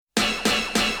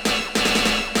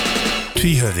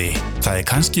Tvíhöfði. Það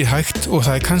kannski hægt og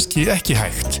það kannski ekki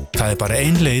hægt. Það bara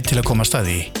ein leið til að komast að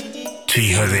því.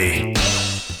 Tvíhöfði.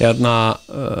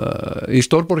 Í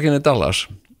stórborginni Dallas,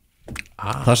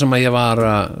 þar sem að ég var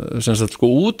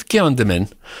útgefandi minn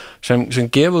sem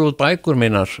gefur út bækur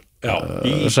mínar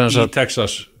í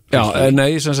Texas. Já,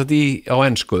 nei, á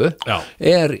ensku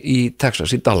í Texas,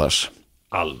 í Dallas.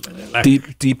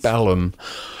 Deep Ellum.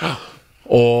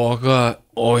 Og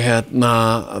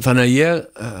þannig að ég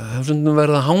hef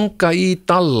verið að hanga í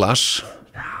Dallas,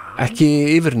 ekki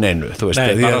yfir neinu, þú veist.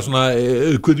 Nei, bara svona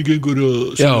hvernig gengur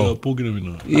og segja bókina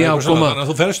mína. Já, koma.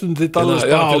 Þú ferst til Dallas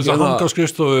bara til þess að hanga á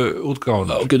skrifstofu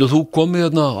útgáfuna. Getur þú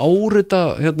komið árita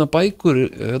bækur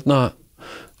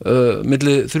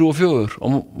milli 3 og 4 á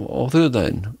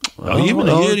þriðjudaginn? Já, ég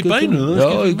í bænu. Já,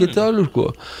 ég geti alveg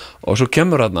og svo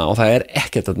kemur þarna og það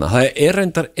ekkert þarna. Það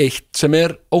reyndar eitt sem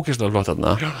ógeðslega flott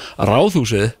þarna.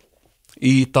 Ráðhúsið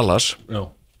í Dallas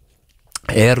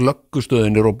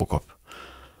löggustöðin í Robocop.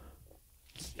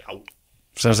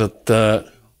 Sem sagt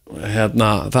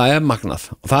það magnað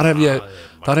og þar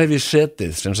hef ég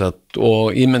setið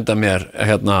og ímynda mér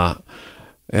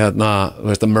þú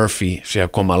veist að Murphy sé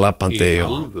að koma labbandi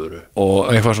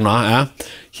og eitthvað svona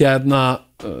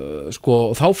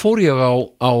þá fór ég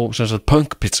á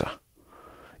punk pizza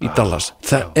í Dallas.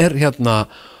 Það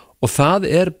og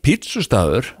það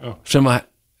pizzustafur sem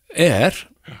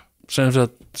sem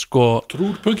sagt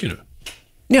trúr punkinu.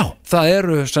 Já, það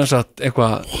eru sem sagt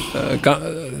eitthvað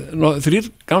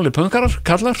 3 gamli punkarar,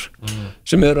 kallar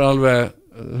sem eru alveg,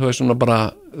 þú veist svona bara,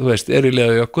 þú veist, í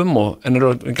leðujökkum en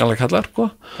eru gamli kallar,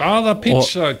 Hvaða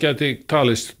pizza geti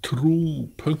talist trú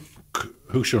punk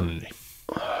hugsjóninni?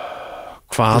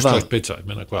 Hvaða? Pizza, ég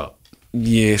meina hvað?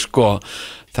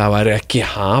 Það væri ekki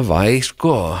Hawaii,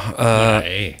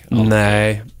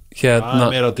 Nei, Það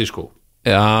meira disco.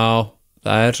 Já,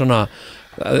 það svona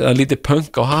það lítið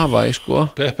punk á Hawaii,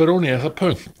 Pepperoni, það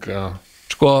punk?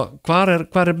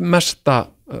 Hvar mesta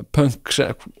punk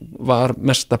var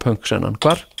mesta punk sennan?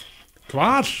 Hvar?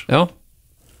 Já.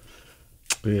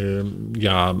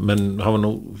 Já, menn hafa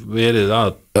nú verið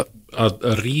að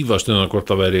rífast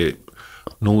hvort það veri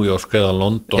New York eða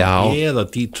London eða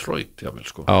Detroit,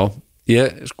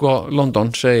 London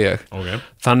segi ég.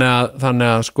 Þannig að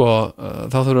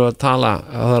þá þurfum við að tala,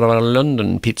 það þarf að vera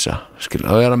London pizza,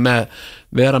 að vera með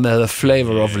the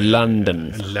flavor of London.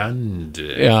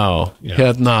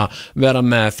 Vera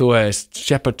með, þú veist,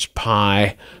 shepherd's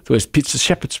pie, þú veist, pizza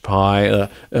shepherd's pie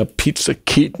eða pizza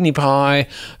kidney pie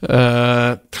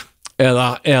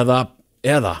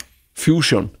eða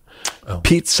fusion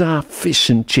pizza fish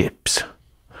and chips.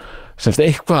 Semst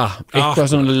eitthvað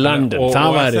svona London. Og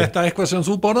þetta eitthvað sem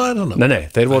þú borðaðir hana? Nei,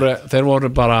 þeir voru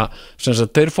bara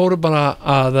þeir fóru bara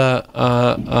að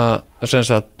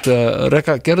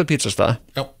gerðu pizzastað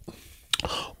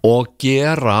og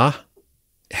gera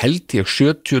held ég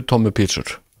 70 tommu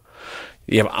pizzur.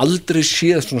 Ég hef aldrei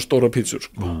séð svona stóra pizzur.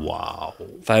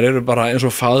 Þær eru bara eins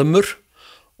og faðmur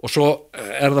og svo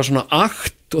það svona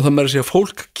akt og það meira að segja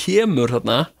fólk kemur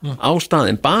þarna á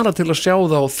staðinn bara til að sjá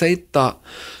það og þeita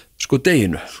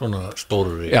deginu. Svona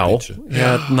stóru pizzu.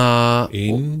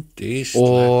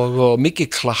 Og mikið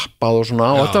klappað og svona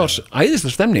og þetta var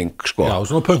æðislega stemning, Já,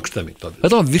 svona punkstemning.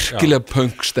 Þetta var virkilega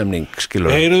punkstemning,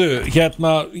 skilur. Heyrðu,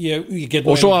 ég get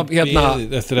og svo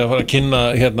eftir að fara að kynna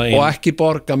og ekki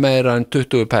borga meira en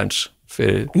 20 pence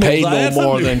fyrir pay no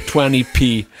more than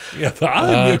 20p. Já,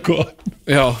 það mjög gott.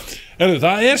 Já. Heyrðu,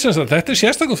 það sem sagt, þetta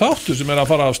sérstakur þáttur sem að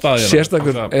fara af stað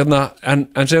Sérstakur,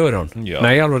 en segur hún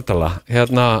Nei, alveg tala,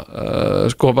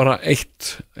 bara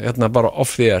eitt, bara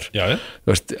off the air.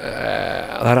 Þú veist,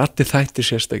 það allir þættir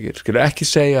sérstakir, skilur, ekki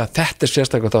segja þetta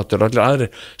sérstakur þáttur, allir aðrir,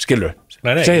 skilur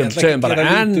segjum bara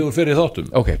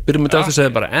ok, byrjum við að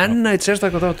segja bara enn eitt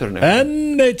sérstakur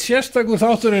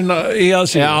þátturinn í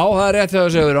aðsýn. Já, það rétt þegar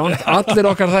segur hún, allir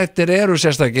okkar þættir eru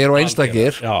sérstakir og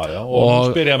einstakir. Og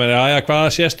spyrja mér,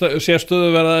 hvaða sérstöðu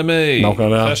verðaði með í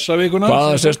þessa vikuna?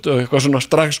 Hvaða sérstöðu, eitthvað svona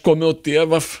strax komið út í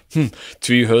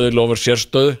Tvíhöfði lofar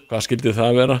sérstöðu, hvað skildi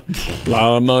það vera?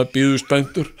 Blaðamaður bíður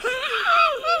spenntur.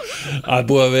 Það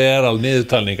búið að vera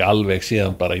niðurtalning alveg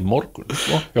síðan bara í morgun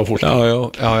hjá fólki.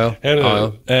 Já.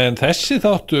 En þessi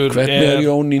þáttur hvernig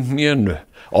Jón í hnénu?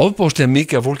 Ofbóðslega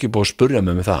mikið af fólki búið að spurja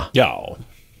mig með það. Já.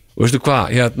 Og veistu hvað,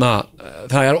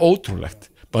 það ótrúlegt.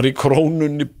 Bara í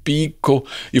Krónunni, Bíkó,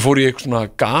 ég fór í eitthvað svona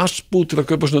gasbúð til að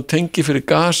kaupa svona tengi fyrir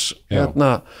gas, þú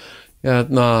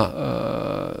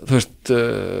veist,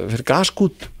 fyrir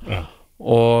gaskút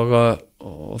og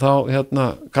þá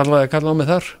kallaði mig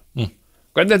þar.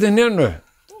 Hvernig þetta nérnu?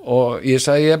 Og ég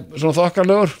sagði ég svona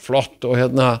þokkalögur, flott og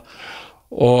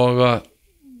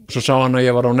svo sá hann að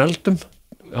ég var á neldum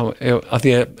að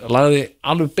því ég lagði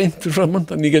alveg beint fyrir framann,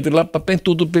 þannig ég geti labba beint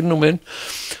út úr bílnum minn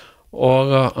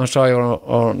og hann sagði ég var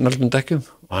á nöglum dekkjum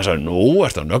og hann sagði, nú,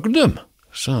 ertu á nöglum?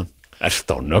 Sagði hann,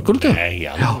 ertu á nöglum? Nei,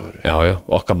 alveg. Já,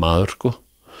 okkar maður, sko.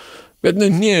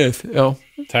 Hvernig nýð, já.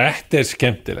 Þetta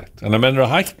skemmtilegt. Þannig að menn eru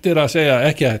hættir að segja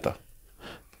ekki að þetta.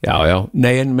 Já,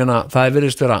 nei, en meina, það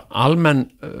virðist vera almenn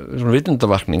svona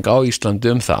vitundavakning á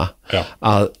Íslandi það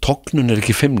að tognun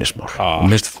ekki feimnismál.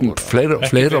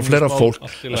 Fleira fólk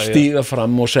að stíga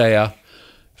fram og segja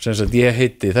sem sagt ég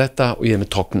heiti þetta og ég með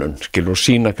tognun, skilur, og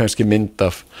sína kannski mynd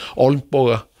af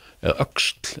olnboga eða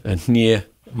öxl eða hné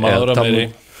maður að meiri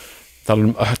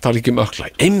tala ekki ökla,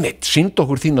 einmitt, sýnd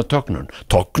okkur þína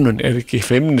tognun ekki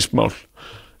feimnismál.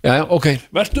 Já, ok.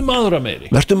 Vertu maður að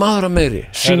meiri.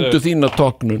 Sýndu þína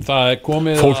tognun. Það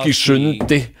komið fólk í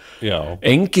sundi. Já.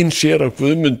 Enginn sér af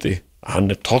Guðmundi.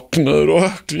 Hann tognaður og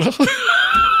ökla.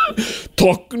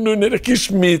 Tognun ekki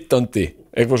smitandi.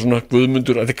 Eitthvað svona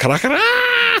Guðmundur, þetta krakkar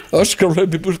öskar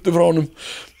hlaupi burtu frá honum.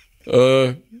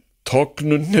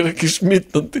 Tognun ekki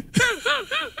smitandi.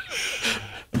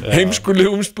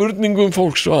 Heimskulegum spurningum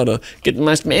fólk svarað. Getur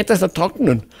maður smitast af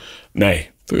tognun? Nei.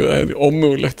 Það er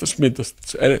ómögulegt að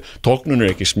smitast. Tognun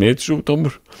ekki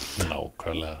smitsjúkdómur.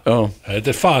 Nákvæmlega.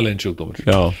 Þetta falinn sjúkdómur.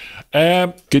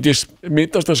 Get ég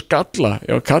smitast að skalla?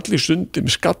 Já, kalli sundi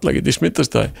með skalla, get ég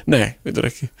smitast það? Nei, veitur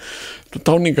ekki.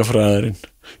 Táningafræðarinn.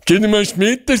 Getur maður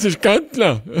smitast að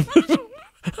skalla?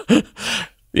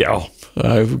 Já,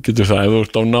 þú getur það ef þú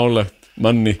ert á nálægt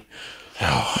manni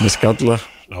með skalla.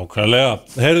 Nákvæmlega,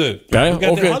 heyrðu, þú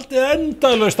getur haldið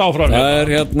endalaust áfram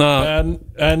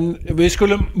en við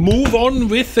skulum move on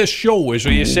with the show eins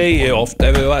og ég segi oft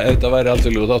ef þetta væri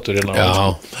alþjóðlegur þáttur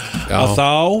að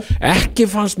þá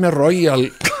ekki fannst mér Royal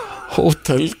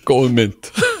Hotel góð mynd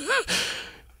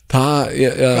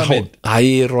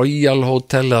Royal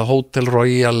Hotel eða Hotel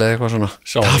Royal eða eitthvað svona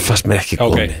það fannst mér ekki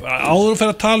góð mynd áður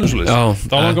fyrir að tala svoleiðis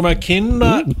þá langar maður að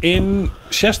kynna inn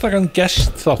sérstakann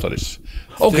gest þáttarins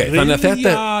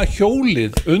þriðja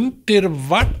hjólið undir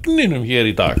vagninum hér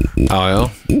í dag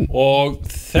og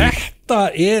þetta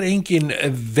er engin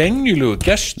venjulegu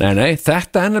gest Nei,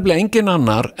 þetta er nefnilega engin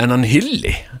annar en hann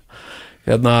Hilli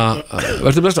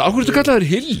verður best að ákveðstu kallaður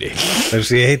Hilli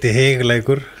Þessi ég heiti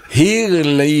Hugleikur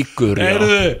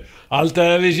Alltaf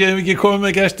ef við séum ekki komið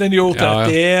með gestin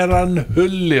þetta er hann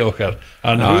Hulli okkar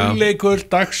hann Hugleikur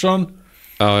Dagsson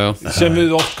sem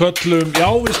við oft köllum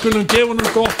við skulum gefa honum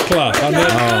gott klap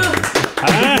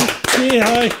ekki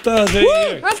hætta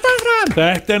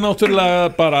þetta er náttúrulega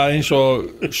bara eins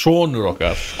og sonur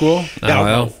okkar sko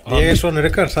ég er sonur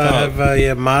ykkar það hef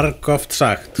ég margoft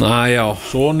sagt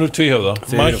sonur Tvíhöfða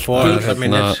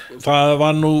það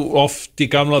var nú oft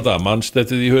í gamla dag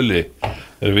mannstættið í Hulli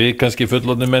þegar við kannski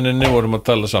fullorðni menninni vorum að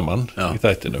tala saman í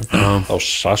þættinum þá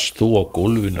sast þú á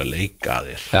gólfinu að leika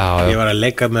að þér ég var að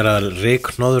leika mér að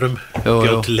ríknóðurum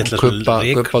bjóð til litla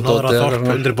ríknóðra þorp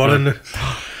undir borðinu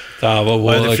það var og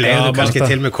þið flegðu kannski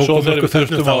til með kókumörku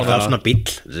þörnum þá var það svona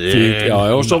bíll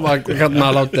og svo var hérna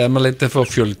að láta ef maður leitið fyrir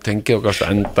fjöltengi og gafst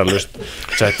endalust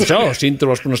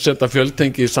síndur var sko að setja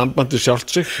fjöltengi í sambandi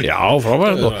sjálft sig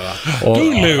frábært og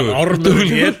Árnur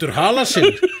getur hala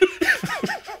sinn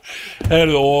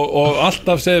og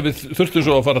alltaf segir við þurftum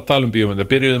svo að fara að tala um bíómyndir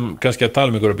byrjuðum kannski að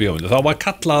tala um einhverja bíómyndir þá var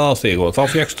kallað á þig og þá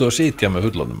fékkstu að sitja með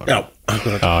hullunum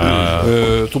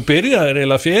þú byrjaðir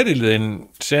eiginlega ferilinn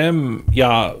sem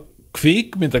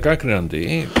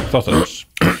kvikmyndagagnrýnandi þáttarins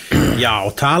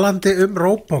talandi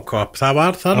Robocop það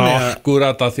var þannig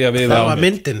það var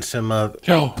myndin sem að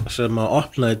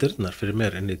opnaði dyrnar fyrir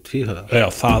mér inn í Tvíhöfða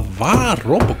það var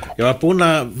Robocop ég var búin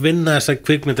að vinna þessa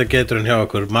kvikmyndageturinn hjá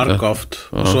okkur margoft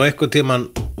og svo einhvern tíman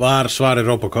var svari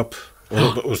Robocop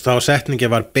og þá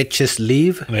setningi var bitches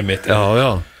leave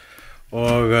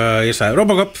og ég sagði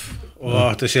Robocop og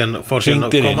þetta síðan fór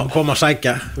síðan að koma að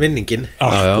sækja vinningin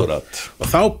og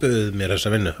þá buðuð mér þessa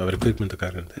vinnu að vera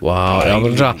kvikmyndagagnrýnandi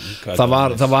það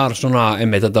var svona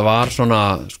þetta var svona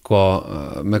sko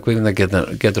með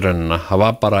kvikmyndageturunina það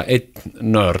var bara einn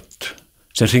nörd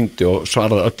sem hringdi og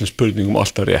svaraði öllum spurningum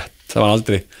alltaf rétt það var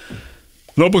aldrei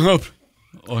Robocop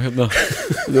og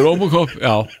Robocop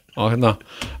og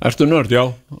ertu nörd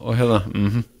og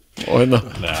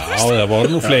það voru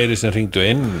nú fleiri sem hringdu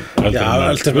inn ég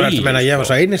var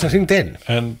svo eini sem hringdi inn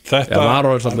en þetta var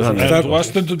þú var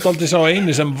stundum aldrei sá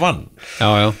eini sem vann á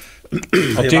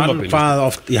tímabili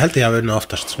ég held ég hafa unnið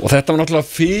oftast og þetta var náttúrulega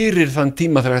fyrir þann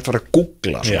tíma þegar þetta var að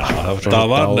googla það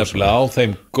var nefnilega á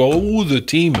þeim góðu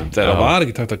tímum þegar það var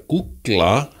ekki takt að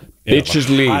googla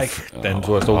bitches leave en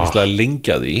þú veist ógeðslega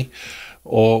lengja því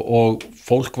og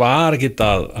fólk var ekki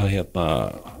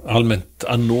almennt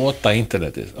að nota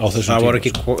internetið á þessum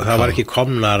tíma. Það var ekki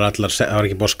komnar allar, það var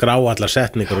ekki búið að skrá allar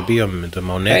setningar og bíómyndum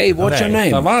á net. Hey, what's your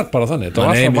name? Það var bara þannig, það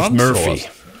var það Murphy.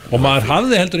 Og maður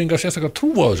hafði heldur enga sérstaklega trú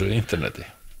á þessu interneti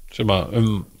sem að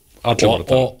allir voru að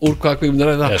tala. Og úr hvað kvikmyndir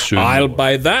er það? I'll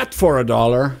buy that for $1.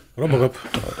 Robocop,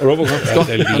 sko.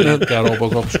 Þetta er líka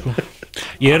Robocop, sko.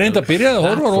 Ég reynda að byrjaði að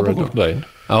horfa á Robocop daginn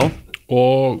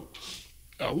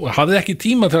og hafði ekki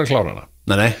tíma til að klára hana.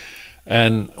 Nei.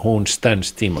 En hún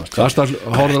stendst tíma. Það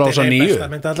horfður á þessa 9. Þetta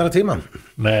er besta allara tíman.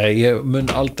 Nei, ég mun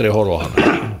aldrei horfa á hana.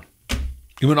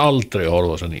 Ég mun aldrei horfa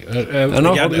á þessa 9.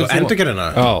 Endurgerðina,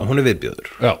 hún er viðbjóður.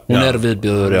 Já, hún er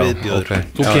viðbjóður, já. Okay.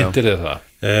 Þú kynntir þið það.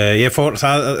 Ég fór,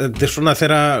 þetta er svona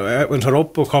þegar eins og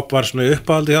Robocop var svona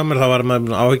uppáhaldi hjá mér, þá var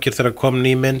maður áhyggjur þegar kom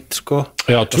ný mynd, sko.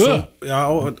 Já, 2?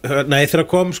 Nei, þegar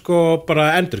kom sko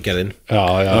bara endurgerðin.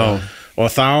 Já. Og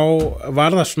þá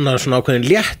var það svona ákveðin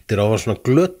léttir og var svona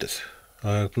glötuð.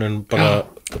 Hún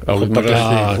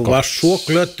var svo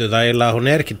glötuð að eiginlega hún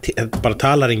er ekki, bara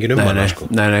talar enginn hana, sko.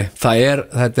 Nei,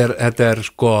 þetta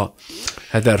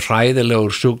er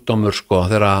hræðilegur sjúkdómur, sko,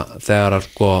 þegar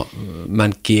sko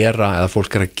menn gera, eða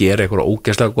fólk er að gera einhverja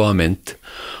ógeðslega góða mynd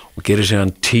og gerir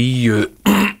síðan 10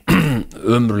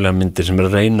 umrúlega myndir sem er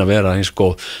að reyna að vera eins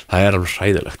góð, það er alveg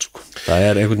hræðilegt, sko. Það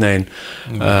er einhvern veginn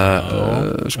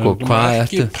sko, hvað er þetta?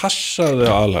 Ekki passaði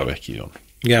alveg ekki, Jón.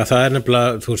 Já, það er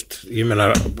nefnilega, þú veist, ég meina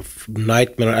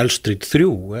Nightmare on Elm Street 3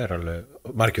 er alveg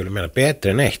margjóðlega meina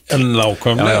betri en eitt.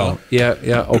 Nákvæmlega.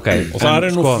 Já, ok. Og það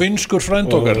er nú finskur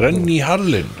frænd okkar, Renny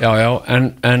Harlin. Já,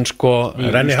 en sko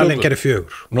Renny Harlin gerði 4.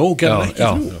 Nó, gerði ekki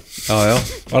 3. Já.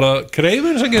 Var það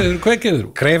Kreifin sem gerði, hvað gerði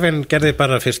þú? Kreifin gerði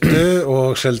bara fyrstu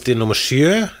og seldi nummer 7.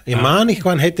 Ég man ekki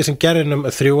hvað hann heiti sem gerði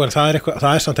nummer 3, en það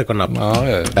er samt eitthvað nafn.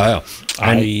 Já.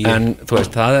 En þú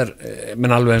veist, það er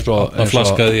menn alveg eins og það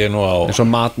flaskaði ég nú á eins og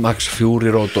Mad Max Fury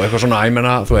Road og eitthvað svona, ég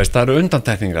meina, þú veist, það eru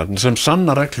undantekningar sem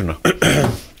sanna regluna.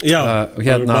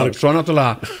 Svo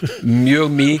náttúrulega mjög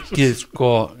mikið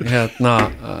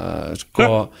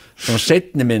svona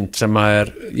seinni mynd sem að er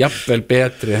jafnvel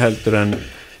betri heldur en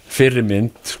fyrri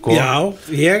mynd, sko. Já,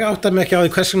 ég átta mig ekki á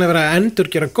því hvers vegna verið að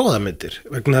endurgera góða myndir,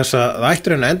 vegna þess að það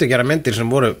ættur en að endurgera myndir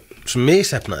sem voru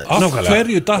misheppnaðir. Af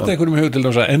hverju datt einhverjum í hug til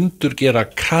þess að endurgera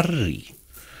Carrie?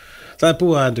 Það er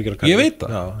búið að endurgera Carrie. Ég veit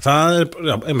það.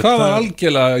 Það var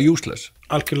algjörlega useless.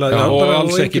 Algjörlega, og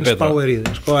alls ekki betra.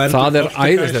 Sko, það er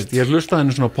æðislegt. Ég hlustaði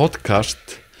henni svona podcast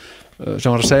sem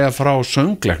var að segja frá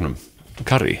söngleiknum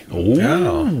Carrie.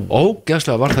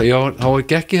 Ógeðslega var það. Þá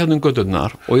ekki ekki hérna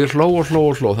göturnar og ég hló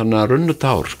þannig að runnu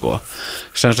tár, sko.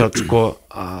 Sem sagt, sko,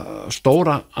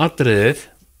 stóra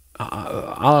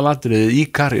aðalatriðið í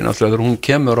Carrie, náttúrulega þegar hún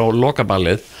kemur á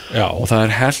lokaballið og það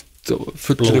er hellt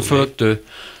fullri fötu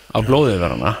af blóðið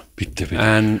verana.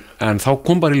 En þá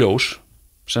kom bara í ljós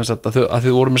sem sagt að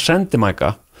þau voru með sendimæka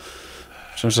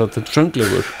sem sagt þetta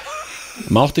söngleikur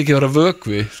mátti ekki vera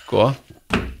vökvi, sko.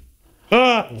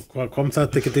 Hvað kom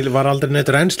þetta ekki til, var aldrei neitt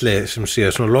reynsli sem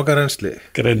sé, svona lokareynsli?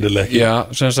 Greinilega ekki. Já,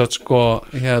 sem sagt, sko,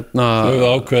 þau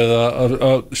ákveða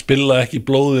að spilla ekki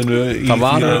blóðinu í það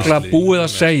var eitthvað búið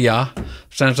að segja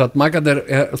sem sagt,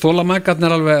 þóla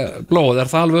mækarnir alveg blóð, er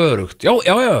það alveg örugt? Já,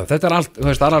 þetta er allt, þú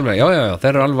veist, það er alveg, já,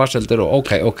 þeir eru alveg vasseldir og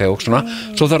ok, og svona,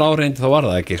 svo þegar áreind þá var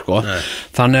það ekki, sko. Nei.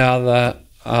 Þannig að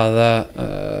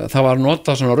það var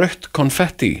notað svona rautt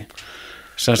konfetti,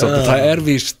 sem sagt, það er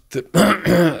víst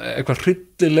eitthvað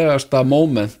hryllilegasta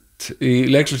moment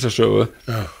í leikslistasögu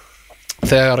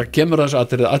þegar kemur þess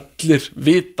að allir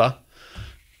vita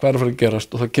hvað er að fara að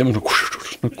gerast og það kemur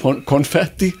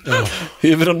konfetti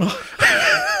yfir hana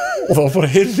og þá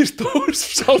bara heyrðist úr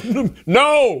salnum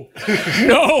no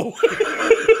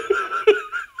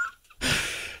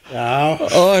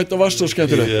og þetta var svo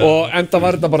skemmtilegt og enda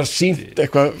var þetta bara sýnt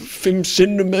eitthvað 5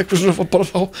 sinnum eitthvað svona bara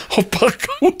þá baka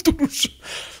út úr þessu.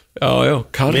 Já,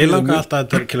 Mér langar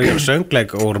alltaf að gera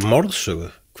söngleik úr morðsögu,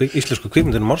 íslensku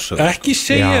kvikmyndin morðsögu. Ekki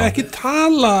segja, ekki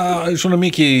tala svona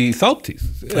mikið í þátíð.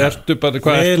 Ertu bara,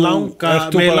 hvað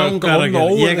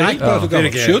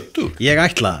Ég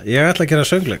ætla að gera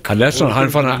söngleik. Hann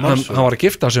var að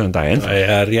gifta sig um daginn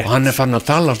og hann er fann að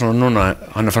tala svona núna,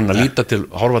 hann er fann að líta til,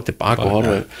 horfa tilbaka og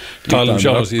tala um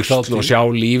og sjá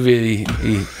lífið í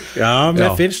Já,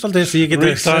 mér finnst alltaf þess að ég geti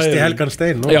sest í Helgan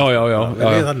Stein. Já,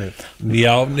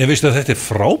 ég veistu að þetta er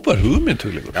frábær hugmynd,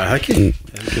 Hugleikur. Já, ekki.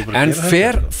 En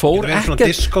fór ekkert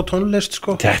diskotónlist,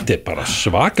 sko. Þetta er bara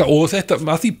svaka og þetta,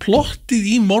 að því plottið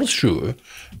í morðsögu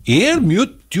er mjög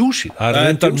djúsi. Það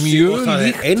er enda mjög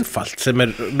líkt einfalt sem er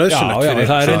nauðsynlegt fyrir.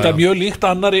 Það er enda mjög líkt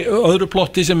annari öðru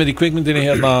plotti sem er í kvikmyndinni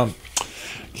hérna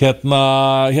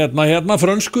hérna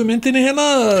frönsku myndinni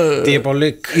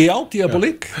Diabolik já,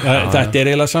 Diabolik þetta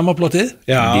eiginlega samaplottið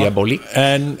Diabolik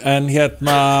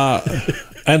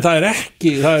en það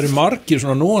eru margir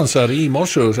svona núansar í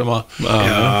mórsögu sem að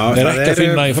ekki að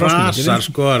finna í frönsku frasar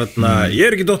sko ég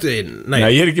ekki dóttið þín nei,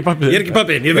 ég er ekki pappið þín,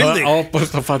 ég vil þig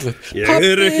ég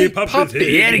er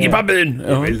ekki pappið þín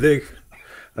ég vil þig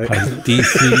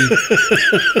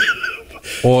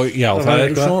og já, það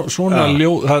er svona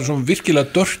ljóð, það er svona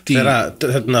virkilega dörti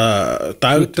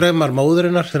dagdraumar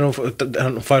móðurinnar þegar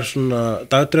hann fær svona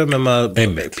dagdraum að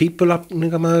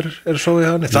pípulagningamæður er svo í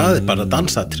hann, það er bara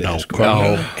dansatrið sko.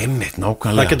 einmitt,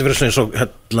 nákvæmlega það getur verið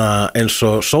svona eins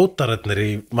og sótararnir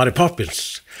í Mary Poppins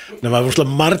nema það voru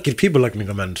margir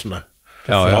pípulagningamenn svona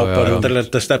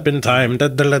step in time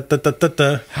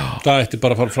það ætti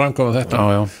bara að fara framkvæma þetta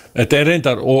þetta er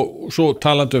reyndar og svo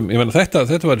talandum, ég meina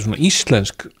þetta væri svona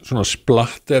íslensk svona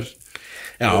splatter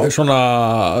svona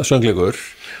söngleikur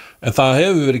en það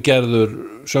hefur verið gerður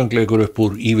söngleikur upp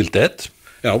úr Evil Dead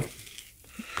já.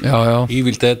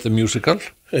 Evil Dead the musical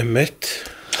mitt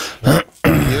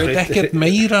ég veit ekkert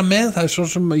meira með það er svo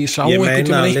sem ég sá ég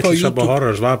meina að Little Shop of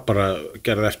Horrors var bara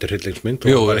gerð eftir hryllingsmynd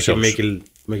og var ekki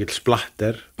mikil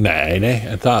splatter nei,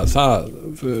 en það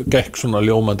gekk svona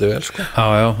ljómandi vel sko.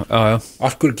 já.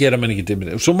 Akkur gera menn ekki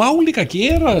til svo má líka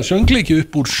gera söngleiki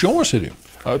upp úr sjónvarserjum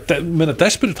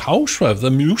Desperate Housewife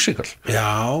the musical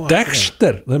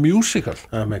Dexter the musical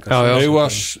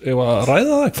ég var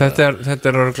ræða það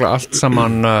þetta er örugglega allt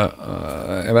saman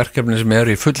verkefni sem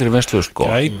eru í fullri vinslu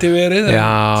sko. gæti verið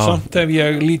samt ef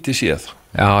ég lítið séð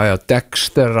já,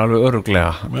 Dexter er alveg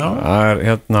örugglega það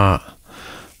er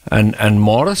en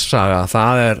morðsaga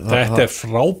þetta er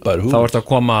frábær þá ertu að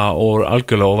koma úr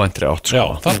algjörlega óvæntri átt sko.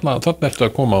 þarna ertu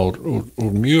að koma úr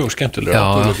mjög skemmtilega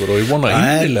áttökur og ég vona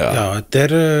innilega þetta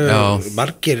er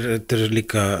margir þetta er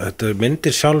líka, þetta er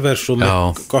myndir sjálfur svo með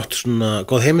gott svona,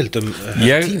 góð heimildum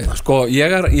ég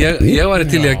var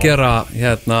til í að gera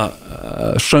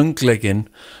söngleikin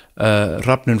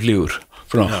Hrafnin flýgur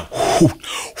svona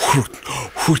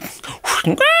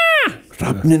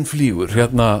Hrafnin flýgur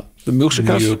the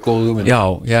musical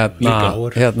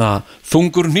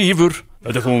þungur hnífur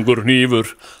þetta er þungur hnífur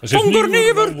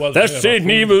þessi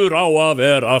hnífur á að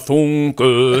vera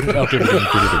þungur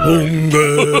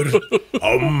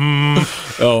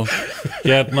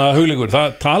Hugleikur,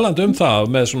 talandi það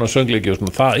með svona söngleiki og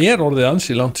svona, það er orðið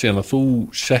ansi langt síðan að þú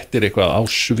settir eitthvað á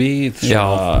svið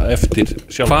eftir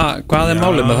sjálf hvað er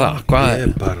málið með það?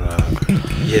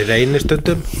 Ég reynir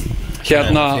stundum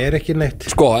er ekki neitt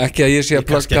sko, ekki að ég sé að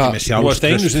plugga þú varst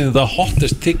einu sinni the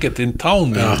hottest ticket in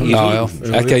town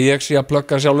ekki að ég sé að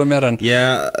plugga sjálfur mér en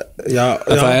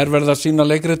það er verið að sína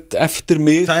leikrit eftir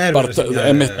mig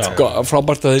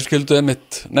frábært að þið skildu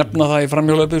nefna það í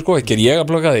framhjólaupi sko, ekki er ég að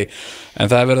plugga því en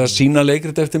það er verið að sína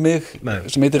leikrit eftir mig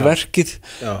sem heitir Verkið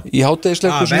í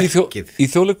hádegisleikhúsinu í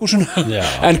Þjóðleikhúsinu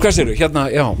en hvað séru, það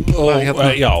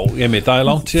er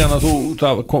langt síðan að þú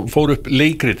fór upp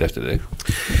leikrit eftir þig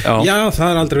Já, það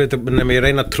er aldrei veit nema ég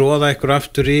reyna að tróða eitthvað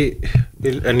aftur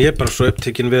en ég er bara svo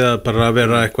upptekinn við að bara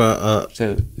vera eitthvað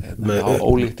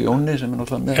ólíkt Jóni sem er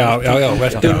náttúrulega með Já,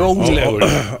 verður rólegur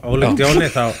ólíkt Jóni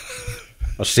þá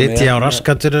sitt ég á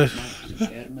raskatinu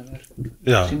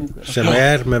sem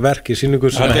er með verk í sýningu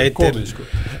sem heitir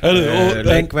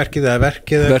leikverkið eða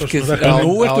verkið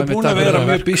Nú ertu búin að vera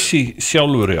mjög busy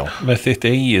sjálfur með þitt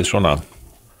eigið svona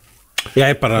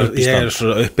ég er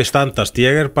svo uppi standast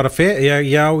ég er bara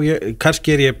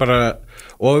kannski er ég bara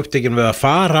upptekinn við að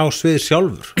fara á svið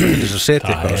sjálfur til þess að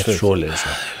setja eitthvað á svið svoleiðis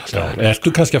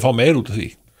ertu kannski að fá meir út af því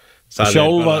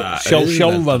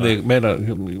sjálfa þig meira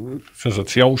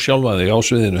sjálfa þig á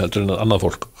sviðinu heldur en annað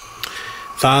fólk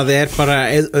það er bara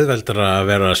auðveldar að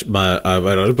vera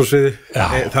upp á sviði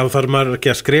þá þarf maður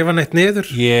ekki að skrifa neitt niður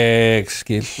ég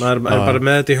skil maður er bara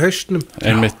með þetta í hausnum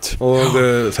og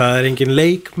það er engin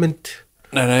leikmynd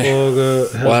og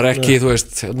það er ekki, þú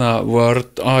veist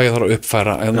Word, ég þarf að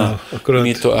uppfæra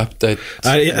need to update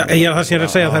það sem ég er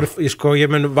að segja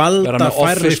ég mun valda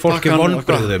færri fólki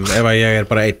vonbrigðum ef að ég er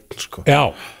bara einn sko.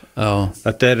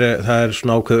 það er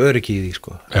svona ákveð öryggi í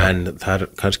því en það er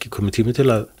kannski komið tími til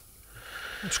að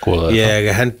ég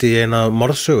hendi eina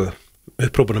morðsögu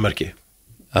upprópunumerki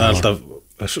það er alltaf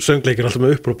söngleikir alltaf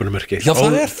með upprópunumerki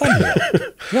það er þannig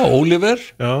Oliver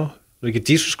er ekki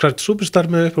Jesus Christ Superstar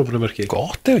með upprópunumerki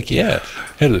gott ef ekki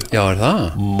heyrðu er það?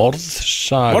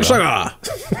 Morðsaga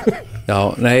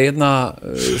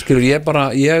skilur ég bara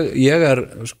ég er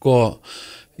sko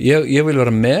ég vil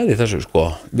vera með í þessu sko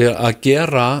við að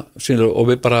gera og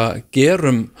við bara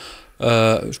gerum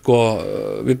sko,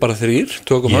 við bara 3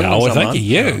 tökum já, er það ekki,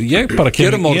 ég bara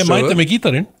ég mæta með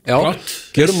gítarinn já,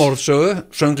 gerum orðsögu,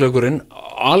 söngleikurinn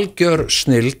algjör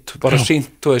snild, bara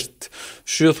sýnt þú veist,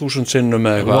 7000 sinnum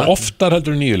eða eitthvað oftar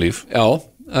heldur 9 líf já,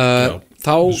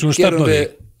 þá gerum við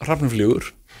Hrafnflýgur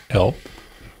já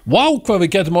vá, hvað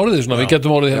við getum orðið svona, við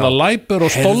getum orðið hérna Læpur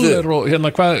og Stoller og hérna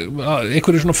hvað,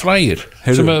 einhverjir svona frægir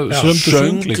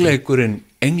söngleikurinn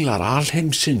Englar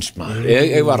alheimsins maður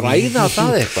ég var að ræða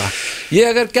það eitthvað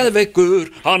ég geðveikur,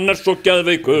 hann svo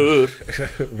geðveikur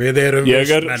ég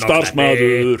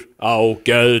starfsmaður á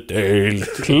geðdeild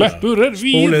Kleppur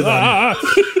víða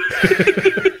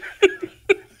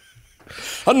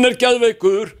hann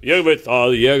geðveikur, ég veit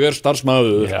það ég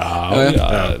starfsmaður já,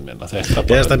 menna þetta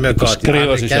bara er mjög gott,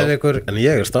 hann geðveikur en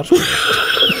ég starfsmaður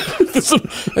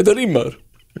þetta rýmar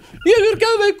ég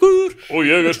geðveikur og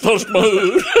ég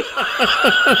starfsmaður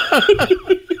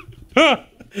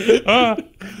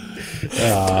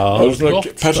já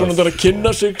persónan þarf að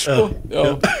kynna sig sko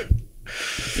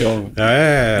já,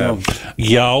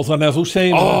 þannig að þú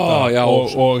segir þetta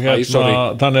og hérna,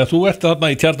 þannig að þú ert þarna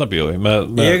í Tjarnabíói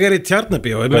ég í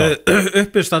Tjarnabíói með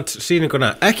uppistandssýninguna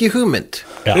ekki hugmynd,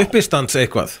 uppistands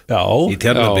eitthvað í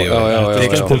Tjarnabíói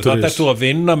það er þú að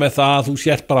vinna með það að þú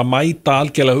sért bara að mæta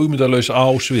algjörlega hugmyndalaus á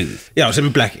sviðið já, sem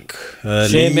er blekking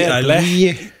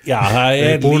já, það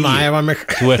er búin að æfa mig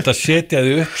þú ert að setja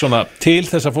þig upp svona til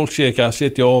þess að fólk sé ekki að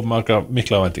setja of marga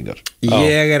mikla væntingar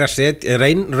ég að setja,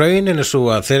 raunin er svo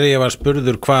að þegar ég var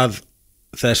spurður hvað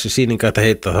þessi sýning ætti að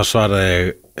heita þá svaraði ég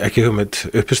ekki hugmynd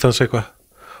uppistands eitthvað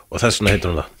og þess vegna heitir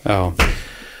hún það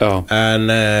en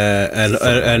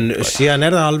síðan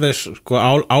er það alveg sko,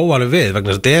 ávalið við vegna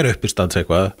þess að þetta er uppistands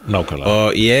eitthvað nákvæmlega og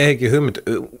ég hef ekki hugmynd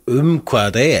hvað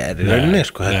þetta er í rauninni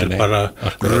sko, þetta er bara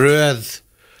röð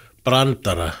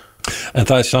brandara en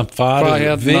það er samt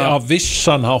farið á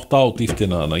vissan hátt á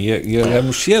dýftina þannig ég hef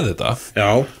nú séð þetta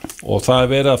og það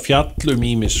er verið að fjallum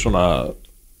ýmis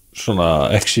svona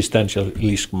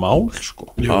existentialísk mál sko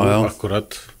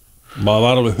akkurat maður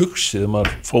var alveg hugsið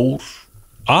maður fór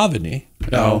af henni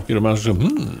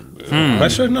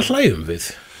hvers vegna hlæjum við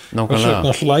hvers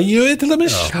vegna hlæjum við til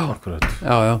dæmis akkurat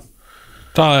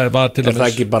það var til dæmis það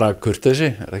ekki bara kurteisi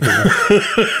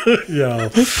já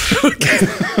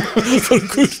bara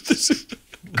kurteisi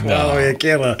hvað á ég að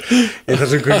gera í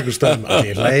þessum kringumstæðum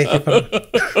ég hlægi ekki bara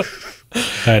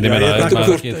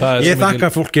ég þakka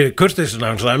fólki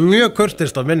kurteisina það er mjög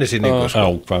kurteist á minnisýningu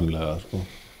ákvæmlega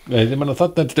ég menna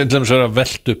þetta er til dæmis að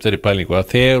velta upp þeirri pælingu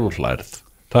að þegar þú hlærð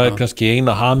það er kannski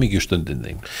eina hamingjustundin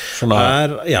þín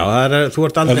þú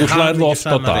ert aldrei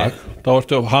hamingjusamur þá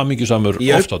ertu hamingjusamur í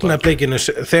augnablikinu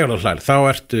þegar þú hlærð þá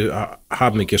ertu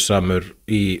hamingjusamur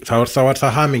þá er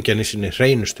það hamingjan í sinni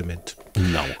hreinustu mynd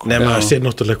nema að sé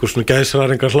náttúrulega eitthvað svona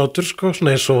gæðsræringar hlátur sko,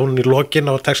 svona eins og hún í lokin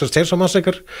á Texas Chainsaw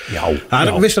Massacre það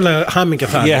er vissulega hamingja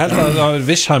það ég held að það er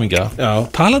viss hamingja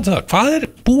talandi það, hvað er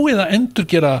búið að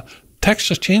endurgera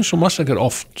Texas Chainsaw Massacre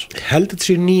oft held þetta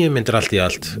séu 9 myndir allt í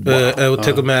allt ef þú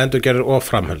tekur með endurgerðir og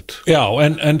framhöld já,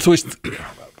 en þú veist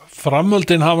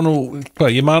framhöldin hafa nú,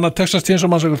 ég man að Texas Chainsaw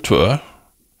Massacre 2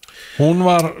 hún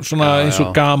var svona eins og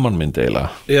gamanmynd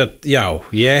eiginlega já,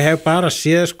 ég hef bara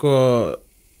séð sko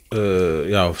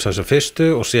þess að fyrstu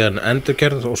og síðan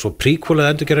endurgerð og svo prequelið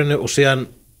endurgerðinu og síðan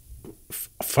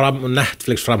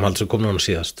Netflix framhald sem kom núna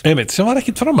síðast sem var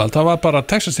ekkit framhald, það var bara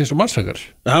Texas Chainsaw Massacre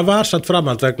það var samt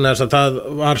framhald vegna þess að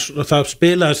það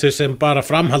spilaði sig sem bara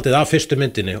framhaldið af fyrstu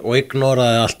myndinni og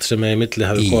ignoraði allt sem í milli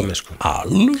hafi komið sko.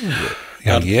 Alveg?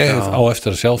 Já, ég hef á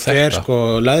eftir að sjá þetta það sko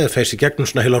Leatherface í gegnum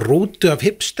svona heila rútu af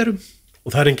hipsterum og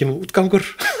það er engin útgangur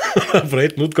bara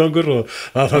einn útgangur og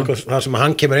það sem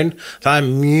hann kemur inn það er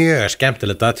mjög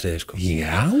skemmtilegt atriði sko.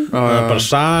 það er bara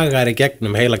sagar í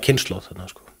gegnum heila kynslóð þannig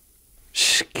sko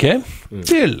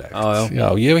skemmtilegt já,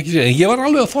 ég hef ekki séð, en ég var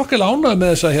alveg að þokkilega ánægð með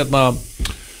þessa hérna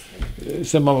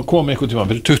sem kom einhvern tímann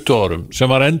fyrir 20 árum sem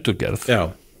var endurgerð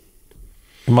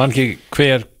ég man ekki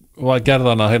hver var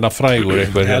gerðana hérna frægur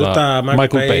einhver hérna,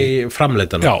 Michael Bay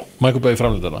framleitana já, Michael Bay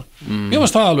framleitana ég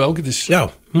var það alveg ágætis já,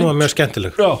 hún var mjög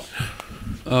skemmtileg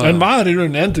en var í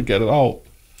rauninni endurgerð á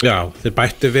já, þeir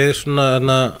bættu við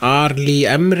svona Arlie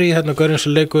Emery, hérna gaurinn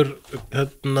sem leikur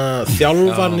hérna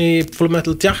þjálfan í Full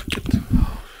Metal Jacket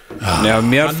já,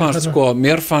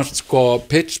 mér fannst sko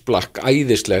Pitch Black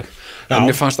æðisleg en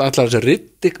mér fannst allar þessi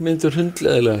Riddick myndur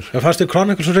hundleðilegar fannst þér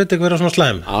Chronicles og Riddick vera svona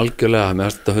slæm? algjörlega, mér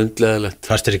fannst þetta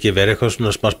hundleðilegt fannst þér ekki verið eitthvað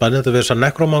svona smá spennandi að vera svona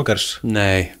necromongers?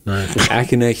 nei,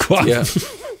 ekki neitt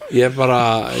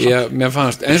mér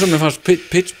fannst eins og mér fannst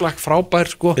Pitch Black frábær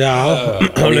sko og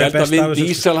ég held að Vin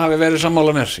Diesel hafi verið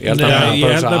sammála mér ég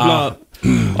held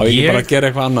og ég bara að gera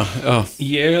eitthvað annað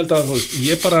ég held að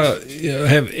ég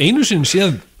hef einu sinni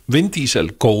séð Vin Diesel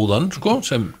góðan sko,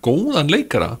 sem góðan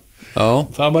leikara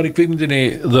það var í kvikmyndinni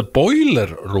The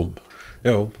Boiler Room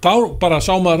þá bara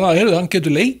sá maður það, heyrðu, hann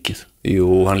getur leikið jú,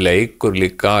 hann leikur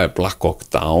líka Black Hawk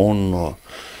Down og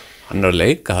hann að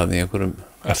leika það í einhverjum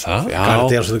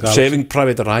Saving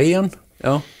Private Ryan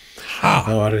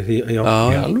það var í því já,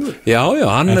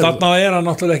 en þarna hann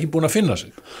náttúrulega ekki búin að finna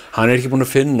sig hann er ekki búin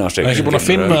að finna sig hann er ekki búin að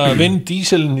finna Vin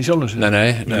Dieselin í sjálfum sig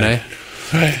nei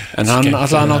en hann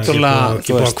alltaf náttúrulega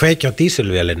ekki búin að kveikja á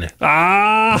dísilvélinni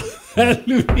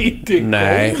helvíti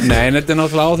nei, þetta er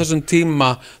náttúrulega á þessum tíma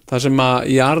það sem að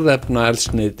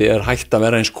jarðefnaeldsneyti er hægt að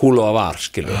vera eins kúl og það var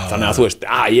skilur þannig að þú veist,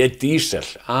 ég er dísel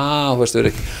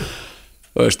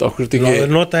þú veist, okkur er ekki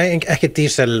nota ekki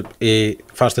dísel í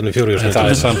Fast and Furious það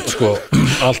er samt sko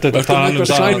allt þetta tala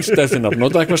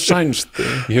nota eitthvað sænst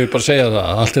ég vil bara segja það,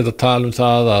 allt þetta tala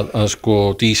það að sko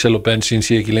dísel og bensín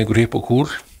sé ekki lengur hipp og kúl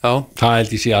það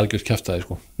held ég sé algjört kjaftaði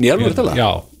sko ég held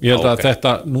að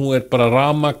þetta nú er bara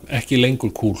rafmagn ekki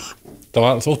lengur kúl það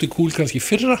var þótti kúl kannski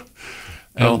fyrra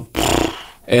en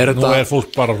nú er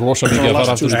fólk bara rosa mikið að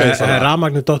fara aftur er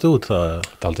rafmagnir dottið út það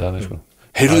aldrei þannig sko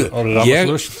heyrðu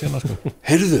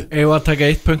eigum að taka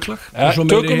eitt pönglag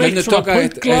tökum eitt svona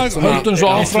pönglag höldum svo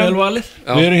áfram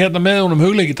við erum hérna með honum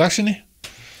Hugleik í dagsinni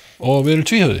og við erum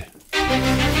Tvíhöfði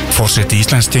Forseti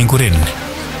Íslands gengur inn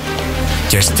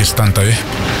gestir standa upp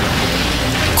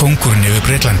kóngurinn yfir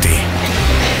Bretlandi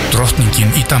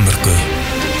drottningin í Danmörku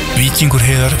Víkingur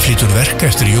Heiðar flytur verk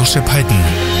eftir Jósef Haydn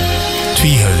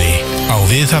Tvíhöfði á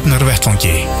viðhafnar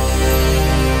vettvangi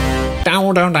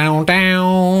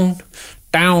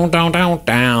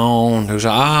down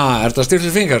hugsa, er þetta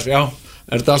Stills Fingers? Já.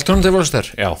 Er þetta Alternative Roster?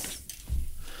 Já.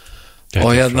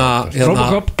 Og hérna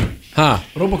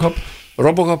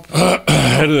Robocop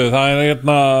Herðu, það er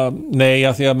hérna nei,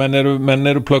 að því að menn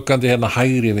eru plöggandi hérna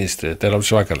hægri vinstri, þetta er alveg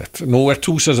svakalegt nú ert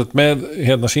þú sem sagt með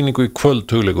hérna sýningu í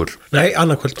kvöld Hugleikur nei,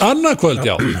 annað kvöld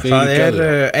já það er,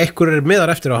 einhver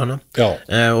miðar eftir á hana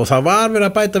og það var verið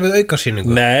að bæta við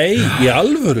aukasýningu nei, í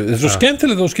alvöru, þetta er svo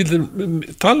skemmtilegt þú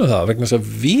skildir tala það, vegna þess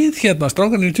að við hérna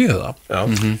strákarnir í Tvíhöfða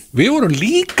við vorum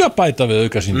líka bæta við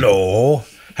aukasýningu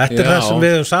þetta er það sem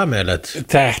við höfum sameiginlegt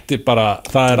þetta er bara,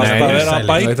 það er alltaf verið að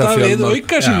bæta við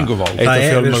aukasýningum það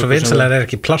er svo vinsalega er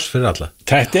ekki pláss fyrir alla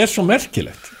þetta er svo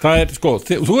merkilegt það er, sko,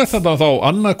 þú ert þetta þá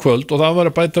annað kvöld og það var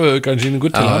að bæta við aukasýningu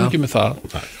til hann ekki með það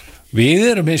við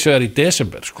erum hins vegar í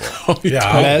desember sko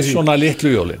með svona litlu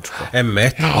jólin sko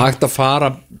hægt að fara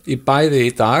í bæði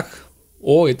í dag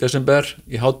og í desember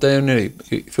í hádeginu í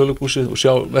Þjóðleikhúsið og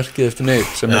sjá verkið eftir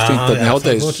neitt sem er sýnt í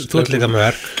hádegis þú ert líka með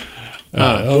verk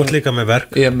þú ert líka með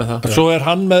verk ég er með það svo er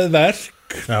hann með verk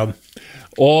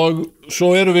og svo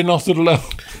erum við náttúrulega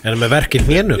erum með verk í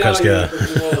hnénu kannski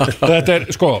þetta er,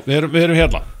 sko, við erum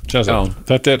hérna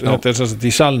þetta er sem sagt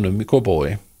í salnum í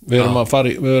Kópavogi við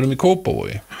erum í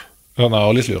Kópavogi þannig á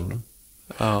Litlujólunum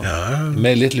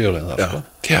með Litlujólun þar sko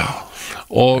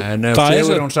og en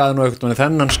Sigurjón sagði nú eitthvað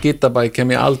þennan skítabæ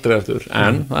kem ég aldrei eftir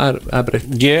en það er breytt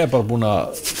ég er bara búin að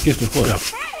skipta skoða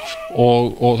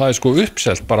og það er sko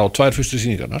uppselt bara á 2 fyrstu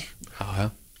sýningarnar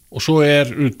og svo er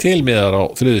tilmiðar á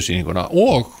 3. sýninguna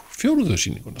og 4.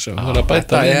 sýninguna sem við höfum að bæta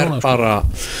þetta er bara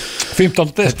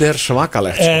 15. þetta er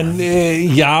svakalegt en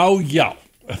já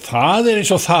það er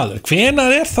eins og það er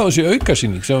hvenær er þá þessi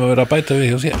aukasýning sem við höfum að bæta við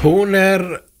hjá sér hún er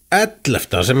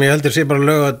 11. sem ég heldur sé bara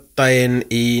laugardaginn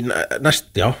í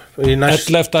næst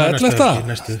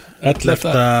 11.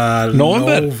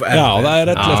 november já, það er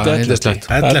 11.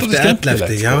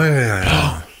 já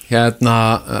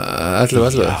hérna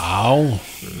 11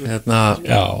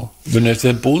 já, munið eftir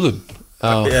þeim búðum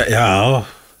já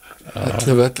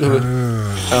 11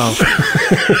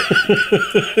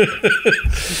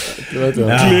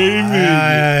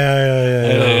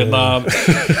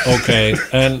 ok,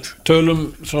 en tölum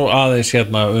svo aðeins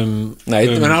hérna nei,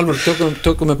 menn alveg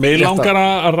tökum upp mig langar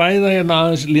að ræða hérna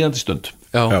aðeins líðandi stund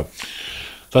já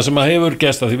það sem að hefur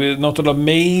gesta því við náttúrulega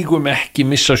megum ekki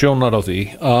missa sjónar á því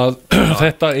að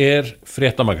þetta er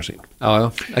fréttamagasín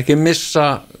ekki missa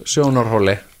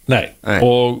sjónarhóli Nei,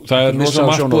 og það er rosa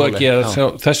margt búið að gera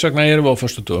þess vegna erum við á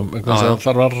föstudögum það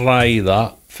þarf að ræða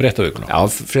fréttavíkunar já,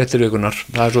 fréttavíkunar,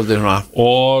 það er svolítið svona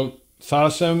og það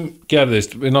sem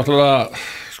gerðist við náttúrulega,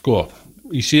 sko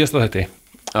í síðasta þetti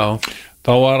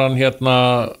þá var hann hérna,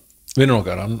 vinnur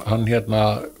okkar hann hérna,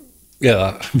 eða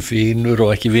vinur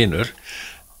og ekki vinur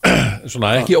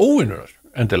svona ekki óvinur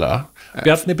endilega,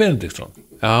 Bjarni Benediktsson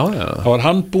þá var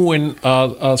hann búinn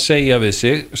að segja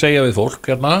við fólk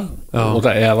hérna og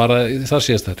það var það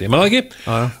síðast þetta, ég maður ekki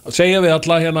að segja við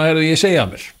alla hérna, ég segja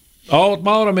mér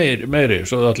maður meiri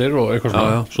svo allir og eitthvað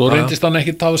svona svo reyndist hann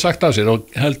ekki hafa sagt af sér og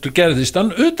heldur gerðist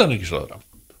hann utanríkisráðherra.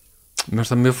 Mér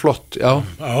finnst það mjög flott, já.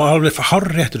 Á alveg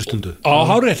hárréttri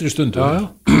stundu.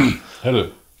 Herðu,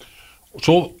 og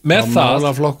svo með það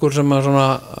málaflokkur sem að svona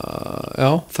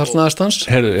þar snaðast hans.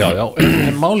 Herðu,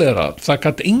 en málið að það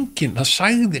gat enginn,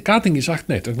 gat enginn sagt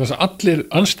neitt vegna þess að allir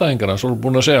andstæðingarna svo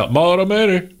búin að segja, maður að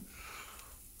meiri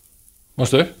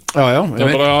mástu? Já, það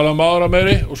var bara alveg maður að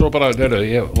meiri og svo bara, herðu,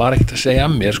 ég var ekkert að segja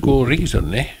mér sko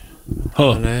ríkisstjórninni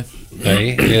nei,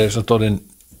 ég samt orðin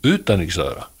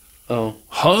utanríkisráðherra og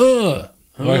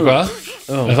eitthvað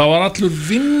en það var allur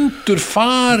vindur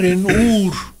farinn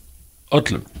úr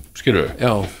öllum, skilur við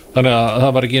þannig að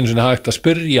það var ekki einu sinni hægt að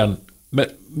spyrja hann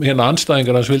hérna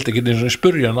andstæðingar hans vildi ekki einu sinni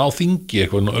spyrja hann á þingi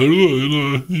eitthvað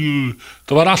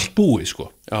það var allt búið sko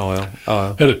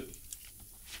herru,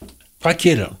 hvað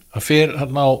gerir hann? Hann fer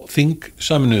hann á þing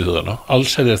Sameinuðu þjóðanna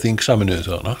allsherjar þing Sameinuðu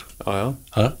þjóðanna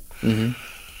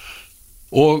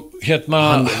og hérna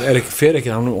hann fer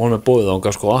ekki, hann bóðið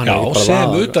ánga sko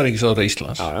sem utanríkisráðherra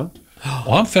Íslands og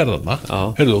hann fer þarna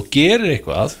heyrðu, og gerir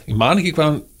eitthvað, ég man ekki hvað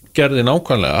hann gerði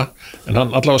nákvæmlega, en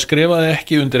hann allavega skrifaði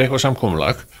ekki undir eitthvað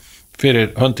samkomulag fyrir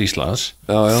hönd Íslands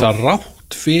það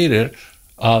rátt fyrir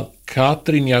að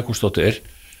Katrín Jakobsdóttir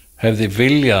hefði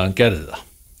viljað hann gerði það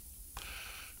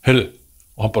heyrðu,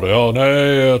 og hann bara, nei,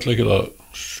 ég ætla ekki að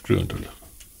skrifa undir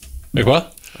eitthvað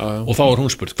og þá var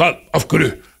hún spurt, hvað, af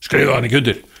hverju skrifaði hann ekki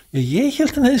undir? Ég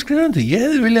held hann hefði skrifað undir, ég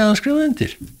hefði viljað hann skrifa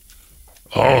undir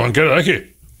hann gerði það ekki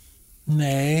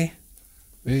nei,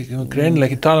 við greinilega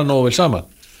ekki tala nógu vel saman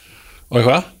og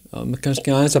eitthvað kannski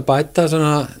aðeins að bæta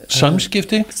svona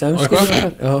samskipti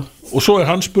og svo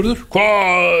hann spurður hvað,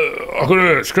 af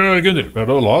hverju skrifaði ekki undir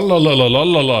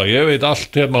ég veit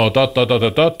allt hérna og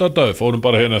við fórum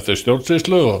bara hérna eftir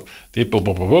stjórnsýslu og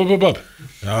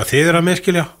þið að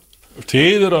miskilja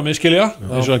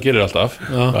eins og hann gerir alltaf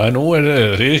en nú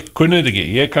þið kunnið þetta ekki,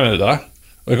 ég kannið þetta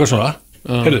og eitthvað svona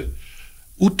heyrðu,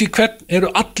 út í hvern eru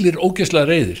allir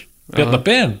ógeðslega reiðir Bjarna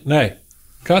Ben, nei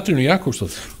Katrínu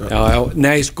Jakobsdóttir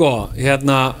nei sko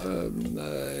hérna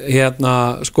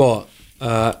sko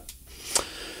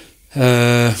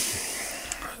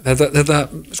þetta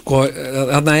sko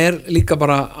þarna líka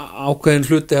bara ákveðin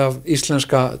hluti af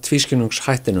íslenska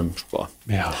tvískinnungshættinum sko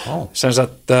sem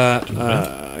sagt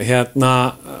hérna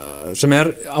sem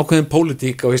ákveðin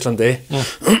pólitík á Íslandi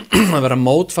að vera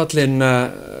mótfallin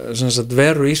sem sagt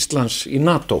veru Íslands í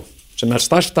NATO sem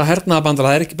stærsta hernaðabandalag,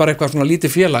 það ekki bara eitthvað svona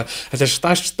lítið félag, þetta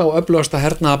stærsta og öflugasta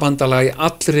hernaðabandalag í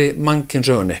allri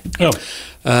mannkynssögunni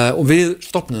og við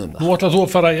stofnuðum það. Nú ætlar þú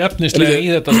að fara í efnislega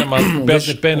í þetta sem að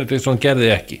Bjarni Benediktsson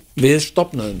gerði ekki. Við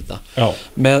stofnuðum þetta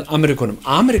með Amerikunum.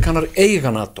 Amerikanar eiga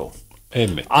NATO.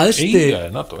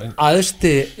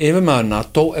 Æðsti yfirmaður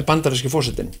NATO bandaríski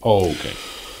forsetinn.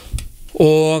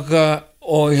 Og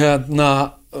hérna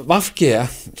VG,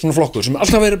 svona flokkur sem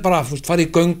alltaf verið bara farið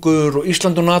í göngur og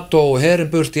Ísland og NATO og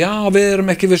herinn burt, já við erum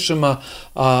ekki vissum að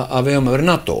við höfum að vera í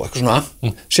NATO eitthvað svona,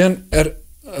 síðan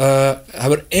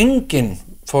hefur enginn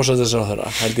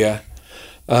forsætisráðherra held ég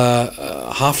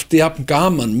haft jafn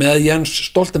gaman með Jens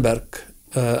Stoltenberg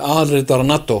aðalritara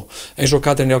NATO eins og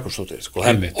Katrín Jakobsdóttir sko.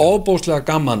 Það óbóðslega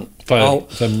gaman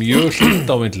það mjög hlut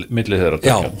á milli þeirra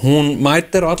já, hún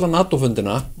mætir á alla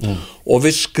NATO-fundina og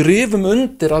við skrifum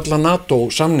undir alla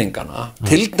NATO-samningana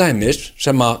til dæmis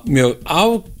sem að mjög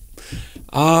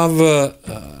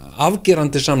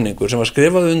afgerandi samningur sem var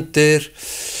skrifað undir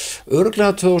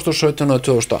örugglega 2017 og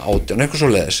 2018 eitthvað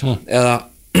svo leiðis eða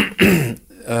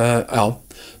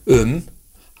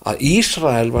að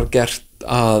Ísrael var gert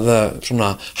að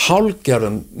svona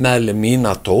hálfgerðum meðlim í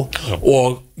NATO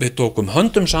og við tókum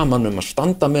höndum saman að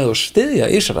standa með og styðja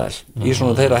Ísrael í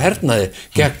svona þeirra hernaði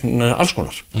gegn alls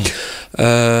konar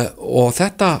og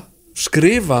þetta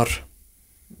skrifar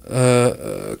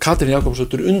Katrín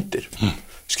Jakobsdóttir undir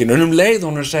skilur leið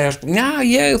hún segja já,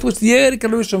 ég ekki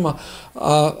alveg vissum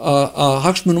að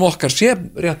hagsmunum okkar sé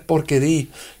rétt borgið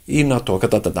í NATO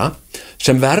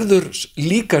sem verður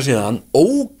líka síðan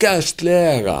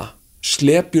ógeðslega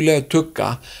slepjulega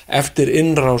tugga eftir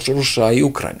innrás Rússa í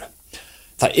Úkraínu.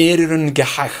 Það í rauninni ekki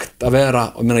hægt að vera,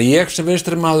 og ég sem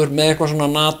vinstri maður með eitthvað svona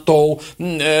NATO,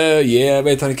 ég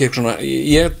veit það ekki eitthvað svona,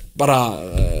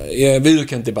 ég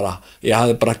viðurkenndi bara, ég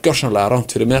hafði bara gjörsamlega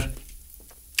ránt fyrir mér.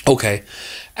 Ok,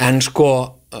 en sko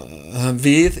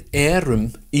við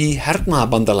erum í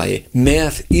hernaðabandalagi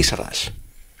með Ísrael.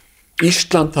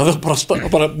 Ísland, það var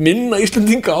bara minna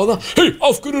Íslandinga á það,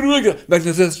 af hverju eru við ekki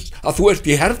vegna þess að þú ert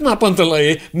í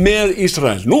hernaðabandalagi með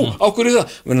Ísrael, af hverju það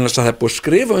vegna þess að það búið að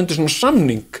skrifa undir svona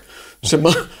samning sem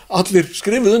allir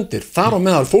skrifuð undir þar á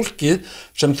meðal fólkið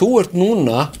sem þú ert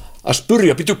núna að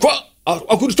spurja, býtu, hvað?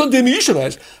 Á hverju standið í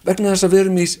Ísrael? Vegna þess að við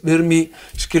erum í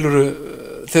skiluru,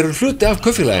 þeir eru hluti af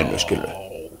kaupfélaginu, skiluru.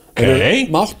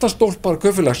 Máttastólpar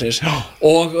kaupfélagsins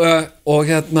og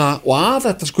að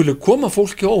þetta skulle koma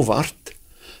fólki óvart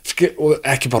og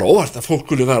ekki bara óvart að fólk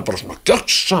skulle vera bara svona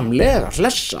gjörsamlega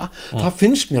hlessa, það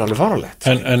finnst mér alveg faralegt.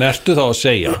 En ertu þá að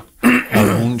segja að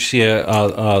hún sé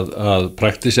að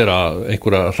praktisera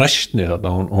einhverja hræsni þarna,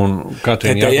 hún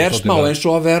Katrín þetta smá eins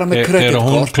og að vera með kreditkort þegar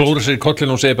hún klórar sér í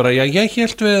kollinu og segir bara já, ég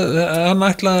hélt við hann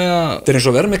ætlaði að þetta eins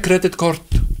og að vera með kreditkort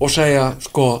og segja,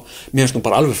 sko, mér finnst nú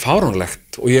bara alveg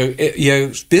fáránlegt og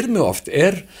ég spyr mig oft,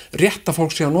 rétt að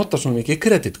fólk sé að nota svona mikið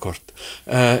kreditkort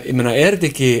ég meina, þetta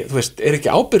ekki, þú veist, ekki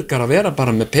ábyrgar að vera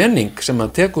bara með pening sem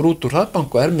að tekur út úr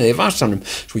hraðbank og með í vasanum,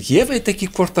 svo ég veit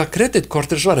ekki hvort að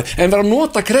kreditkort svarið, en vera að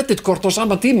nota kreditkort á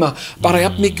sama tíma, bara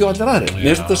jafn mikið og allir aðrir, mér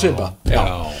finnst þetta svipa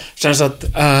sem sagt,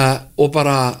 og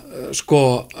bara sko,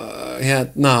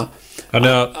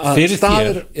 þannig að fyrir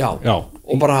þér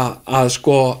og bara að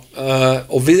sko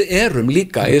og við erum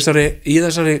líka í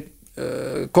þessari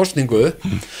kosningu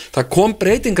það kom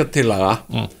breytingatillaga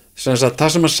sem sagt,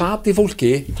 það sem að sat í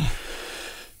fólki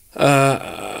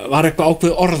var eitthvað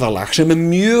ákveð orðalag sem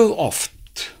mjög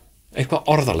oft eitthvað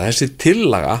orðalag, þessi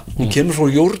tillaga hún kemur frá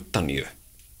Jórdaníu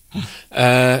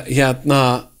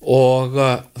og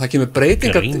það kemur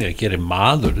breytingar gerir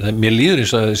maður, mér líður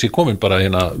þess að þessi komin bara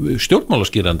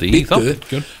stjórnmálaskýrandi í þátt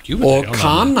og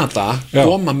Kanada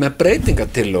koma með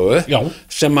breytingatillögu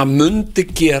sem að mundi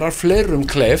gera fleirum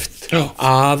kleift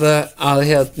að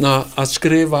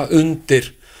skrifa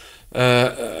undir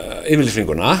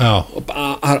yfirlýsinguna og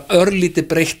örlítið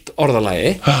breytt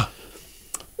orðalagi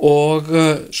og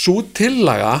sú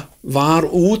tillaga var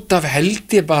út af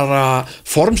held ég bara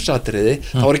formsatriði,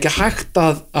 það var ekki hægt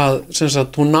að sem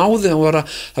sagt, hún náði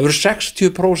það voru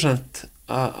 60%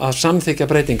 að samþykja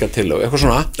breytingatillögu, eitthvað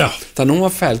svona þannig hún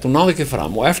var felld, hún náði ekki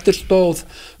fram og eftir stóð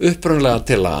upprunlega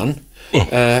tillagan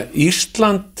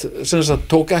Ísland sem sagt,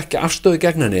 tók ekki afstöðu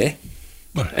gegn henni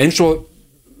eins og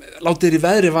látið í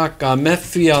veðri vaka með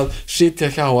því að sitja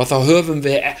hjá að þá höfum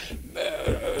við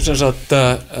sem sagt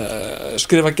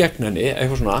skrifa gegn henni,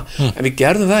 eitthvað svona en við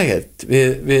gerðum það ekkert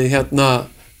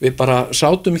við bara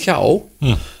sátum hjá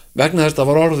vegna þess að það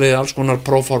var orðið alls konar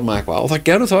próforma eitthvað og það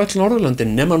gerðu þá öll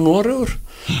Norðurlöndin nema Noregur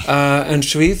en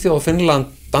Svíþjóð og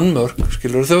Finnland Danmörk,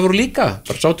 skilur, þau voru líka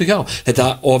bara sátu hjá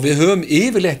þetta og við höfum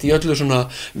yfirleitt í öllu svona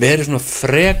verið svona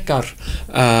frekar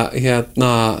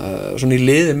svona í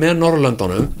liði með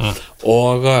Norðurlöndunum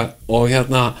og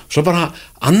svo bara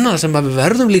annað sem að við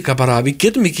verðum líka bara, við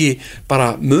getum ekki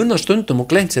bara muna stundum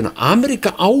og gleymt sinna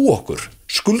Ameríka á okkur,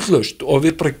 skuldlaust og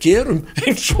við bara gerum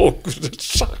eins og okkur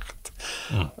sagt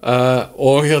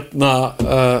og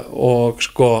og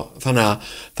sko þannig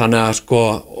að sko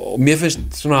og mér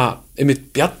finnst svona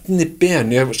einmitt Bjarni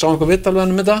Ben, ég sá einhver viðtal við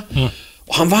hann um þetta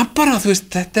og hann var bara, þú veist,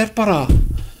 þetta er bara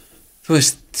þú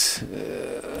veist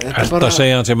þetta er bara að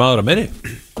segja hann sem aðra meiri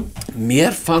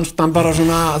mér fannst hann bara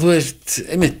svona, þú veist,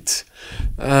 einmitt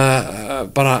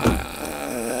bara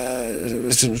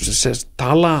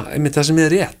tala einmitt það sem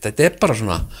er rétt, þetta er bara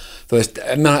svona þú veist,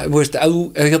 ef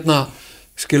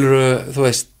skilur, þú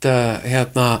veist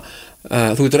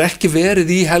þú getur ekki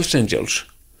verið í Hells Angels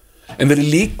en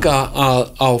verið líka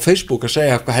á Facebook að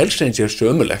segja hvað Hells Angels er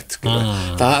ömurlegt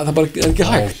það bara er ekki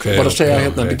hægt bara að segja,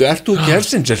 ert þú ekki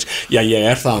Hells Angels? Já, ég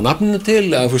er það á nafninu til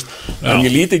en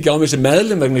ég líti ekki á mig sem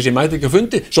meðlim vegna sem ég mæti ekki að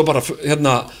fundi svo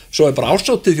er bara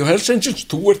ásátið hjá Hells Angels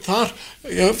þú ert þar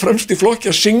fremst í flokki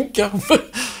að syngja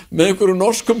með einhverju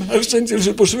norskum Hells Angels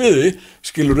upp á sviði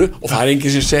skiluru, og það er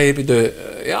enginn sem segir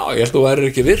já, ég held að þú verður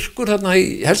ekki virkur þarna í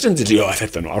Hells Angels, já,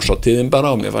 þetta er nú ásáttiðin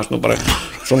bara og mér fannst nú bara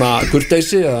svona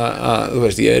kurteisi að þú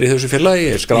veist, ég er í þessu félagi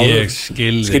ég er skráður,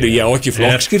 skilur, ég á ekki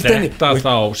flokkskírteini þetta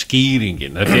þá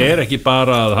skýringin, þetta er ekki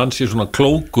bara að hann sé svona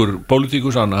klókur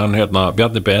pólitíkus, hann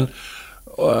Bjarni Ben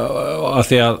að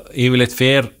því að yfirleitt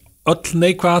fer öll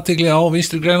neikvæð athygli á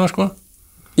vinstri græna sko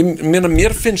ég meina,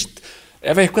 mér finnst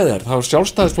ef eitthvað er, þá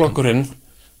sjálfstæðisflokkurinn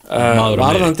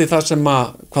varðandi það sem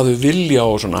að hvað þau vilja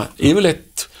og svona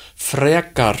yfirleitt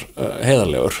frekar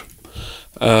heiðarlegur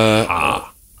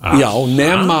já,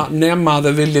 nema að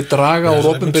þau vilja draga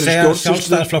úr opinberri stjórnsýslu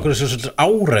sjálfstæðisflokkurinn er svolítið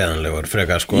áreiðanlegur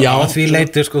frekar sko, já, að því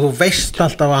leiti sko, þú veist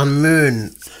alltaf að hann mun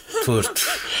þú veist,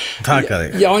 taka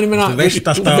þig já, en ég meina, þú veist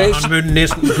alltaf að hann munni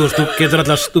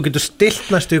þú getur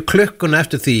stilt næstu klukkuna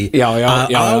eftir því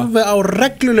að alveg á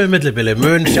reglulegu millibili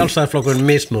mun sjálfstæðisflokkurinn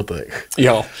misnota þig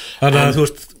já, þannig að þú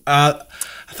veist að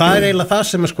það er eiginlega það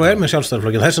sem sko með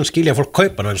sjálfstæðisflokkin þess að skilja fólk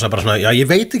kaupa hann, bara svona, já,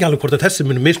 ég veit ekki alveg hvort að þessi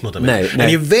muni misnota mig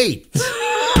en ég veit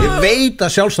Ég veit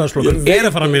að Sjálfstæðisflokkur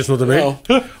að fara að misnota mig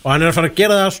og hann að fara að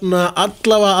gera það svona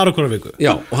allavega aðra hverja viku.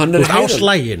 Já, og hann á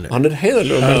slæginu. Hann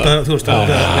heiðarlegur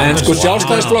en sko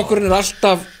Sjálfstæðisflokkurinn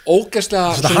alltaf ógeðslega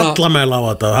svona hallamæla á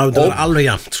þetta, það er alveg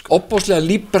jafnt sko. Opbóðslega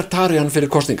libertarian fyrir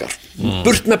kosningar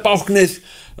burt með báknið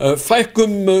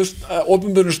fækkum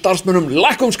opinberum starfsmönnum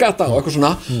lækkum skatta og eitthvað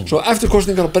svona svo eftir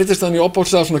kosningar breytist þannig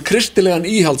opbóðslega svona kristilegan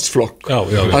íhaldsflokk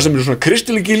það sem eru svona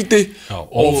kristileg gildi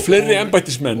og fleiri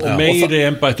embættismenn og meiri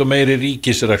embætt og meiri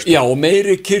ríkisrekstur og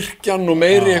meiri kirkjan og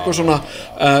meiri eitthvað svona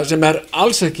sem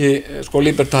alls ekki sko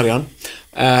libertarian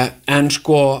en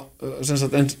sko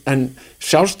en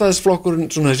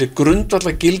Sjálfstæðisflokkurinn svona þessi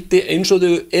grundvallar gildi eins og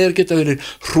þau geta verið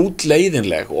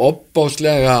hrútleiðinleg og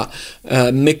opbóðslega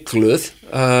mikluð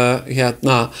að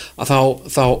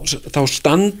þá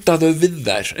standa þau við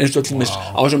þær eins og til dæmis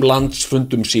á þessum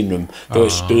landsfundum sínum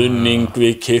stuðning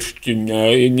við kirkjun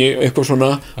eitthvað svona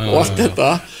og allt þetta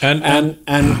en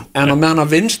á meðan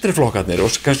að vinstri flokkarnir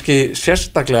og kannski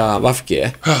sérstaklega VG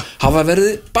hafa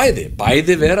verið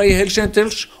bæði vera í Hells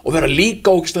Angels og vera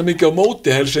líka ógeðslega mikið á móti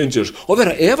Hells Angels og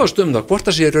vera efast það hvort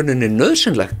það sé í rauninni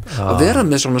nauðsynlegt að vera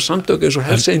með svona samtök eins og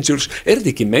Hells Angels þetta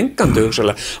ekki mengandi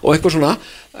hugsalega og eitthvað svona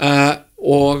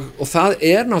og það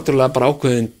náttúrulega bara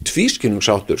ákveðin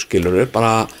tvískinnungsáttur skilurðu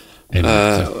bara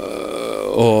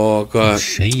og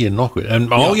segir nokkuð, en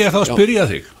má ég þá spyrja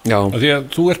þig því að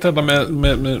þú ert þetta með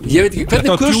ég veit ekki,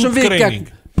 hvernig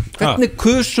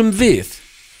kusum við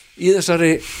í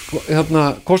þessari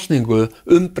kosningu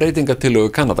breytingatillögu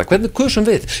Kanada, hvernig kusum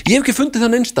við? Ég hef ekki fundið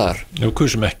þann einstæðar við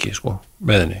kusum ekki sko,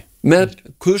 með henni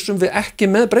kusum við ekki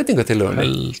með breytingatillögunni?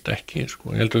 Held ekki sko,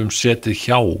 ég held að við setið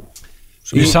hjá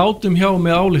Við sátum hjá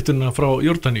með ályktunina frá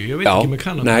Jórdaníu, ég veit ekki með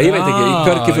Kanada. Nei, ég veit ekki, ég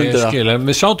hvergi fundið það. Skil,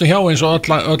 við sátum hjá eins og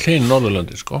öll hinn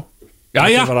Norðurlandi, sko.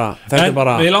 Jæja, en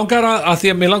mér langar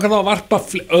þá að varpa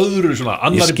öðru svona,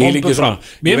 annari bombu fram.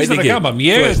 Mér finnst þetta gaman,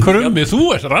 ég er krummi, þú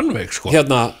ert Rannveig, sko. Já,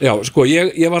 sko,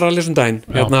 ég var að lesa daginn,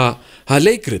 það er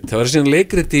leikrit, það var síðan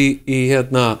leikrit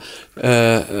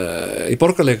í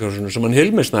Borgarleikursunum sem hann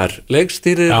Hilmisnær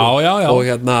leikstýrir og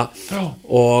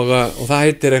það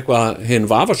heitir eitthvað hinn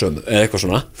vafasömu eða eitthvað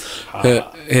svona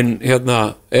hinn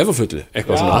efafullu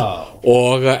eitthvað svona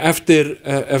og eftir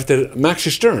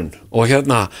Maxi Stern og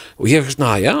ég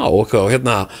svona og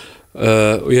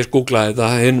ég googlaði þetta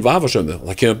hinn vafasömu og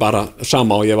það kemur bara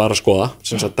sama og ég var að skoða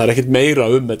það er ekkert meira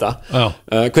þetta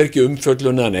hvergi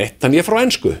umfjöllun eða neitt þannig ég frá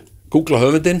ensku googla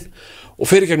höfundinn og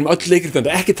fyrir gegnum öll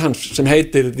leikritandi, ekkert hans sem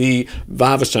heitir The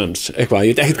Vavasons, eitthvað,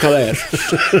 ég veit ekkert hvað það er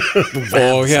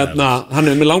og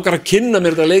hann mér langar að kynna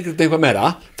mér þetta leikriti eitthvað meira,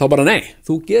 þá bara nei,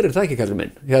 þú gerir það ekki kallur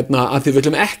minn, að því við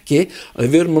viljum ekki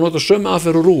að við erum að nota sömu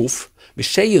aðferð og rúf við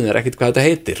segjum þér ekkert hvað þetta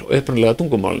heitir og upprunalega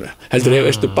tungumálinu, heldur ég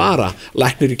veistu bara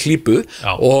læknir í klípu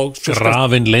og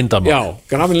grafin leyndamál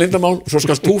grafin leyndamál, svo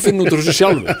skast þú finna út úr þessu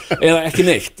sjálfur eða ekki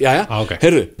neitt,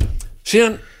 heyrðu,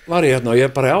 síðan var ég og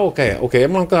ég bara, ok, ég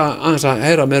langa aðeins að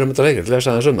heyra meira þetta leikrit,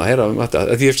 lesa aðeins heyra þetta,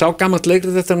 því ég sá gammalt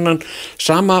leikrit þetta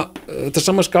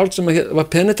sama skáld sem var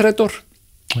Penetrator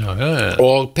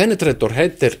og Penetrator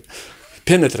heitir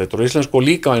Penetrator, íslensku og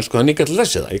líka einsku, þannig ég gæti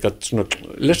lesið það, ég gæti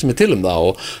lesið mig til það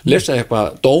og lesið eitthvað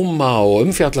dóma og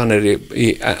umfjallanir í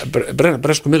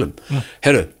bresku miðlum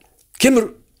heyrðu, kemur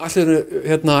allir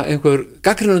einhver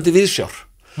gagnrýnandi viðsjár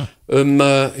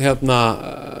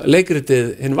leikritið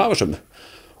hinn vafasömu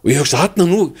og ég hugsa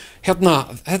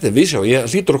þetta er viðsjá, ég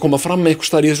hlýtur að koma fram með eitthvað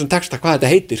staðar í þessum texta hvað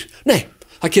þetta heitir nei,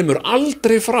 það kemur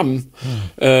aldrei fram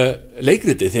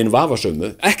leikritið þinn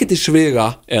vafasömu ekkert í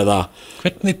sviga eða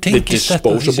hvernig tengist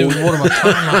þetta því sem við vorum að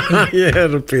tala ég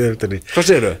er að býða eftir því hvað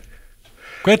segirðu?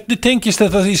 Hvernig tengist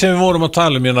þetta því sem við vorum að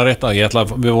tala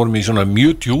við vorum í svona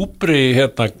mjög djúpri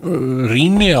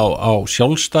rýni á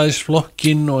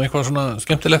sjálfstæðisflokkin og eitthvað svona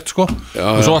skemmtilegt sko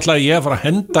og svo ætlaði ég að fara að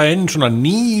henda inn svona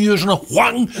nýju svona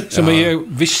hwang sem ég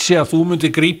vissi að þú myndi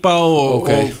grípa og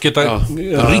geta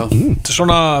ríkt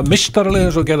svona mistarlega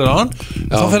eins og gerði það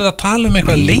þá fer það að tala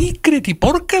eitthvað leikrit í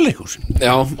Borgarleikhúsinu.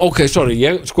 Já, ok, sorry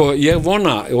ég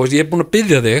vona, og ég er búin að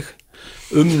biðja þig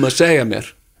að segja mér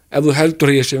ef þú heldur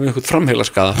að ég sé með einhvern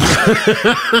framheilaskaða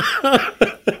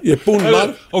ég er búinn var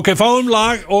ok, fáum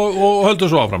lag og höldum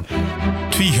svo áfram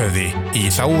Tvíhöfði í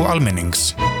þágu almennings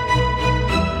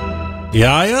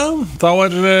Jæja, þá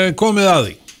er komið að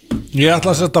því ég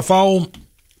ætla að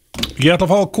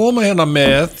fá að koma hérna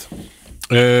með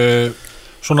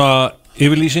svona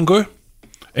yfirlýsingu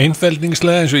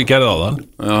einfeldningslega eins og ég gerði áðan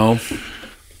já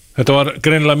Þetta var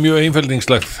greinilega mjög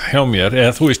einfeldingslegt hjá mér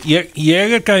eða þú veist,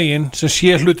 ég er gæinn sem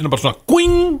sé hlutinu bara svona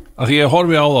guing, að því ég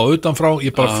horfi á það utanfrá,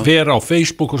 ég bara fer á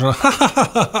Facebook og svona,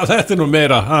 þetta nú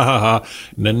meira,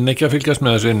 nenni ekki að fylgjast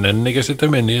með þessu, nenni ekki að setja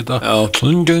mig inn í þetta,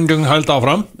 hælda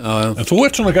áfram, en þú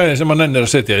ert svona gæði sem að nennir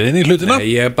að setja inn í hlutina. Nei,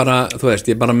 ég bara, þú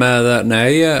veist, ég bara með,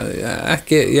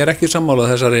 ég er ekki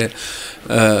sammálað þessari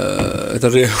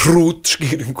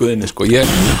hrútskýringuðinni, sko,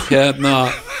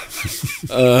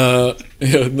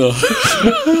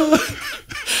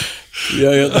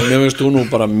 mér finnst þú nú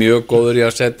bara mjög góður í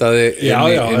að setja þig inn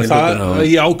í hlutina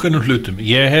í ákveðnum hlutum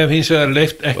ég hef hins vegar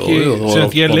leyft ekki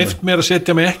ég hef leyft mér að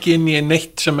setja mig ekki inn í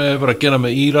neitt sem hefur að gera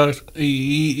með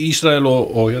Ísrael og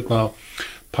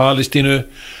Palestínu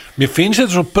mér finnst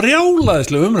þetta svo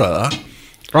brjálæðislega umræða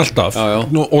alltaf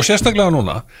og sérstaklega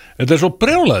núna þetta er svo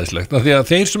brjálæðislegt að því að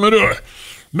þeir sem eru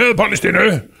með Palestínu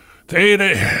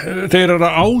þeir eru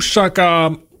að ásaka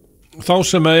þá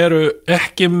sem eru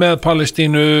ekki með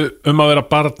Palestínu að vera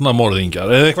barnamorðingjar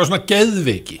eða eitthvað svona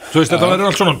geðveiki þú veist þetta verður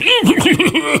allt svona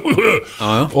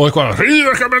og eitthvað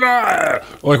hryðjuverkamenn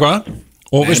og eitthvað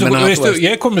og veistu,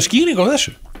 ég kom með skýring á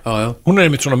þessu hún er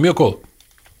einmitt svona mjög góð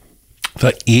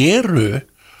það eru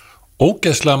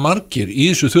ógeðslega margir í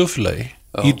þessu þjóðfélagi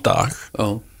í dag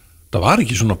það var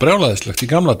ekki svona brjálæðislegt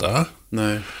í gamla daga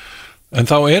en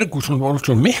þá er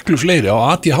svona miklu fleiri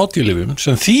á ADHD-lyfjum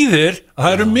sem þýðir að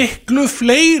það eru miklu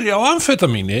fleiri á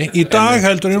amfetamíni í dag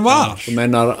heldur en var þú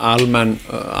meinar almenn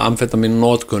amfetamin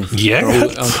notkun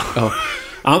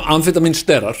amfetamin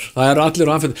sterar það eru allir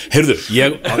á amfetamin heyrðu,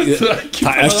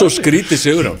 það er svo skrítið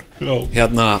Sigurjón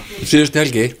síðustu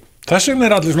helgi þess vegna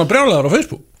er allir svona brjálæðar á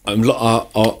Facebook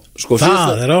sko,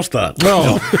 það er ástæðan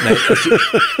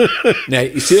nei,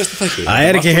 í síðasta þætti það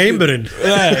er ekki heimurinn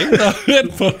það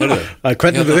er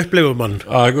hvernig við upplifum hann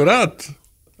akkurat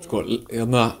sko,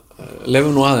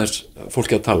 lefum nú aðeins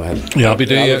fólki að tala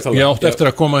ég átti eftir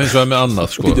að koma eins og með annað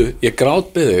sko. ég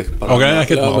grátbið þig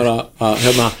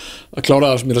að klára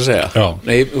það sem ég er að segja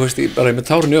nei, þú veist, ég bara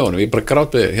með tárin í ögunum ég bara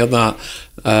grátbið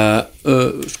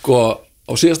þig sko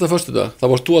á síðasta föstudag, þá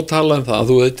varst þú að tala um það að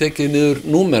þú hefði tekið niður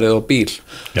númerið á bíl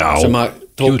sem að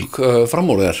tók fram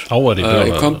úr þér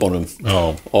í kömbunum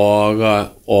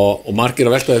og margir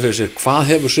að velta þér fyrir sér hvað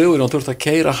hefur Sigurjón þurft að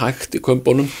keyra hægt í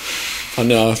kömbunum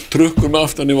þannig að trukkur með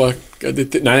aftan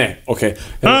ok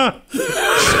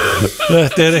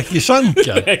þetta er ekki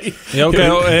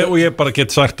sanngjarnt og ég bara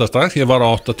get sagt það strax ég var á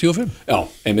 85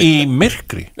 í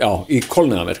myrkri í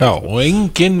kolniðamyrkri og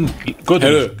engin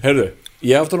heyrðu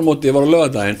ég aftur á móti, ég var á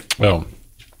laugardaginn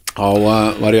þá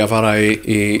var ég að fara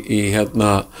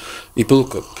í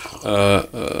brúðkaup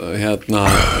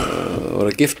var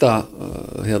að gifta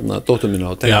dóttur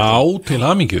mína til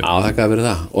hamingju þakka fyrir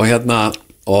það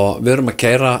og við erum að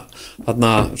keyra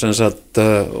sem sagt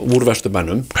úr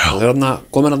Vesturbænum og þeir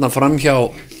komin fram hjá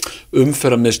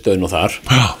umferðarmiðstöðin og þar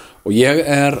og ég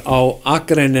er á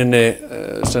akreininni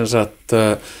sem sagt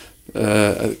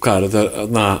hvað er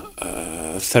þetta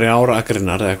 3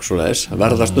 akreinar eða eitthvað svoleiðis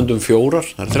verða stundum 4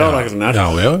 það er 3 akreinar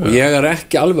og ég er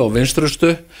ekki alveg á vinstrustu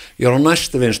ég er á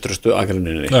næstu vinstrustu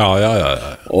akreininni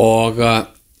og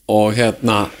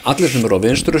allir sem eru á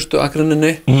vinstrustu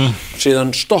akreininni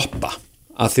síðan stoppa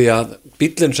af því að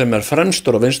bíllinn sem er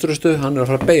fremstur á vinstrustu hann er að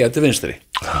fara að beygja til vinstri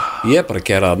ég er bara að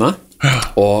gera þarna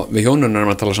og við hjónunum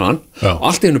erum að tala saman og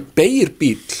allt í hennu beygir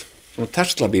bíll svona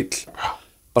Tesla bíll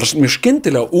bara mjög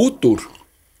skyndilega út úr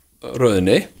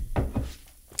röðinni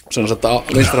sem sagt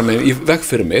að vinstra megin í veg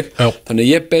fyrir mig þannig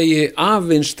ég beygi af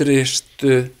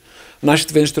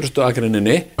næst vinstrustu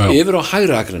akreininni yfir á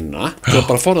hægri akreinina til að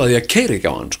bara forða því að keyra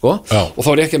ekki á hann sko. Og þá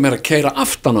er ég ekki meira að keyra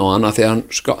aftan á hann því að hann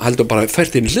heldur bara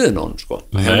fært inn í hliðin á hann sko.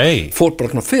 Fór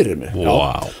bara svona fyrir mig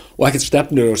og ekkert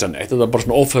stefnur og þetta var bara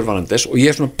svona óförvarandis og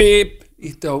ég svona bíp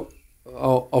ítti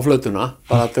á flautuna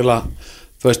bara til að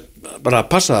þú veist, bara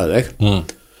passaði þig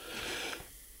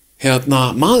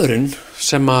maðurinn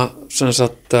sem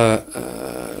sagt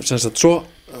svo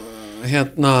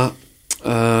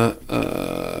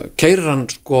keyrir hann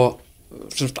sko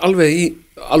sem sagt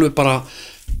alveg bara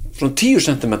svona 10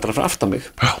 cm frá aftan mig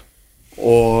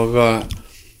og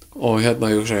ég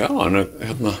hugsa hann er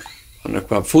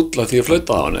eitthvað fúll að því að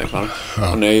flauta á hann eða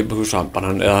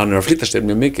hann er að flýta sér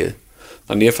mjög mikið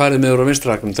þannig ég færið með úr á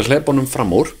vinstraknum til hleypa honum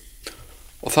fram úr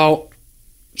og þá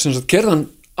sem sagt keyrði hann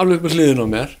alveg upp með hliðin á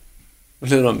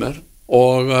mér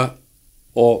og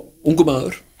ungu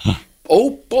maður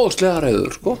óbóðslega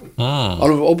reiður sko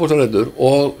alveg óbóðslega reiður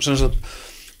og sem sagt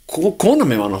kona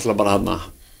mér var náttúrulega bara þarna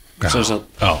sem sagt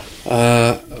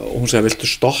og hún segi viltu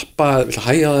stoppa, viltu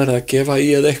hægja þér eða gefa í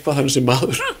eða eitthvað þannig sem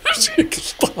maður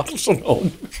star svona á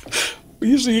mig og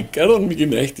ég segi ég gerði hann mikið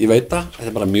neitt ég veit það, þetta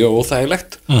er bara mjög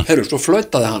óþægilegt herru, svo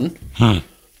flautaði hann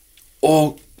og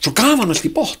svo gaf hann allt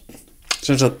í botn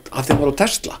sem sagt að þeim var á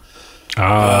Tesla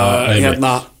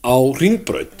hérna á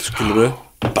Hringbraut skilurðu,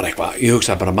 bara eitthvað, ég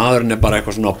hugsaði bara maðurinn bara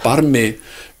eitthvað svona á barmi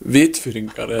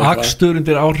vitfyringar akstur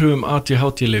undir áhrifum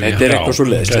ADHD-lyfja þetta eitthvað svo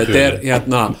leiðis þetta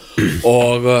hérna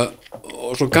og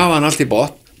svo gaf hann allt í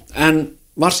botn en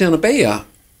var síðan að beygja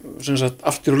sem sagt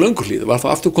aftur á Lönguhlíð var þá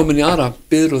aftur komin í aðra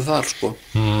biðröð þar sko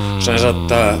sem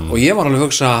sagt og ég var alveg að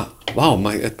hugsa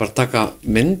maður eitthvað bara taka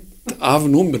mynd af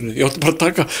númerinu, ég átti bara að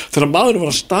taka þegar maðurinn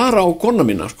var að stara á kona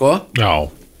mína sko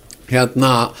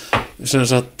hérna sem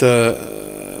sagt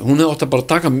hún hefði átt að bara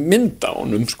taka mynd á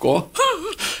honum sko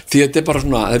því þetta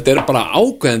er bara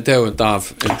ákveðin tegund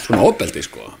af svona ofbeldi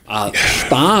sko að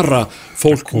stara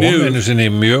fólk niður einu sinni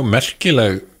mjög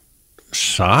merkileg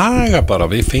saga bara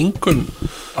við fengum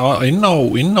inn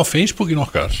á Facebookin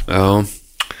okkar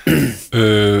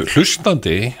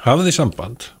hlustandi hafði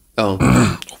samband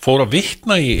og fór að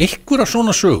vitna í einhverja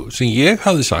svona sögu sem ég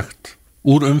hafði sagt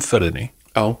úr umferðinni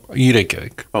í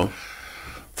Reykjavík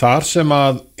þar sem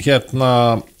að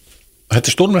þetta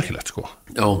er stórmerkilegt sko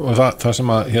og það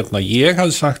sem að ég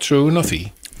hafði sagt söguna því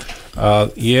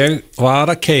að ég var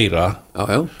að keyra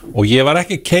og ég var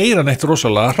ekki að keyra neitt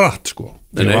rosalega hratt sko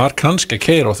ég var kannski að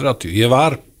keyra á 30 ég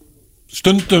var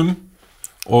stundum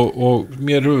og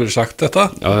mér hefur verið sagt þetta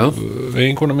við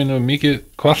einhverjum mínum mikið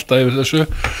kvarta yfir þessu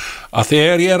að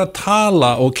þegar ég er að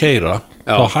tala og keyra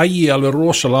þá hægi ég alveg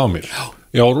rosalega á mér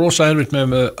já, rosa erfitt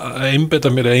með að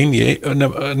einbeta mér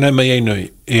nema í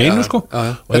einu sko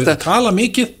og ef það tala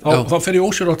mikið þá fer ég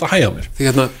ósjálfrátt að hægja mér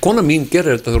því kona mín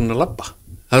gerir þetta þegar hún er að labba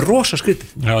það er rosa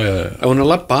skrítið ef hún er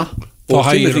að labba og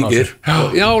tímið hringir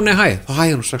þá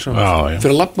hægir hún strax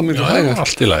fyrir að labba mjög hægar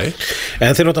allt í lagi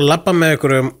en þeir náttúrulega labba með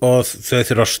einhverjum og þau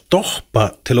þurfa að stoppa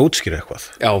til að útskýra eitthvað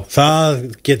það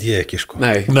get ég ekki sko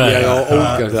nei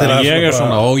ég er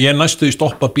svona og ég næstu í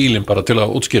stoppa bílinn bara til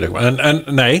að útskýra eitthvað en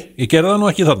nei, ég gerði það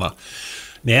nú ekki þarna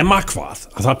nema hvað,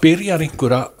 að það byrjar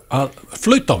einhver að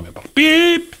flauta á mig bara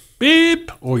bíp,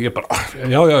 bíp og ég bara,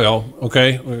 já, ok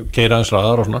keyra eins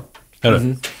ræðar og svona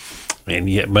en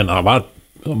ég menn það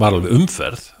var alveg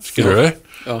umferð skilur við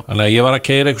þannig að ég var að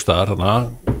keyra einhver staðar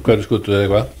hverju skutu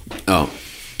eða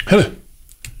eitthvað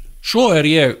svo er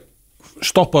ég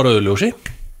stoppa á rauðljósi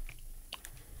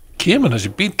kemur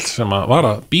þessi bíll sem var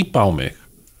að bípa á mig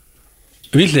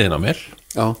við hliðina á mér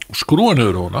og skrúa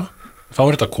niður húnna þá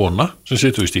er þetta kona sem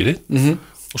situr í stýri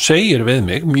og segir við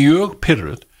mig mjög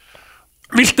pirruð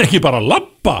viltu ekki bara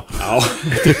labba?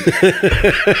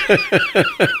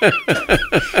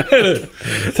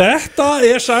 Þetta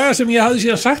er saga sem ég hafði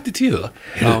síðan sagt í Tvíhöfða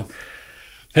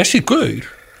þessi gaur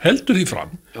heldur því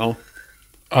fram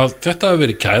að þetta hafi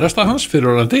verið kærasta hans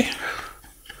fyrirorðandi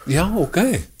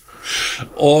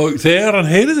og þegar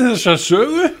hann heyrði þessa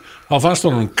sögu þá fannst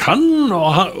hann og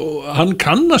hann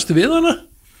kannast við hana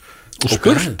og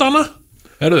spurt hana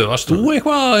varst þú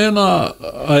eitthvað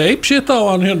að eipsita á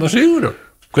hann Sigurjón?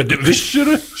 Hvernig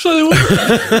vissirðu, sagði hún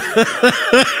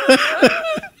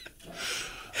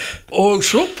og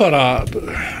svo bara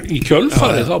í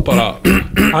kjölfarið þá bara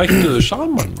hættuðu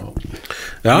saman og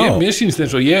mér sýnst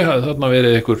eins og ég hafði þarna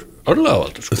verið einhver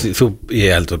örlagavaldur sko.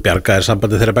 Ég held að bjargaðir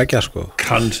sambandi þeirra beggja sko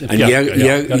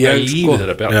ég lífi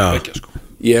þeirra beggja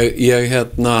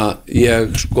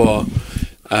sko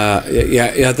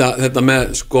þetta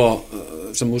með sko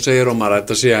sem þú segir Ómar að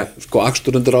þetta sé sko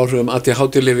akstur undir áhrifum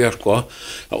ADHD-lyfja sko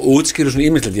að útskýra svona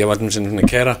ímyndilegt ég var svona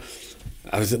að keyra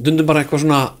stundum bara eitthvað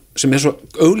svona sem er svo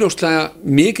augljóslega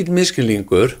mikill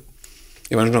misskilningur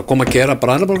ég var svona að koma að keyra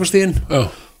Bræðraborgarstíginn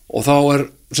og þá er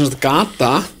svona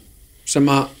gata sem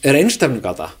er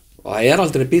einstefnugata og það er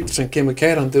aldrei bíl sem kemur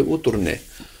keyrandi út úr henni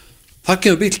það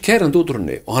kemur bíl keyrandi út úr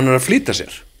henni og hann er að flýta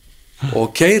sér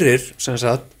og keyrir sem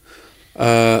sagt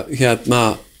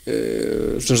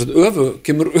sem sagt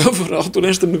kemur öfur átt úr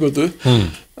einstefnugötu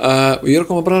og ég er að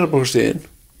koma að Bræðraborgarstíginn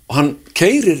og hann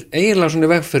keyrir eiginlega svona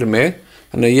í veg fyrir mig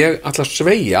þannig að ég ætla að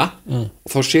sveigja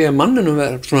og þá sé ég manninum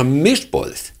vera svona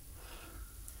misboðið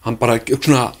hann bara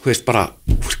svona, veist bara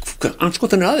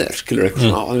anskotan er að þér, skilur eitthvað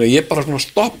svona þannig að ég bara svona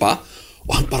stoppa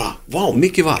og hann bara, vá,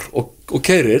 mikið var og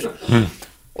keyrir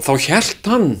og þá hélt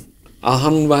hann að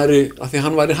hann væri, að því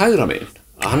hann væri hægra megin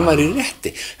að hann væri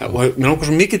rétti og mér langar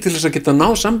svo mikið til þess að geta ná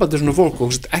sambandi svona fólk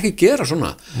og ekki gera svona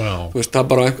þú veist,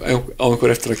 það bara á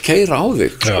einhver eftir að keyra á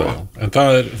þig sko. En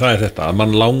það er þetta að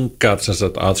mann langar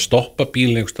sagt, að stoppa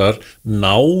bíl einhverstaðar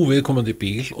ná viðkomandi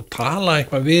bíl og tala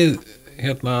eitthvað við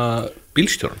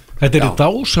bílstjóran Þetta er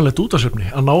dásalegt útasöfni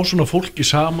að ná svona fólki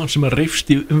saman sem er reifst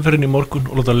í umferðinni í morgun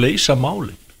og láta leysa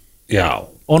málin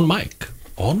on mic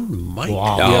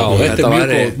þetta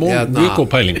er mjög góð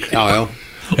pæling já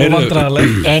og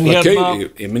vandræðaleg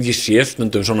en ég sé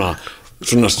stundum svona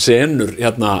svona senur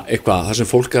hérna eitthvað, það sem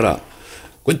fólk að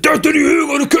hvernig dættur í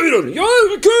hugunum kaurar já,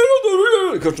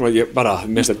 kaurar ég bara,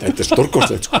 þetta er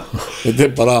stórkostlegt sko. Þetta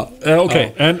er bara ok,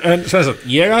 en sagt,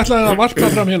 ég ætlaði að varpa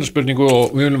fram hérna spurningu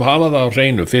og við viljum hafa það á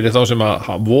hreinu fyrir þá sem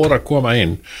að voru að koma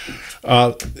inn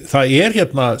að það er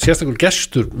hérna sérstakur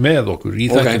gestur með okkur í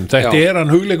þettum, þetta er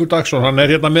hann Hugleikur Dagsson, hann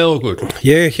er hérna með okkur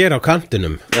ég er hér á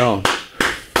kantinum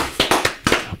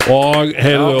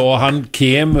og hann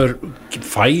kemur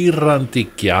færandi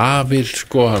gjafir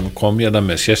sko, hann kom hérna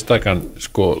með sérstakann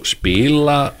sko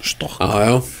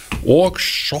spilastokka og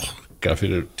sokka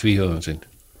fyrir tvíhöfðan sinn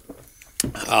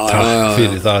takk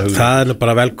fyrir það Hugleikur. Það er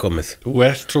bara velkomið þú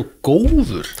ert svo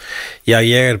góður já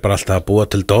ég er bara alltaf að búa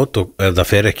til dót og ef það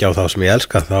fer ekki á þá sem ég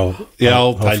elska þá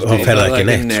fer það ekki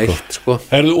neitt sko.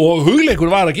 Og Hugleikur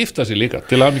var að gifta sig líka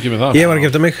til hamingju með það ég var að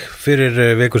gifta mig fyrir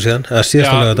viku síðan eða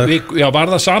síðasta laugardag já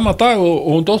var það sama dag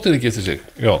og hún dóttir þig gifti sig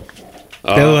já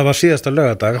þegar það var síðasta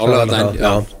laugardag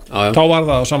þá var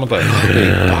það á saman dag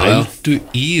hældu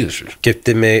í þessu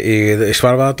gifti mig í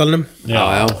Svarfaðardalnum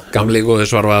gamli góði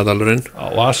Svarfaðardalurinn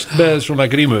varst með svona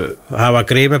grímu það var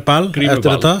grímuball eftir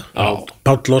þetta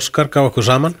Páll Óskar gaf okkur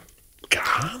saman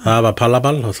það var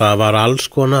pallaball og það var alls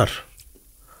konar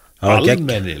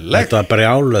almennilegt þetta var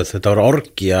brjálöð, þetta var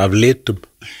orgi af litum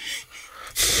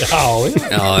já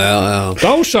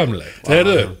dásamlegt,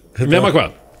 heyrðu, nema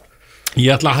hvað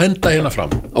ég ætla að henda hérna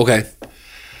fram ok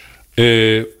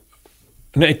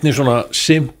einnig svona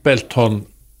simpelton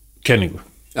kenningu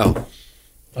já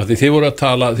af því þið voru að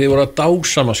tala, þið voru að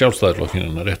dásama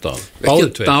sjálfstæðisflokkinn rétt á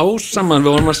ekki dásama, við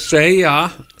vorum að segja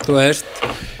þú veist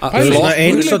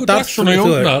eins og Dagsson og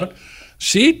Jónar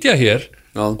sitja hér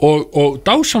og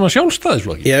dásama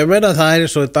sjálfstæðisflokkinn ég meina það er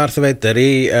eins og Darth Vader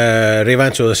í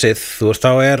Revenge of the Sith þú veist,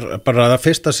 þá er bara það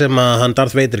fyrsta sem að hann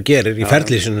Darth Vader gerir í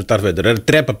ferlísinu Darth Vader er að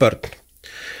drepa börn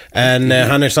en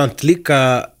hann er samt líka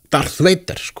Darth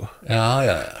Vader sko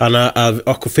þannig að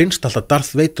okkur finnst alltaf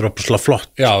Darth Vader opuslega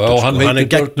flott og hann veitir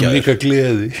börnum líka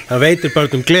gleði hann veitir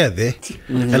börnum gleði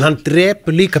en hann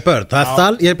drepur líka börn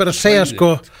ég er bara að segja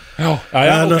sko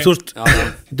þú veist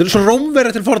þetta er svo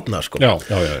rómverið til forna sko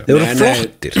þeir voru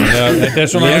flottir þetta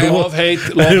er svona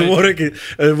love-hate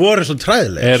þeir voru svo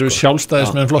træðileg eru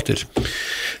sjálfstæðismenn flottir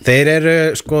þeir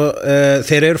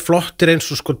eru flottir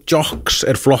eins og sko jocks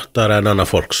er flottara en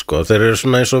annað fólk sko þeir eru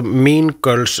svona eins og Mean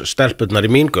Girls stelpurnar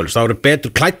í Mean Girls, það voru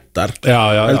betur klættar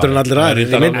heldur en allir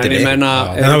aðrir í myndinni en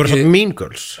það voru svona Mean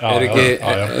Girls og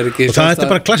það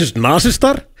er bara klassist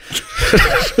nazistar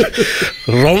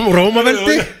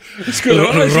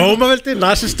Rómaveldi,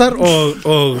 nazistar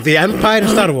og The Empire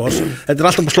in Star Wars þetta er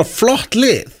alltaf bara flott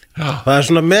lið það er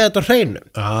svona með þetta á hreinu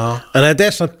en þetta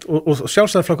er samt og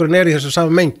sjálfstæðisflokkurinn er í þessu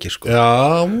sama mengi sko.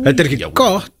 þetta er ekki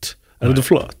gott en þetta er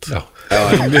flott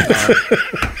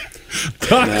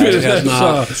takk fyrir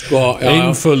þessa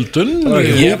einföldun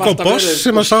Hugo Boss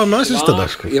sem að sá nazistana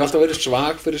sko. ég var alltaf verið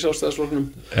svag fyrir sjálfstæðisflokknum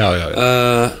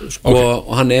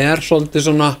og hann er svolítið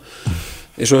svona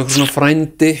eins og eitthvað svona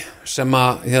frændi sem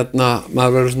að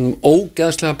maður verður svona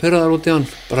ógeðslega pirraður út í hann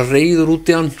bara reiður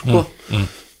út í hann sko.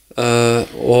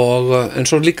 En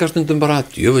svo líka stundum bara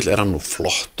djöfull er hann nú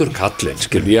flottur kallinn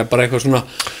skil ég bara eitthvað svona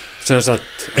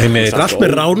allt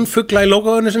með ránfugla í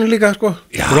logoðinu sinni líka sko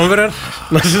Rómverjar,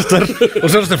 nazistar og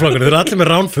sjálfstæðisflokkurinn, þeir eru allir með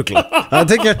ránfugla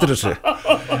það tekja eftir þessu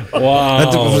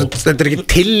þetta er ekki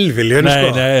tilviljun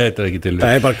sko. Nei, þetta er ekki tilviljun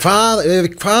það er bara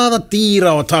hvaða dýra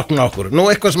á að takna okkur nú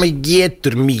eitthvað sem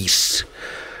getur mís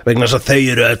vegna þess að þau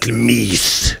eru öll mís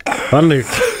þannig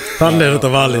er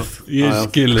þetta valið ég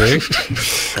skil þig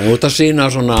og þetta sína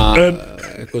svona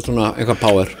eitthvað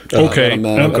power ok,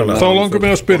 þá langar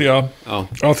mig að spyrja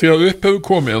af því að upp hefur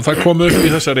komið og það kom upp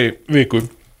í þessari viku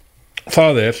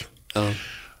það er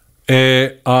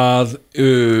að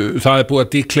það er búið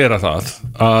að deklera það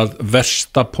að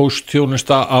versta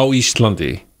póstþjónusta á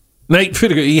Íslandi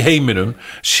í heiminum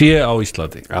sé á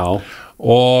Íslandi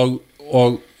og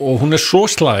hún er svo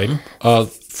slæm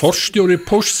að forstjóri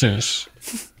póstsins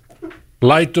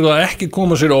lætur það ekki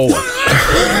koma sér óvart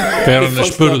þegar hann er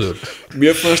spurður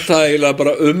mér fannst það eiginlega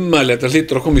bara ummæli þetta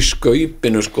hlýtur að koma í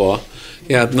skaupinu sko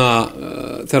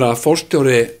þegar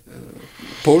forstjóri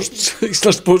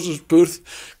Íslandsposts spurð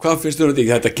hvað finnst þér þetta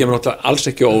þetta kemur náttúrulega alls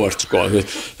ekki óvart sko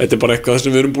þetta er bara eitthvað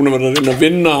sem við erum búin að vera að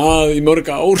vinna að í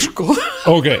mörg ár sko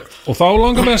ok, og þá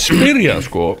langar mig að spyrja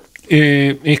sko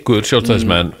ykkur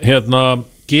sjálfstæðismenn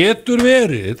getur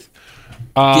verið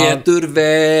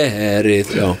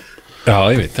já,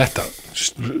 ég veit, þetta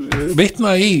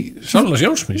vitna í Sálarnas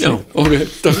Jónsmís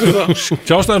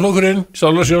sjálfstæðisflokkurinn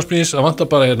Sálarnas Jónsmís að vanta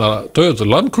bara Toyota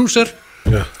Land Cruiser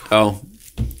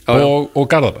og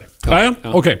Garðabæ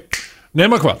ok,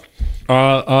 nema hvað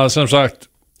að sem sagt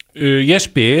ég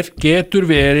spyr, getur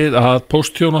verið að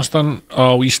póstþjónustan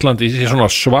á Íslandi sé svona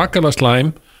svakalega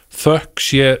slæm þökk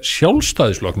sé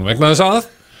sjálfstæðisflokknum vegna þess að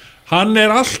hann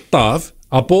alltaf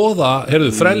að boða,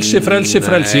 frelsi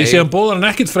síðan boðar hann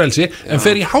ekkert frelsi en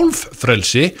fer í hálf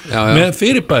frelsi með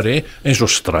fyrirbæri eins og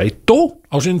strætó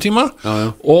á sínum tíma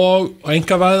og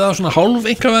einkavæða, svona hálf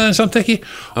einkavæða en samt ekki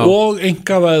og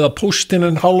einkavæða póstinn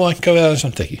en hálf einkavæða en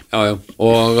samt ekki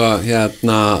og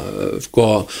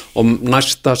sko og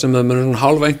næsta sem það verður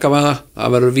hálf einkavæða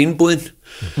það verður vínbúðin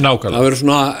nákvæmlega það verður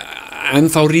svona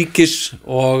ennþá ríkis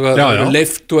og það verður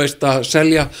leyft að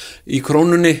selja í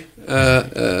krónunni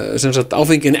sem sagt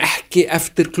áfengin ekki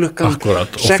eftir klukkan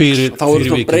 6 þá er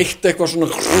það breytt eitthvað svona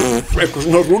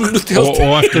rúllutjátt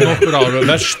og eftir nokkur ára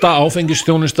versta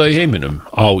áfengisþjónusta í heiminum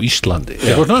á Íslandi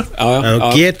en þú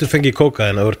getur fengið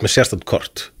kókaín að þú ert með sérstætt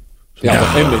kort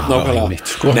einmitt,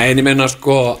 nákvæmlega Nei, ég meina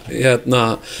sko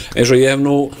eins og ég hef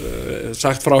nú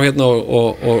sagt frá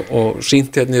og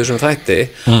sýnt í þessum þætti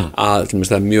að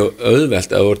það er mjög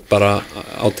auðvelt að þú ert bara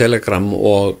á Telegram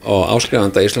og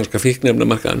áskrifanda íslenska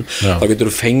fíkniefnamarkaðan þá getur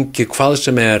þú fengið hvað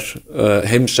sem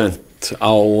heimsent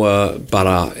á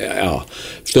bara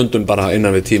stundum bara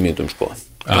innan við 10 mínútum sko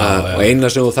og eina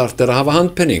sem þú þarft að hafa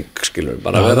handpenning skilur,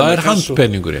 bara það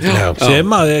handpenningur sem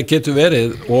að það getur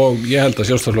verið og ég held að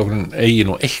sjálfstæðisflokkurinn eigi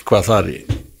nú eitthvað þar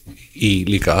í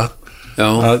líka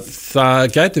að það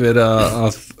gæti verið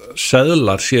að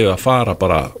seðlar séu að fara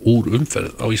bara úr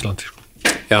umferð á Íslandi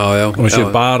og séu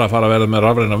bara að fara að verða með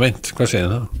rafræna mynd, hvað segir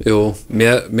það? Jú,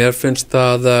 mér finnst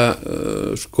það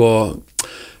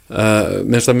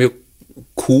mér finnst það mjög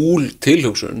cool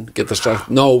tilhugsun geta sagt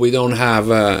no we don't have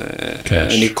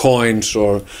any coins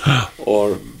or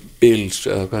bills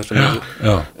eða hvað sem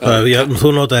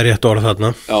þú notaði rétt orð þarna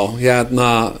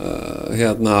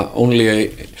only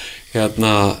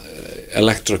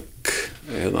electric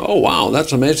oh wow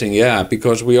that's amazing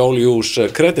because we all use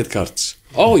credit cards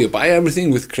you buy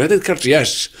everything with credit cards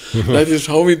yes that is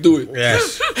how we do it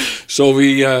so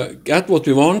we get what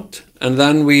we want and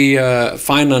then we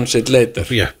finance it later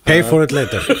pay for it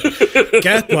later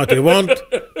get what you want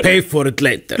pay for it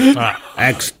later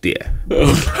XD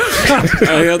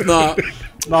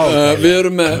við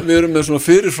erum með svona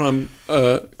fyrirfram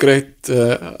greitt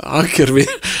aðkerfi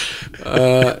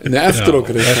eftir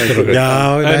okkur en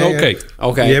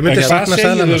ok ég myndi sakna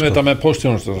seðlana þetta með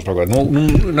póstþjónustan nú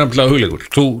nefnilega Hugleikur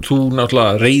þú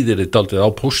náttúrulega reyðir þitt dálítið á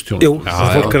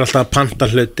póstþjónustan fólk alltaf að panta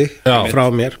hluti frá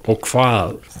mér og hvað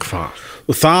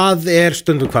og það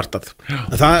stundum kvartað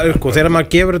það þegar maður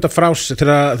gefur þetta frá sig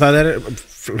þegar það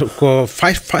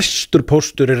fæstur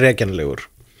póstur rekjanlegur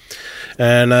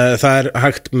en það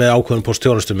hægt með ákveðin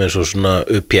póstþjónustum eins og svona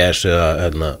UPS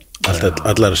eða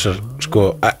allar þessar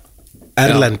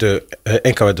erlendu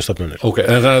einkavætustofnunir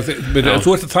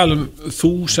þú ert að tala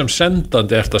þú sem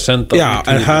sendandi ert að senda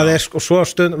en það svo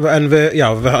stund en við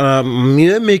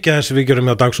mjög mikið þess að við gerum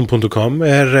hjá dagsum.com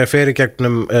fyrir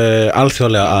gegnum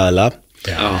alþjóðlega aðila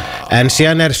en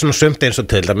síðan svona sumt eins og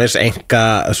til dæmis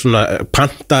svona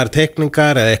pantar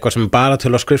teikningar eða eitthvað sem bara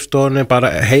til á skrifstofunni bara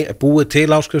búið til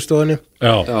á skrifstofunni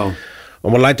og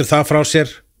maður lætur það frá sér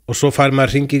og svo fær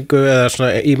maður hringingu eða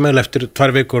svona e-mail eftir 2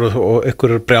 vikur og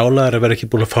ykkur brjálaðar að vera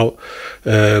ekki búin að fá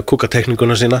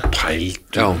kúkateikninguna sína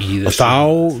og þá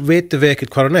vitum við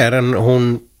ekkert hvað hún en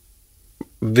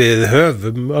við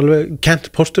höfum alveg kent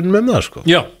pósturinn með það sko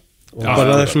og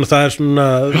bara það svona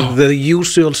the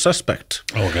usual suspect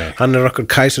hann okkar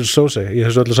Kaiser Sose í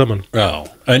þessu öllu saman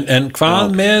en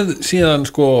hvað með síðan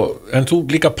sko en þú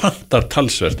líka pantar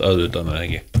talsvert auðvitað eða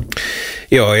ekki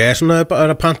ég svona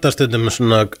bara panta stundum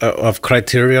svona af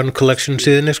Criterion Collection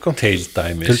síðinni sko til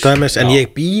dæmis en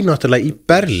ég bý náttúrulega í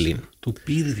Berlín þú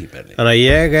býrð í Berlín þannig að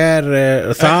ég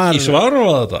þar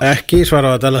ekki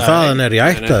svara á þetta en þaðan ég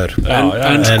ættaður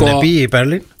en bý í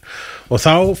Berlín og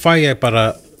þá fæ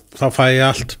ég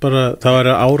allt bara, það var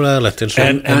áræðilegt eins og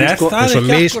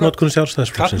misnotkun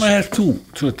sjálfstæðisflokksins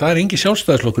þarna það engin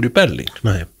sjálfstæðisflokkur í Berlín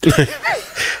nei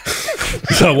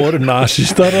það voru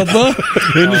nasistar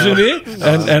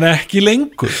en ekki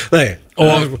lengur nei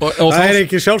það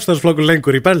ekki sjálfstæðisflokkur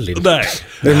lengur í Berlín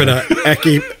ég meina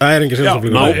ekki, það engin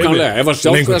sjálfstæðisflokkur nákvæmlega, ef að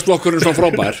sjálfstæðisflokkur svo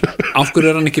frábær af hverju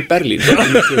hann ekki í Berlín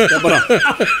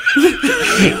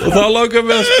og þá langar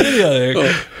við að spyrja þig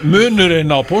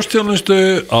munurinn á póstþjónustu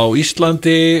á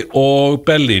Íslandi og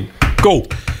Berlín go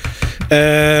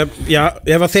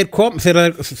ef að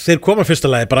þeir koma fyrsta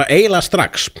lagi bara eiginlega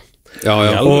strax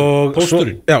og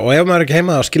pósturinn og ef maður ekki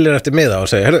heima þá skilir eftir miða og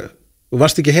segir þú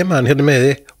varst ekki heimaðan hérna með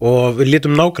því og við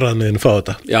lítum nágranniðin fá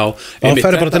þetta þá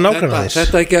ferði bara til nágranniðis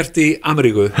þetta gert í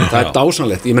Ameríku, það er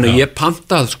dásanlegt ég meina ég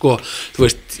pantað sko þú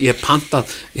veist, ég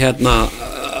pantað hérna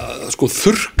sko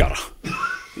þurrkara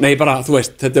nei bara, þú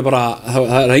veist, þetta bara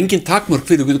það er engin takmörk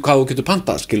fyrir hvað þú getur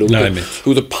pantað skilu,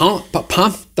 þú getur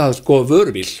pantað sko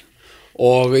vörubíl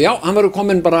og já, hann verður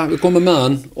komin bara, við komum með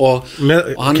hann og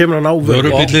hann kemur hann á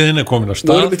vörubílliðin er komin á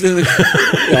stað vörubílliðin,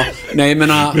 já, nei, ég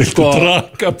meina sko,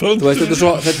 þú veist,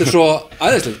 þetta er svo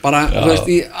æðislegt, bara, þú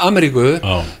veist, í Ameríku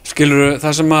skilur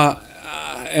það sem að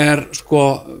er sko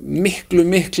miklu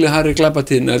hærri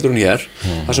glæpatíðin heldur en hér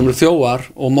það sem eru þjófar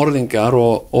og morðingjar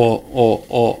og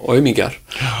aumingjar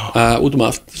út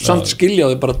allt, samt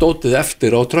skiljaðu bara dótið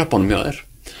eftir á tröppunum hjá þér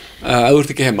ef þú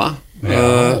ert ekki heima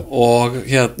og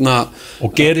hérna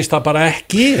og gerist það bara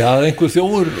ekki að einhver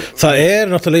þjófur það er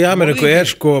náttúrulega í Ameríku er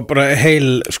sko bara heil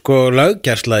sko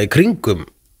löggæsla í kringum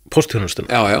póstþjónustuna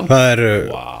það er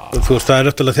þú veist það er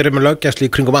náttúrulega þeir eru með löggæslu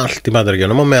í kringum allt í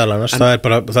Bandaríkjunum og meðal annars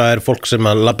það er fólk sem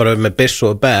að labbar með biss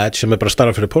og badge sem er bara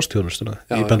starfa fyrir póstþjónustuna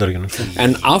í Bandaríkjunum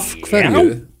en af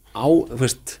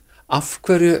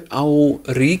hverju á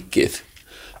ríkið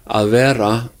að vera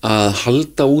að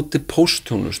halda úti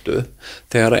póstþjónustu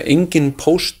þegar að engin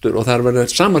póstur og það er verið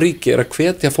sama ríki er að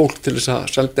hvetja fólk til þess að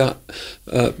selja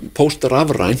póstur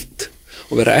rafrænt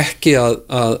og vera ekki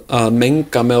að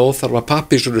menga með óþarfa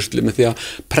pappírsrusli með því að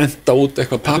prenta út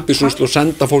eitthvað pappírsrusli og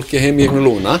senda fólki heim í einhvern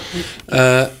lúna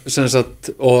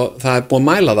og það er búið að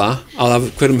mæla það að af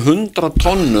hverjum 100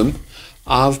 tonnum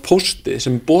af pósti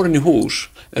sem er borin í hús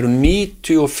eru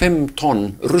 95 tonn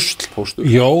ruslpóstur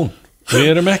Við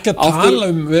erum ekki að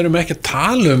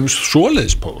tala um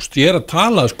svoleiðispóst, ég er að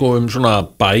tala sko um svona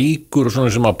bækur og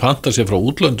svona sem að panta sér frá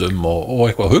útlöndum og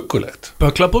eitthvað huggulegt.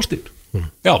 Böglapóstin?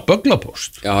 Já,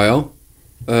 böglapóst. Já.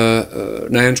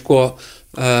 Nei, en sko,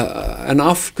 en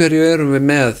af hverju erum við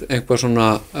með eitthvað svona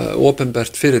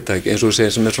opinbert fyrirtæki, eins og við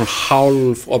segjum, sem er svona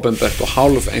hálf opinbert og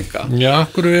hálf enga? Já,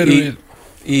 af hverju erum við?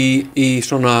 Í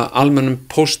svona almennum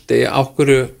pósti, af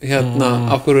hverju,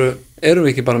 af hverju erum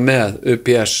við ekki bara með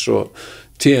UPS og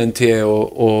TNT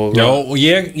og Já, og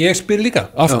ég spyr líka,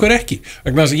 af hverju ekki?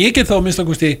 Vegna þess að ég get þá minnst að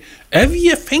kosti, ef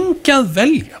ég fengi að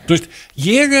velja, þú veist,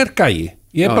 ég er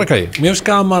bara gæi, mér finnst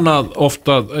gaman að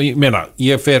ofta,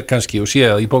 ég fer kannski og sé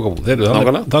það í bókabúð,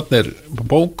 þannig er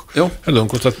bók, hún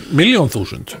kostar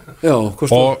 1.000.000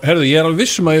 og ég er alveg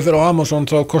vissum að ég fer á Amazon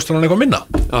þá kostar hann eitthvað minna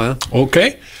ok,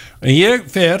 en ég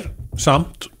fer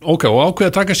samt, og ákveð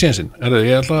að taka sénsinn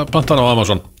ég ætla að panta hann á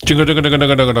Amazon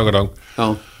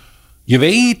ég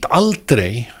veit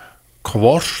aldrei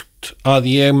hvort að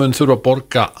ég mun þurfa að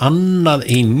borga annað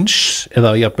eins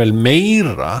eða jafnvel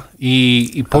meira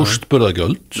í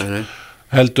póstburðagjöld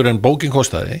heldur en bókin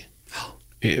kostaði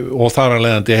og þar að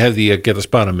leiðandi hefði ég getað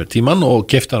sparað mér tíman og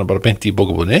keypt hana bara beint í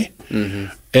bókabúðinni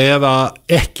eða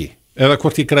ekki eða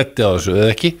hvort ég grætti á þessu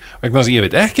eða ekki vegna þess að ég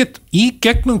veit ekkert í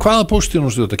gegnum hvaða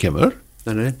póstþjónustu þetta kemur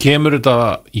þetta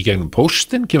í gegnum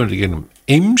póstin, kemur þetta í gegnum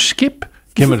Eimskip,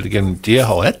 kemur þetta í gegnum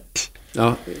DHL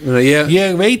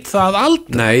ég veit það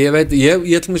aldrei Nei, ég veit, ég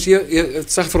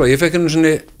sagt frá, ég fekk henni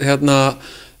svona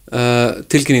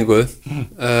tilkynningu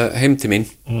heim til mín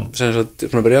sem sagt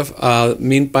svona bréf að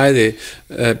mín bæði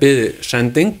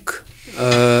sending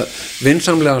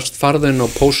vinsamlegast farðin á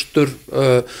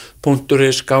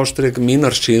póstur.is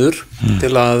mínar síður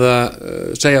til að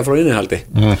segja frá innihaldi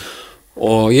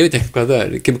og ég veit ekki hvað það er,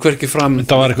 ég kemur hverki fram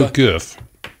þetta var eitthvað gjöf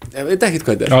ég veit ekki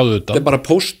hvað þetta er bara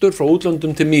póstur frá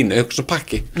útlöndum til mín eitthvað svo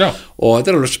pakki og þetta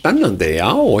er alveg spennandi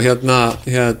og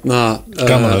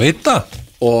gaman að vita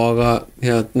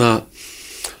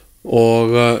og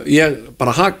ég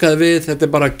bara hakaði við þetta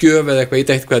er bara gjöf eða eitthvað, ég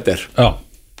veit ekki hvað þetta er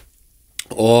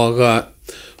og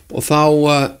þá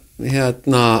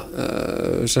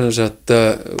sem sagt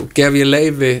gef ég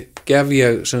leyfi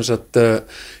sem sagt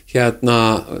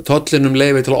tollinum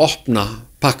leyfi til að opna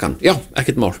pakkan, já,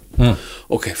 ekkert mál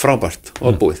ok, frábært,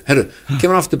 og búið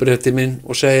kemur afturbréf til mín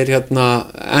og segir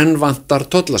enn vantar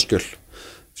tollaskjöl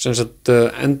sem sagt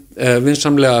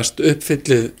vinsamlegast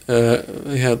uppfyllið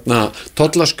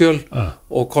tollaskjöl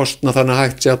og kostna þannig að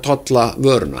hægt sé að tolla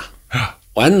vöruna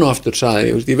og enn og aftur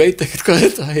sagði ég veit ekkert hvað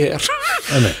þetta er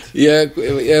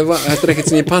þetta er ekkert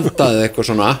sem ég pantaði eitthvað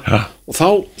svona og þá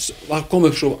kom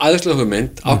upp svo æðislega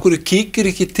hugmynd af hverju kíkir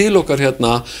ekki til okkar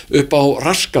hérna upp á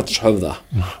Raskatshöfða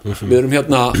við erum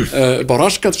hérna upp á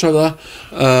Raskatshöfða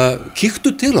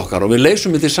kíktu til okkar og við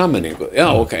leysum þetta í sammenningu já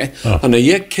ok, þannig að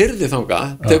ég keyrði þangað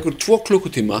tekur 2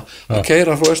 klukkutíma að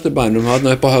keyra frá Östurbænum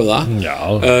hérna upp á Höfða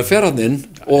fer hann inn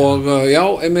og já,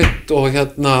 einmitt og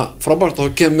hérna frábært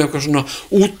og kemur eitthvað svona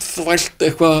útþvælt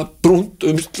eitthvað brúnt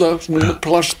umslag svona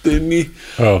plasti inn í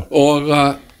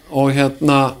og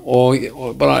hérna og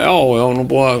bara já, nú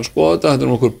búið að skoða þetta er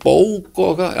nokkur bók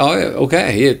og já, ok,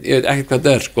 ég veit ekkert hvað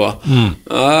þetta er sko og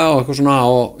eitthvað svona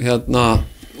og hérna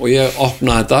og ég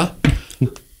opnaði þetta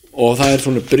og það er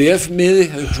svona bréfmiði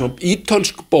svona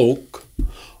ítölsk bók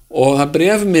og það er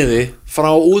bréfmiði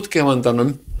frá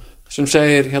útgefandanum sem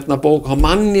segir hérna bók þá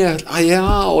mann ég, já,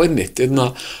 einmitt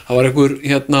hérna, það var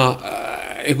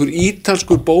einhver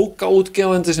ítalskur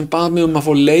bókaútgefandi sem bað mig að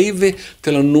fá leyfi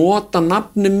til að nota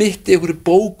nafni mitt í einhverju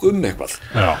bók eitthvað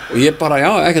og ég bara,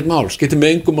 já, ekkert mál, skiptir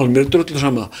mig engum mál mér er drullu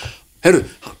saman heyrðu,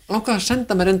 langaði að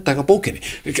senda mér enda eitthvað bókinni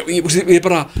ég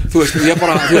bara, þú veist, ég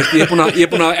er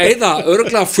búin að eyða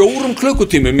örugglega 4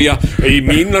 klukkutímum í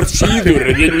mínar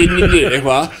síður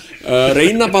eitthvað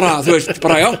reyna bara, þú veist,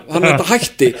 bara já þannig að þetta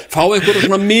hætti, fá einhverju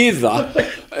svona miða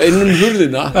innum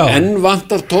hurðina en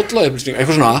vantar tollaupplýsing,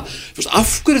 eitthvað svona þú veist, af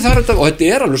hverju það er þetta, og þetta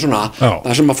er alveg svona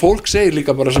það sem að fólk segir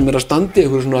líka bara sem er að standi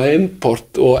einhverju svona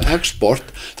import og export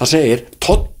það segir,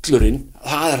 tollurinn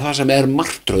það er það sem er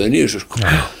martröðin í þessu sko.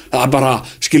 Það er bara,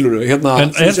 skilurðu hérna,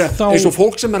 eins og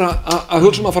fólk sem er að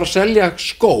hugsa að fara að selja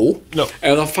skó ef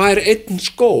það fær einn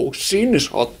skó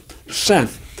sýnishotn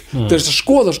sent til þess að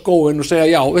skoða skóin og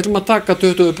segja já, við ætlum að taka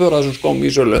 20 pör af þessum skóm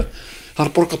í sölu það er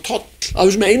að borga toll af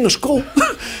þessum eina skó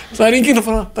það er enginn að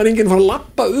fara að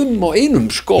labba á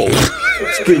einum skó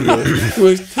skilur þú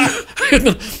veist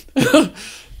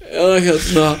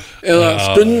eða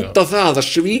stunda það að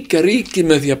svíkja ríki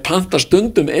með því að panta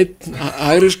stundum einn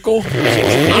hægri skó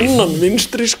annan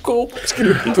vinstri skó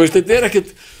skilur, þú veist, þetta er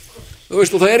ekkert þú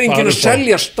veist, og það er enginn að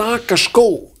selja staka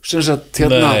skó sem sagt,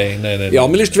 hérna nei. Já,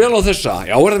 mér líst vel á þessa,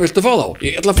 já, viltu fá þá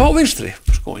ég ætla að fá vinstri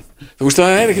skóin þú veist,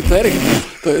 það er ekkert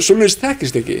svo líst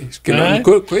þekkist ekki, skilur,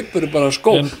 kaupur bara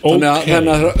skó þannig að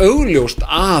það er augljóst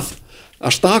að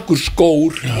stakur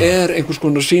skór er einhvers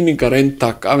konar sýningar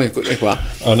eintak af eitthvað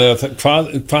Þannig að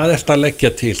hvað ertu að leggja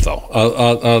til þá?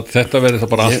 Að þetta verður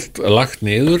það bara allt lagt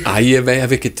niður? Ég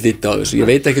hef ekkert vita á þessu, ég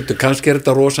veit ekkert kannski er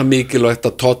þetta rosa mikilvægt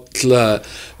að toll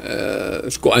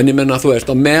sko, en ég menna þú veist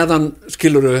á meðan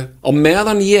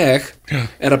ég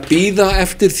er að bíða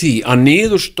eftir því að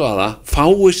niðurstaða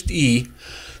fáist í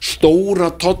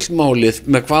stóra tollmálið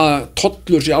með hvaða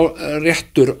tollur sé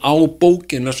réttur á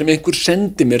bókina sem einhver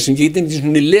sendi mér sem ég get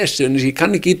ekki lesið en ég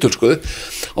kann ekki ítölsku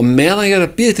og meðan ég er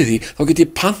að bíða til því þá get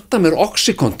ég panta mér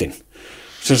Oxycontin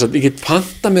sem sagt ég get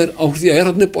panta mér á því að ég er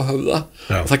hann upp á Höfða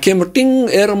og það kemur ding,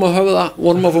 erum á Höfða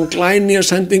vonum að fá glænýja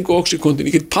sendingu Oxycontin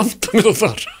ég get panta mér það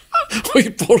þar og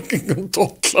ég borgingum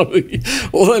tolla því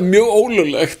og það er mjög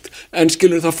ólöglegt en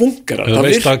skilur það funkar það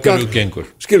virkar,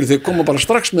 skilur þau koma bara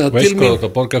strax með það til mín veist hvað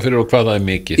það borgar fyrir og hvað það er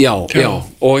mikið já,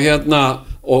 og hérna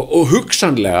og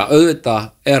hugsanlega, auðvitað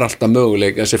er alltaf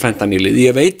möguleik þessi fentanýlið,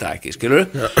 ég veit það ekki skilur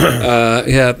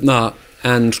hérna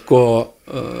en sko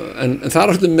en það er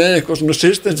alltaf með eitthvað svona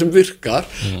system sem virkar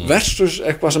versus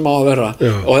eitthvað sem á að vera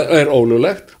og er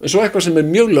ólöglegt og svo eitthvað sem er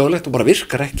mjög löglegt og bara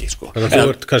virkar ekki sko. Þannig að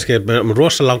þú ert kannski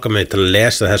rosa langa mig til að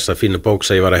lesa þessa fínu bók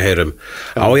sem ég var að heyra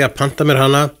á ég að panta mér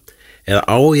hana eða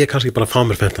á ég kannski bara að fá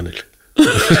mér fentanyl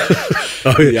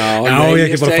ég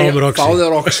ekki bara fá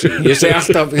mér oxy ég segi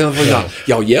alltaf hérna,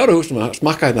 já ég er að hugsa að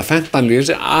smakka hérna fentanyl ég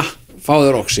segi fá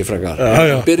þér oxy frekar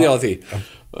byrja á því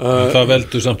það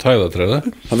veldur samt hæðatræða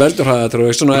það veldur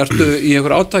hæðatræða, svona ertu í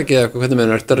einhver átaki eða hvernig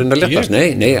meina, ertu að reyna að letast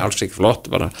nei, alls ekki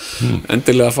flott, bara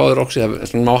endilega fá þér oxy,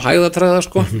 svona má hæðatræða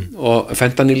sko og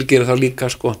fentanyl gerir það líka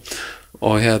sko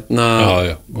og hérna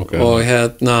og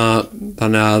hérna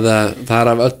þannig að það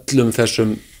er af öllum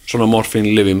þessum svona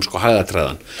morfínlyfjum sko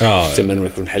hæðatræðan sem er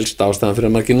einhvern helsta ástæðan fyrir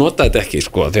að margir nota þetta ekki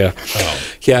sko þegar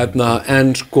hérna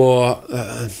en sko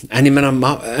en ég menna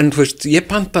en þú veist ég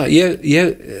panta ég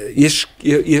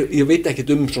veit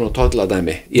ekkert svona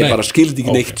tolladæmi ég bara skildi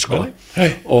ekki neitt sko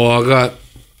og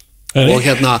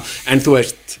hérna en þú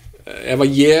veist ef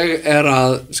að ég er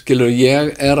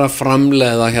að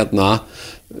framleiða hérna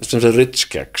sem sagt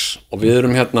Ritz-keks og við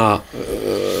erum hérna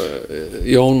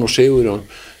Jón og Sigurjón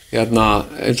hérna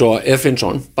eins og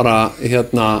Effinsson bara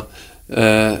hérna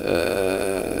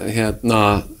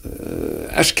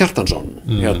S. Kjartansson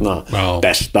hérna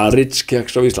besta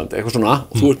Ritz-keks á Íslandi eitthvað svona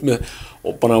og þú ert með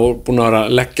og bara búin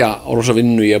að leggja á rosa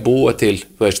vinnu í að búa til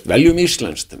þú veist veljum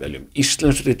íslenskt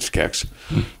Ritz-keks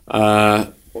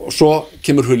og svo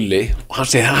kemur Hulli og hann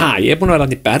segir, ég er búin að vera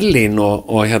hann í Berlín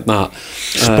og hérna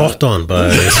spot on bara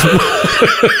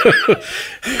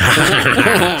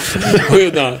og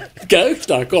hérna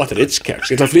gæðta gott ritskeks,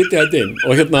 ég ætla að flytja þetta inn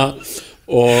og hérna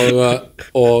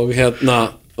og hérna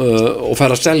og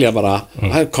fær að selja bara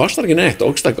það kostar ekki neitt,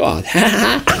 ógsta gott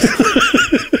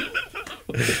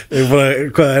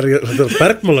hvað þetta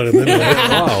bergmálarinn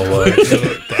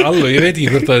alveg, ég veit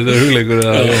ekki hvort að þetta er Hugleikur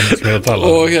eða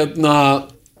og hérna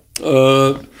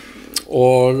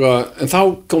en þá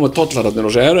koma tollararnir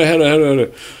og segja herru,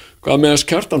 hvað með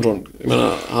Kjartansson ég meina,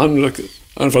 hann er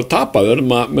fyrir að tapa við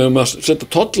erum að setja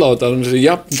tolla á þetta þannig að þetta er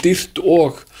jafn dýrt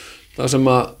og það sem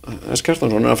að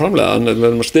Kjartansson er að framleiða þannig að við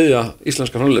erum að styðja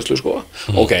íslenska framleiðslu sko.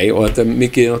 Ok, og þetta er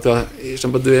mikið í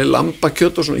sambandi við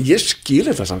lambakjöt og svona ég skil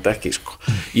þetta samt ekki sko.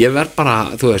 Ég verð bara,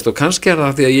 þú veist, og kannski er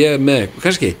það því að ég er með,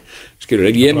 kannski,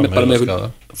 skilur ég er bara með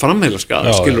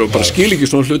framheilskaða skilur og bara skil ekki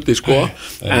svona hluti sko.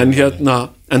 En hérna,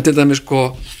 en til dæmis sko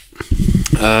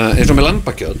eins og með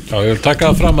lambakjöt Já, ég vil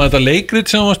taka það fram að þetta leikrit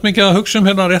sem varst mikið að hugsa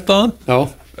hérna rétt aðan Já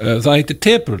það heitir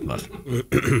Tebrurnar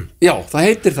Já, það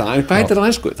heitir það, en hvað heitir það á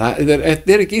ensku? Það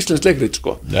er ekki íslensk leikrit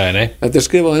sko. Nei. Þetta er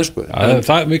skrifað á ensku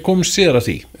við komum síðar að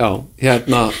því Já,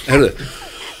 hérna, heyrðu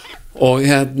og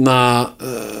hérna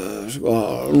sko,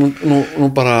 nú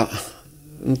bara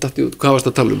dætti út, hvað varst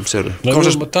að tala segirðu? Við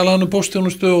varum að tala um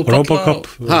póstþjónustu og Robocop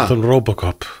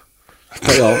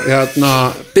Já, hérna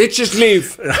Bitches Leave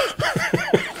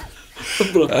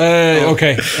ok,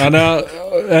 þannig að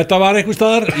þetta var einhver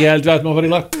staðar, ég held við ætlum að fara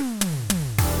í lag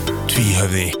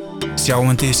Tvíhöfði,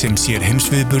 sjáandi sem sér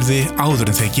heimsviðburði áður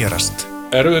en þeir gerast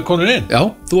Erum við komin inn? Já,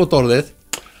 þú átt orðið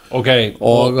Ok,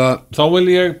 og þá vil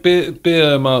ég biðja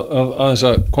þeim aðeins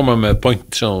að koma með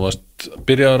point sem þú varst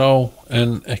byrjaður á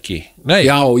en ekki Nei.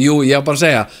 Já, jú, ég var bara að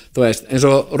segja þú veist, eins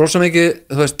og rosa mikið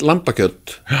þú veist,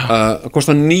 lambakjöt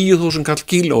kostar 9.000 kall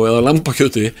kíló eða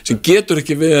lambakjöti sem getur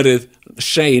ekki verið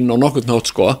sein og nokkurn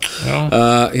nátt sko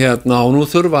hérna, og nú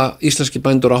þurfa íslenski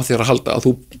bændur á þér að halda að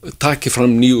þú takir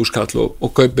fram 9.000 kall og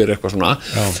kaupir eitthvað svona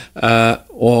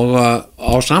og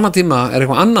á sama tíma er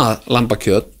eitthvað annað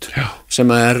lambakjöt sem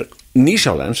er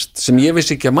nýsjálenskt sem ég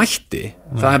vissi ekki að mætti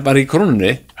það er bara í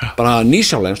krónunni bara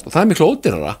nýsjálenskt og það er miklu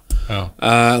ódýrara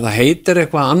það heitir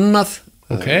eitthvað annað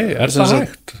Ok, er það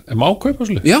hægt? Er má kaupa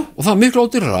svolítið? Já, og það er miklu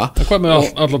ódýrara Hvað með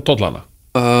allar tollana?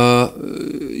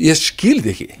 Ég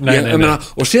skildi ekki meina,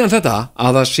 og síðan þetta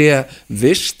að það sé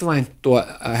vistvænt og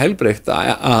helbreygt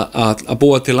að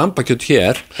búa til lambakjöt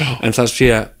hér en það sé,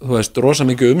 þú veist, rosa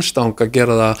mikið umstang að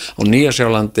gera það á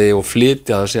Nýja-Sjálandi og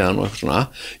flytja það síðan og eitthvað svona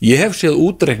ég hef séð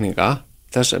útreikninga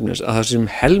þess efnis að það sem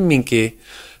helmingi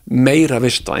meira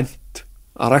vistvænt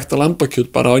að rækta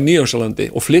lambakjöt bara á Nýja-Sjálandi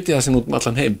og flytja það síðan út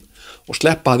allan heim og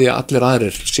sleppa því að allir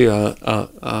aðrir séu að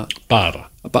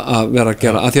vera að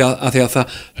gera að því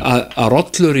að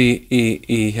rollur í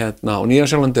hérna á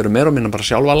Nýja-Sjálandi eru meira og minna bara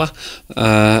sjálfvala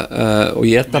og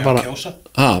ég þetta bara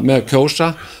með að kjósa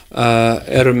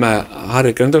eru með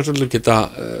Harry Grendagsvöldur geta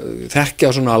þekkja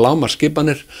svona lámar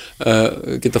skipanir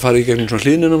geta farið í gegnum svona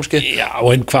hlýðnunum Já,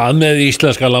 en hvað með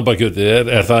íslenska lambakjöti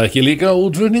er það ekki líka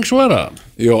útflutningsvara?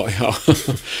 Já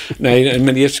Nei,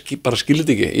 menn ég bara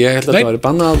skildi ekki ég held að það væri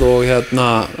bannað og hérna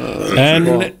en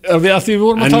við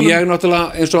vorum að tala en ég náttúrulega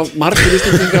eins og margir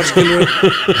íslendingar skilur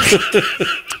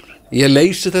ég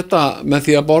leysi þetta með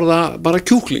því að borða bara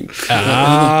kjúkling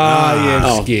ég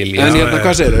skil en hérna,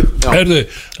 hvað segir þau? Herðu,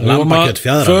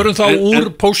 förum þá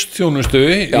úr póstþjónustu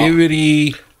yfir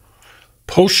í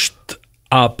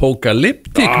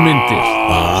post-apokalyptik myndir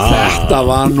þetta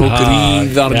var nú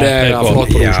gríðarlega flott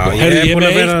brú sko. Ég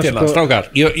með eitt hérna, strákar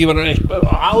ég var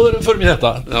áður en fyrir mig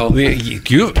þetta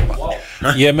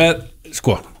ég með,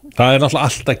 sko það er náttúrulega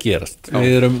allt að gerast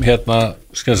við erum hérna,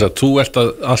 þú ert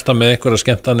alltaf með einhverja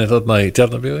skemmtanir þarna í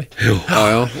Tjarnarbíói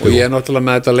og ég er náttúrulega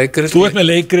með þetta leikrit þú ert með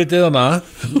leikritið þarna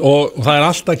og það er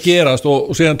allt að gerast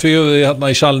og síðan Tvíhöfði hérna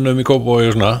í salnum í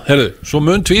Kópavogi og svona, herru, svo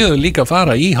mun Tvíhöfði líka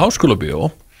fara í Háskólabíó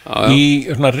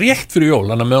í svona rétt fyrir jól,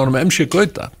 hann er með honum MC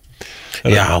Gauta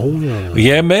og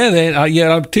ég er með ég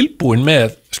er tilbúin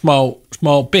með smá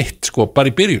bit sko,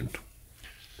 bara í byrjun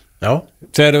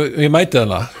þegar ég mæti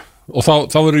þarna og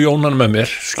þá verður Jónan með mér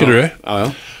skilurðu?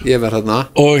 Já, ég verð hérna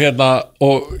og hérna,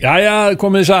 jæja,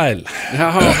 komið sæl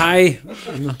hæ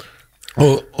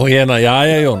og hérna,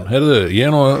 jæja Jón heyrðu, ég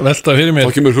er nú að velta fyrir mér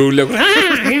og kemur Hugleikur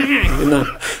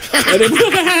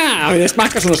ég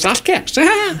smakka svona saltkeks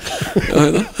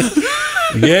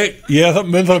ég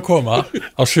mun það koma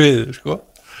á sviðu sko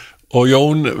og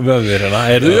Jón vöfðir hérna,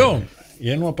 heyrðu Jón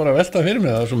ég er nú bara að velta fyrir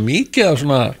mér það er svo mikið af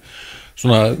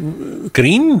svona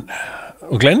grín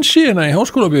og glensi hérna í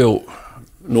Háskólabíó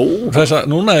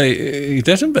núna í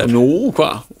desember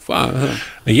hvað?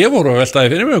 Ég voru að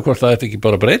veltaði fyrir mig hvort það ætti ekki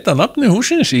bara að breyta nafni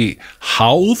húsins í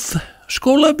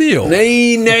Háðskólabíó.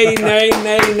 Nei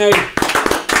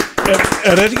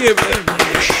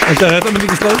Þetta myndi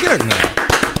ekki slá gegn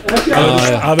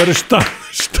að vera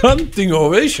standing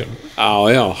ovation.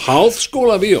 Já,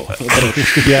 Háðskólabíó.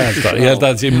 Ég held að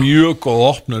þetta sé mjög góð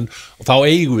opnun og þá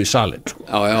eigum við salinn sko.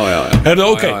 Já. Herðu,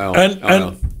 ok, en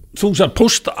þú sagði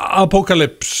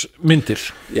post-apocalypse myndir.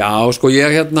 Já, sko,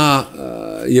 ég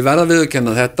ég verða að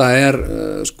viðurkenna, þetta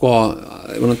sko,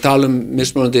 ég var að tala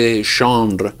mismunandi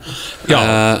genre.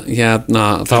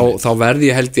 Þá verði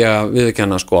ég held ég að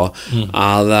viðurkenna, sko,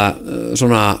 að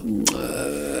svona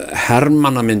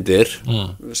hermannamyndir,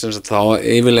 sem sagt þá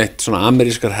yfirleitt svona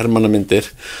amerískar hermannamyndir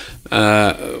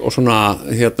og svona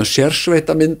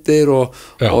sérsveitamyndir og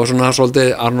svona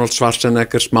svolítið Arnold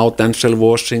Schwarzenegger, smá Denzel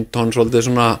Washington, svolítið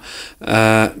svona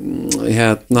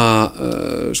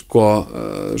sko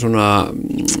svona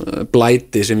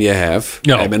blæti sem ég hef.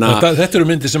 Já, þetta eru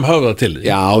myndir sem höfða til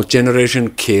því. Já,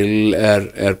 Generation Kill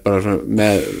er bara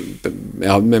með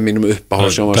mínum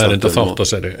uppáhaldsjónvarpsþáttum. Það er enda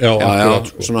þáttaseri. Já,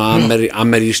 svona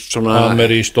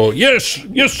ameríst og yes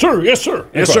sir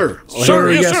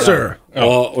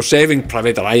og Saving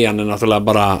Private Ryan er náttúrulega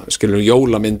bara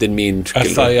jólamyndin mín. Er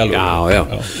það í alveg? Já.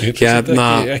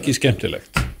 Ekki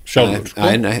skemmtilegt sjálfur sko.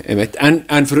 Nei,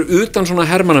 en fyrir utan svona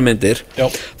hermannamyndir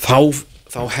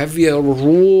þá hef ég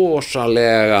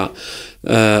rosalega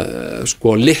sko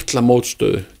litla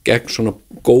mótstöðu gegn svona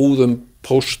góðum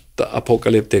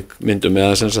post-apocalyptic myndum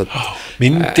eða sem sagt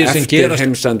myndir sem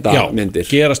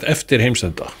gerast eftir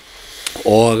heimsenda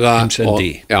og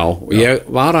ég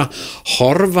var að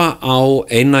horfa á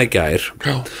eina í gær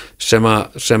sem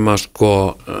að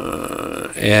sko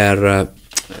er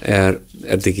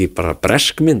þetta ekki bara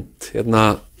breskmynd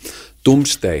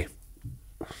Doomsday.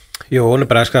 Jú, hún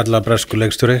er bresk, allavega bresku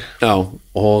leikstjóri. Já,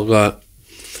 og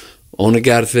hún er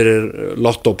gerð fyrir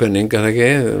lottópenning, er það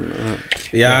ekki?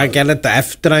 Já, hann gerði þetta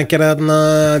eftir að hann gerði þarna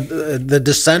The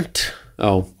Descent.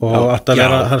 Já, og átti að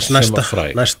vera hans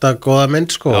næsta góða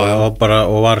mynd sko, og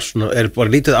var svona,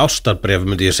 bara lítið ástarbréf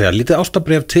myndi ég segja, lítið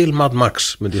ástarbréf til Mad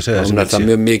Max myndi ég segja. Hún er það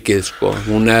mjög mikið sko,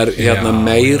 hún er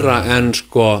meira en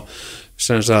sko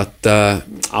sem sagt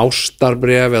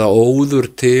ástarbréf eða óður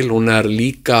til, hún er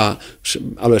líka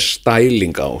alveg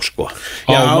stæling á sko.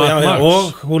 Já,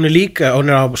 og hún er líka,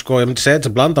 sko, ég myndi segja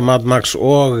þetta blanda Mad Max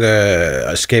og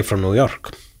Escape from New York.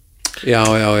 Já.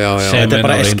 Þetta er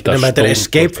bara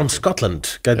Escape from Scotland.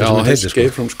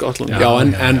 Escape from Scotland.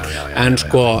 En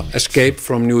sko Escape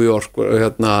from New York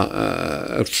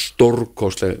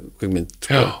stórkostleg kvikmynd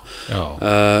sko.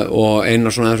 Og eina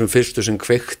svona þessum fyrstu sem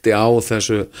kveikti á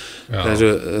þessu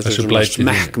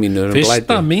smekk mínu.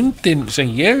 Fyrsta myndin sem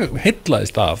ég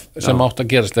heillaðist af sem átt að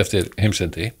gerast eftir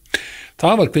heimsendi,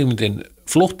 það var kvikmyndin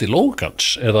Flótti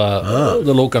Logans eða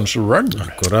The Logans Run.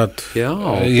 Akkurat. Já.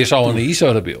 Ég sá hann í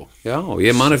Ísafjarðarbíó. Já,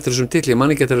 ég man eftir þessum titli, ég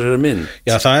man ekki eftir þessari mynd.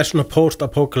 Já, það er svona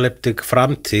post-apocalyptic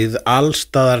framtíð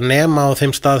allstaðar nema á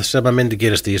þeim stað sem að myndi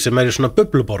gerast í, sem er í svona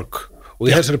bubluborg. Og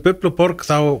í þessari bubluborg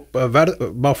þá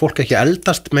má fólk ekki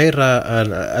eldast meira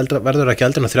verður ekki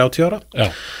eldin að 30 ára. Já.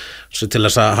 Svo til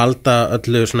þess að halda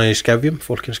öllu svona í skefjum,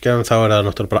 fólkins skefjum, þá er það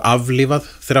náttúrulega bara aflífað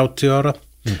 30 ára.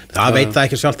 Það veit það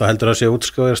ekki sjálf, þá heldur það að sé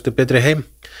útskóðast betri heim,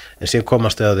 en síðan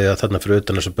komast eða því að þarna fyrir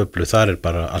utan þessu bublu, þar er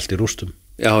bara allt í rústum.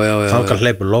 Já. Þangar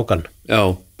hleypur Logan. Já.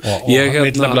 Og hann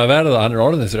vil nefnilega verða, hann er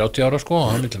orðin 30 ára sko,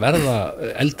 hann vil verða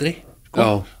eldri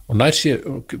sko, og nær sér,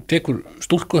 tekur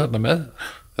stúlku þarna með.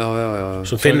 Já.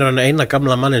 Svo finnur hann eina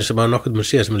gamla mannin sem hann nokkuð mun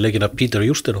séð sem er leikinn af Peter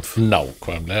Ustinov.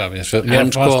 Nákvæmlega, mér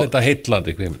fannst þetta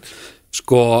heitlandi kvikmynd.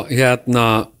 Sko,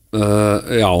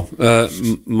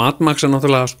 Mad Max er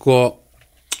náttúrulega sko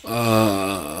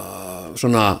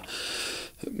svona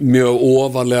mjög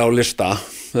ofarlega á lista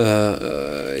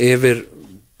yfir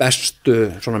bestu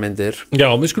svona myndir.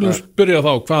 Já, við skulum spyrja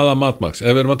þá hvaða Mad Max,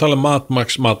 ef við erum að tala Mad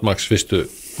Max, fyrstu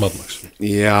Mad Max.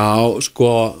 Já,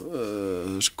 sko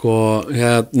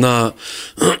er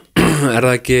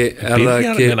það ekki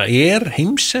er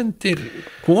heimsendir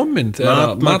komin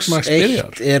þegar Mad Max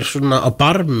byrjar? Er svona á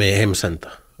barmi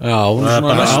heimsenda. Já, hún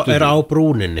er á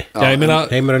brúninni. Já, ég meina,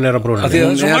 heimurinn er á brúninni. Það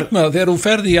er svo magnað, þegar þú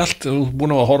ferði í allt, þú er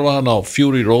búin að horfa hann á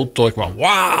Fury Road og eitthvað,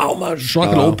 wow, maður,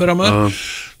 svakalega ópera maður,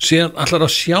 síðan allar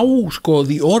að sjá sko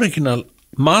the original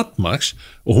Mad Max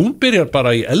og hún byrjar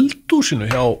bara í eldhúsinu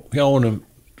hjá honum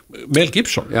Mel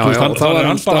Gibson hann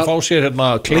bara að fá sér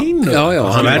kleinu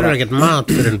hann verður ekkert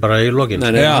mat fyrir bara í lokin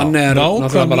hann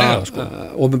náttúrulega bara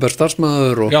opinber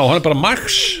starfsmaður já, hann bara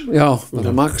Max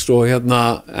Max og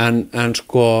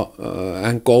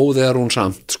en góð hún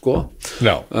samt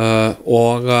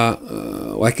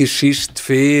og ekki síst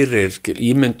fyrir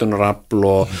ímyndunarafl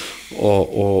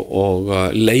og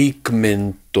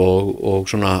leikmynd og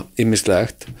svona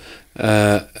ýmislegt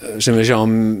sem við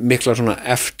sjáum mikla svona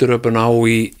eftiröpun á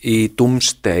í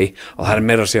Doomsday og það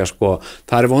meira að segja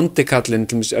það vondi kallinn,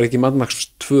 ekki Mad Max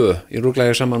 2 ég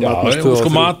rúglega saman Mad Max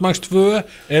 2 Mad Max 2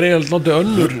 eiginlega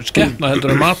önnur skepna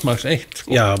heldur en Mad Max 1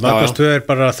 já, Mad Max 2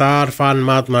 bara þar fann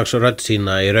Mad Max rödd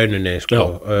sína í rauninni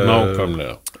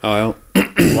nákvæmlega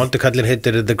vondi kallinn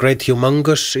heitir The Great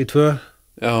Humongous í 2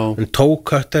 en Toe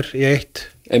Cutter í 1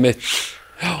 einmitt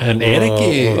en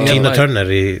ekki Tina Turner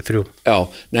í 3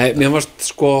 nei, mér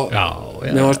varst 2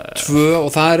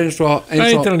 og það eins og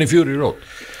heitir hann í Fury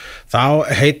Road þá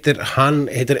heitir hann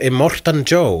Immortan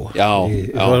Joe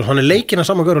hann leikinn að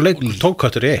saman og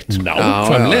tókkattur í 1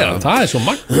 nákvæmlega, það svo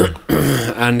magn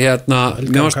en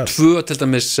mér varst 2 til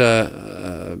dæmis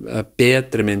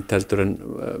betri mynd heldur en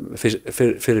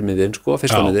fyrir myndin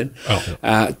fyrsta myndin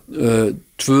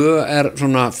 2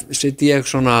 svona sitt ég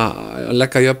svona að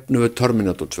leggja jöfnu við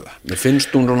Terminator 2 mér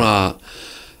finnst hún svona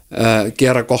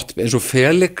gera gott eins og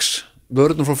Felix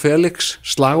vörðum frá Felix,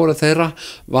 slagorðið þeirra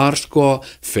var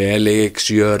Felix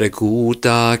gjör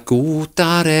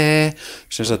gútare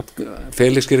sem sagt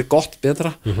Felix gerir gott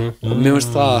betra og mér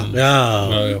finnst það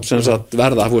sem sagt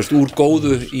verða, úr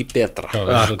góðu í betra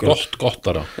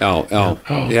gottara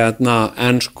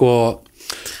en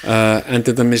en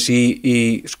þetta með í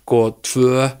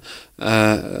 2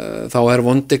 þá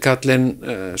vondikallinn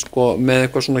með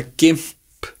eitthvað svona gimp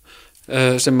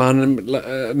sem hann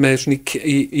með svona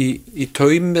í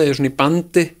taumi eða svona í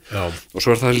bandi og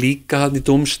svo það líka hann í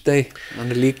Doomsday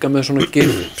hann líka með svona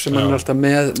gimp sem hann alltaf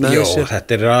með sér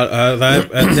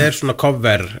þetta svona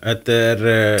cover þetta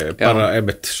bara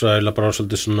einmitt svo bara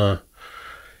svolítið svona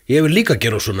ég vil líka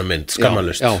gera svona mynd,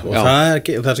 skammalust og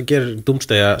það sem gerir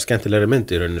Doomsday skemmtilegri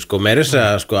mynd í rauninu, meira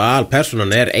þess að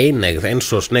alpersonan eineigð eins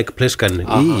og Snake Plissken í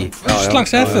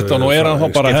slags þetta og hann þá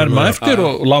bara herma eftir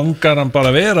og langar hann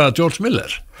bara vera George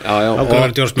Miller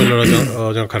og George Miller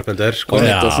og John Carpenter og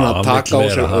svona taka á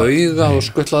sér auga og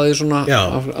skuttla því svona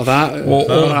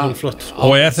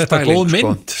og þetta góð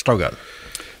mynd, strákar?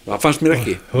 Það fannst mér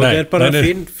ekki hún bara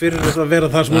fín fyrir að vera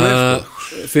það sem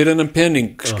hún fyrir hennan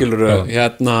pening, skilur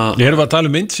Ég erum að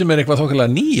tala mynd sem eitthvað þokkalega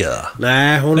nýja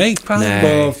Nei, hún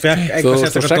fekk einhver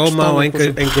sérstakar dóma og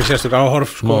einhver sérstakar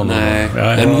áhorf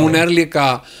en hún líka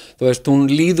hún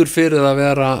líður fyrir að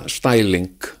vera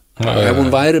styling ef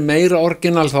hún væri meira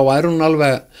orginal þá væri hún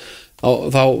alveg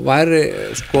þá væri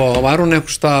hún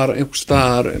einhvers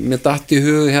staðar mér datt í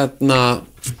hug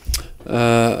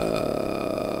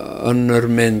önnur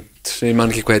mynd sem ég man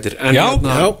ekki hvað heitir en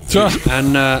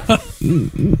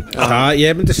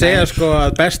ég myndi segja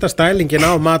að besta stælingin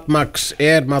á Mad Max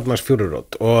Mad Max Fury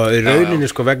Road og í rauninni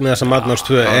vegna þess að Mad Max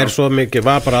 2 svo mikið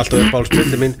var bara alltaf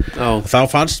uppáhaldsmyndi mín þá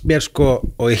fannst mér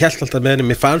og ég held alltaf með henni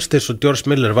mér fannst þess að George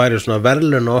Miller væri svona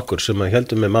verðlaun okkur sem að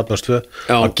heldum með Mad Max 2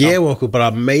 að gefa okkur bara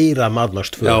meira Mad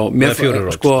Max 2 með Fury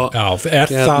Road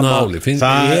það máli?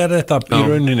 Þetta í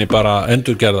rauninni bara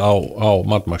endurgerð á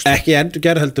Mad Max 2? Ekki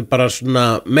endurgerð heldur bara svona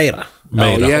meira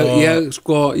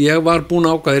ég var búin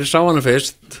ákvæðir sá hana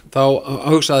fyrst þá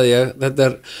hugsaði ég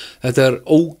þetta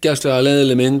ógæslega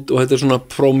leiðileg mynd og þetta svona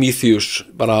Prometheus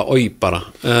bara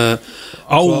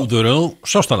áður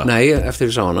sást hana? Nei,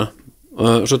 eftir ég sá hana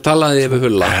svo talaði ég við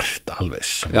Hulla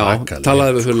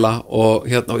talaði við Hulla og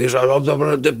ég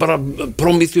sagði bara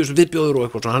Prometheus viðbjóður og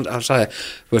eitthvað hann sagði,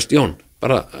 Jón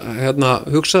bara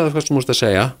hugsaðu hvað sem múst að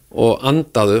segja og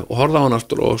andaðu og horfðu á hann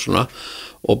aftur og svona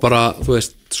og bara,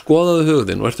 skoðaðu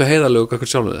hugðin og ertu heiðarlegu hvað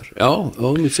sjálfum þér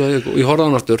og ég horfði á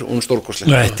hann aftur og hún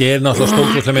stórkostleg þetta náttúrulega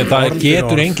stórkostleg mynd það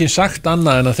getur enginn sagt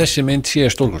annað en að þessi mynd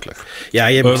sé stórkostleg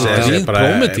ég myndi segja bara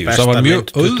besta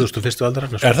mynd 21. aldar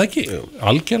það ekki?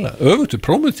 Algjörlega, öfugt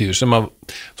Prometheus sem að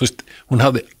hún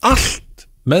hafði allt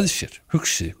með sér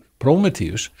hugsið,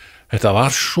 Prometheus þetta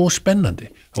var svo spennandi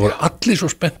það voru allir svo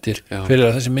spenntir fyrir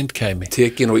að þessi mynd kæmi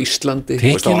tekin á Íslandi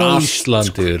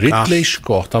Ridley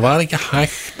Scott það var ekki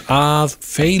hægt að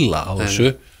feila á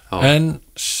þessu en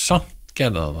samt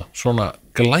gerða það svona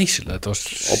glæsilega þetta var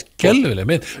skelfileg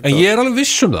mynd en ég alveg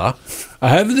viss það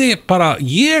að hefði bara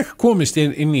ég komist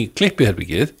inn í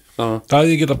klippiherbyggið það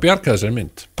hefði ég getað bjargað þessari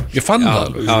mynd ég fann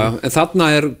það en þarna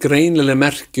greinileg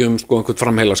merki sko einhvern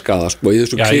framheilaskaða sko í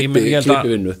þessu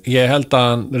klippivinnu ég held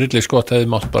að Ridley Scott hefði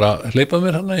mátt bara hleypa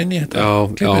mér hana inn í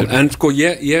þetta en sko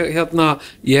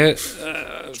ég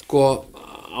sko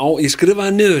ég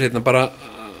skrifaði niður hérna bara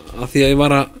að því að ég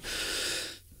var að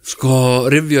sko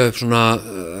rifja upp svona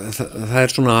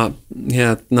það svona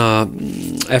hérna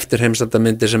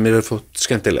eftirheimsendamyndir sem mér fótt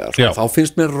skemmtilegar sko. Þá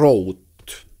finnst mér Road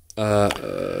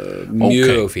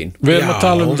mjög fín við erum að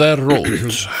tala The Road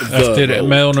eftir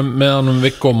með honum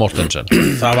Viggo Mortensen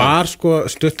það var sko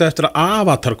stutt eftir að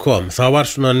Avatar kom þá var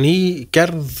svona ný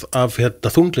gerð af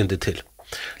þunglindi til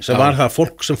sem var það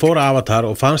fólk sem fór að Avatar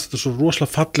og fannst þetta svo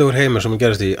rosalega fallegur heimur sem hann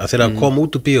gerist í að þegar hann kom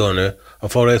út úr bíónu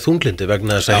að fóra í þunglindi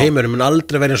vegna þess að heimurinn mun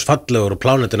aldrei verið eins fallegur og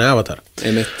plánetin Avatar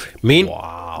mín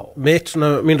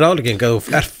ráðlegging að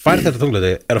þú færð þetta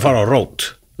þunglindi að fara á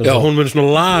Road hún mun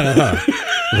svona laga það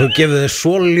og þú gefur þig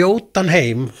svo ljótan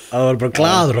heim að það var bara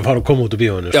gladur að fara að koma út úr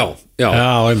bíóinu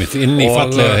einmitt, inn í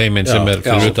fallega heiminn sem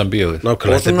fyrir utan bíóið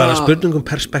þetta bara spurningum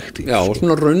perspektív og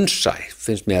svona raunsæ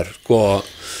finnst mér sko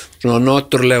svona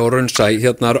náttúrulega og raunsæ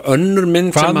hérna önnur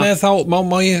mynd hvað með þá,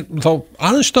 má ég þá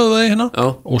aðeins stöðu þig hérna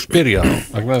og spyrja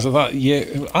þá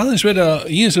ég aðeins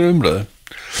verið í þessari umröðu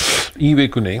í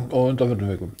vikunni og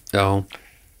undanförnum vikum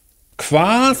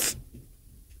hvað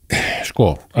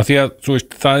sko, af því að þú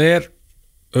veist, það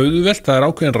auðvelt, það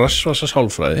ákveðin rassvasa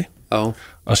sálfræði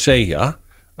að segja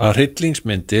að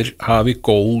hryllingsmyndir hafi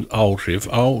góð áhrif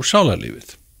á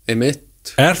sálarlífið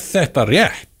þetta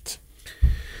rétt?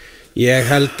 Ég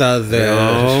held að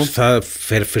það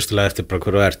fer fyrstulega eftir bara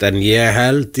hverju en ég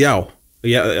held, að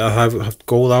það hafi haft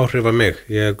góð áhrif á mig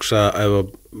ég hugsa að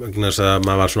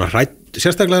maður var svona hrætt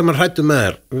sérstaklega þegar maður hrættu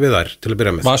með við þær til að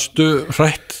byrja með Varstu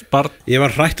hrætt barn? Ég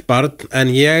var hrætt barn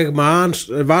en ég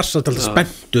var satt alltaf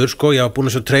spenntur sko, ég var búin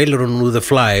að sjá trailerun úr The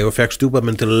Fly og fekk stjúpa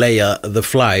minn til að leigja The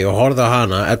Fly og horfði á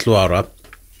hana 11 ára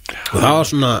og það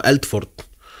var svona eldfórn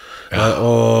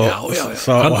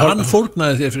hann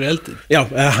fórnaði þér fyrir eldin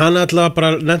hann alltaf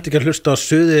bara nefndi ekki að hlusta á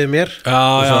suðið mér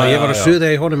og ég var að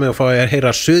suðið í honum og fá að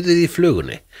heyra suðið í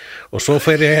flugunni og svo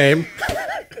fer ég heim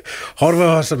horfið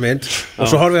á þessa mynd og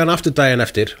svo horfið hann aftur daginn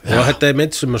eftir og þetta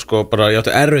mynd sem sko bara ég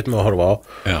átti erfitt með að horfa á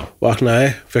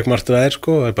vaknaði, fekk margt ræðir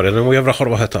sko og ég verið að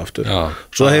horfa á þetta aftur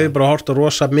svo hef ég bara hort á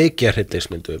rosa mikið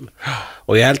hryllingsmyndum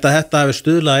og ég held að þetta hefði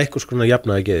stuðlað eitthvað svona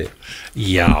jafnaði geði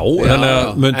þannig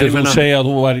að myndir þú segja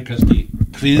að þú væri kannski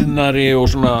kvíðnari og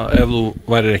svona ef þú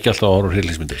væri ekki alltaf að horfa á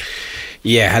hryllingsmyndir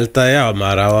Ég held að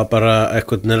maður á að bara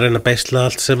eitthvað reyna að beisla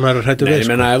allt sem maður hrættu við Ég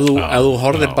meina ef þú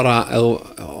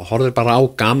horfir bara á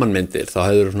gamanmyndir þá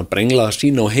hefur svona brenglað að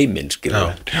sína á heiminn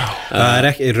það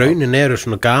ekki, í raunin eru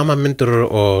svona gamanmyndir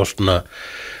og svona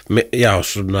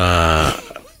svona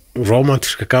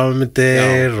rómantíska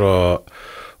gamanmyndir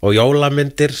og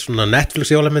jólamyndir, svona Netflix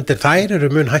jólamyndir þær eru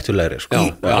mun hættulegri sko.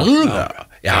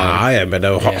 ég meina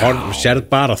sérð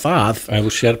bara það ef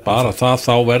þú sérð bara það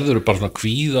þá verður þú bara svona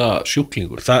kvíða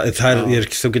sjúklingur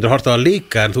þú getur hort á það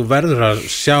líka en þú verður að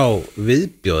sjá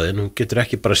viðbjóðin þú getur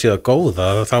ekki bara séð að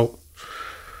góða þá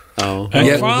en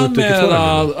hvað með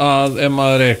að ef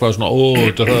maður eitthvað svona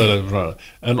þetta er hræðilegt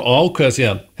en ákveða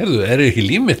síðan, heyrðu, ekki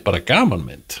líf mitt bara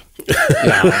gamanmynd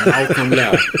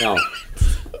nákvæmlega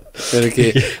það er ekki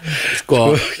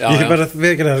ég bara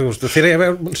viðkynna það þegar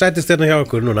ég sætist hérna hjá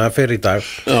okkur núna fyrir í dag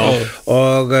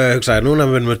og hugsaði núna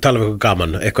við tala um eitthvað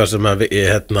gaman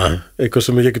eitthvað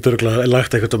sem ég getur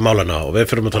lagt eitthvað málana á og við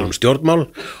fyrir að tala um stjórnmál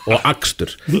og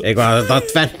akstur eitthvað það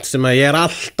tvennt sem ég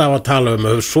alltaf að tala um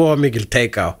og hefur svo mikil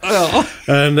teika á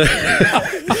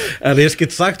en ég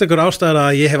get sagt ykkur ástæður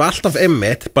að ég hef alltaf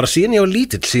einmitt bara síðan ég var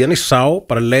lítill síðan ég sá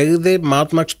bara legði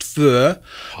Mad Max 2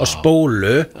 á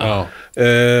spólu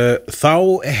þá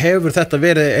hefur þetta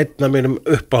verið einn af mínum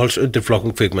uppáhalds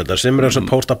undirflokkum kvikmyndar sem þess að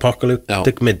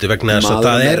post-apocalyptic myndi vegna þess að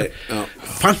það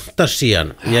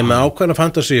fantasían ég er með ákveðna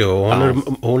fantasíu og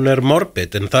hún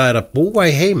morbid en það að búa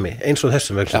í heimi eins og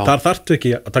þessum vegna þar þarftu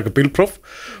ekki að taka bílpróf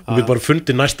og við bara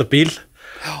fundið næsta bíl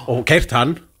og keyrt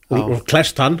hann og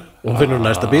klest hann og finnur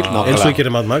næsta bíl eins og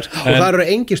gerir Mad Max og það eru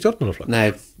engin stjórnmálaflokk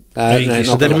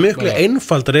þetta er mjög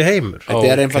einfaldari heimur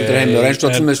þetta er einfaldari heimur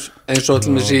eins og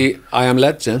allmis í I Am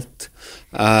Legend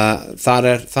það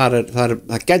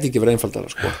gæti ekki verið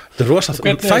einfaldara sko. þetta er rosa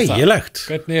þægilegt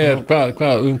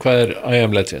hvað er I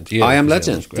Am Legend? I Am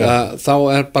Legend, þá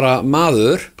er bara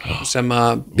maður sem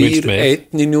býr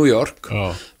einn í New York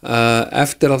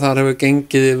eftir að það hefur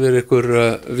gengið yfir ykkur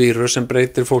vírus sem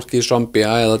breytir fólki í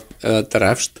zombia eða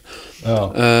drefst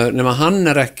nema hann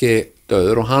er ekki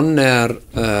döður og hann er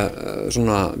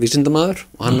svona vísindamaður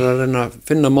og hann er að reyna að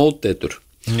finna móteitur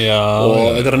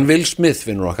og þetta hann Will Smith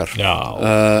vinnur okkar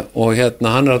og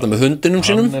hann þetta með hundinum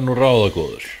sínum hann nú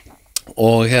ráðagóður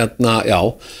og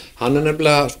hann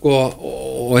nefnilega sko,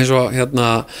 og eins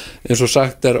og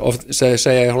sagt oft,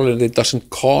 segja í Hollywood it doesn't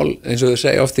call, eins og þau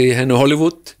segja oft í hennu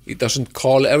Hollywood it doesn't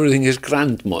call everything his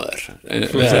grandmother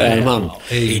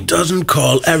he doesn't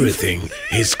call everything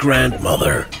his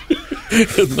grandmother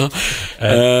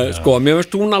sko, mér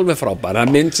finnst hún alveg frábær það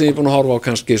mynd sem ég er búin að horfa á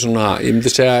kannski svona, ég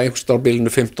myndi segja einhverstað á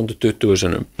bilinu 15-20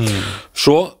 sinnum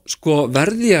svo sko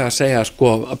verði ég að segja sko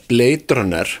að Blade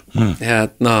Runner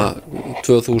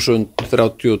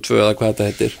 2032 eða hvað þetta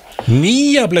heitir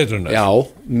nýja Blade Runner? Já,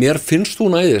 mér finnst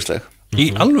hún æðisleg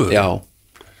í alvöru? Já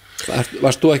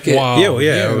varst þú ekki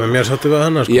mér sattu við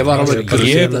hana sko.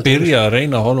 ég byrjaði að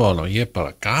reyna að horfa á hana og ég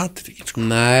bara gati þetta ekki sko.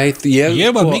 Nei,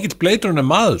 ég var mikill Blade Runner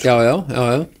maður já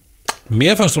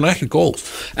mér fannst hún ekki góð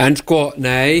en sko,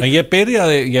 nei en ég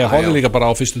horfði líka bara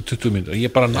á fyrstu 20 mínútur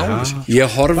ég bara náði þessi ég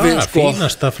horfi sko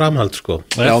fínasta framhald sko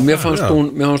já, mér fannst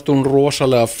hún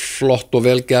rosalega flott og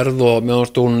vel gerð og mér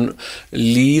fannst hún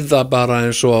líða bara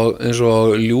eins og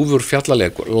ljúfur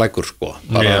fjallalækur sko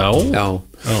bara,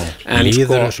 en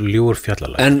líður eins og ljúfur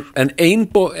fjallalækur en ein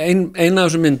af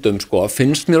þessum myndum sko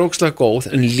finnst mér ógeðslega góð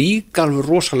en líka alveg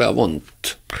rosalega vond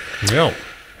já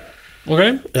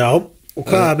og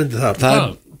hvað myndi það? Það er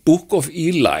Book of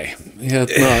Eli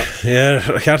ég er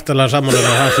hjartalega saman að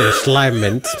það sé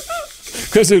slæmmynd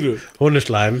hvað segirðu? Hún er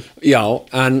slæm já,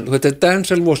 en þetta er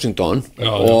Denzel Washington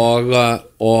og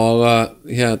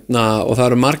það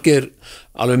eru margir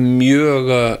alveg mjög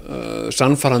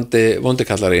sannfærandi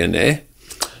vondikallar í henni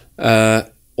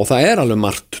og það er alveg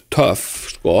margt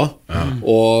töff sko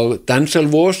og Denzel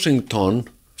Washington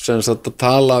sem sagt að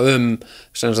tala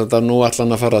sem sagt að nú ætla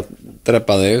hann að fara að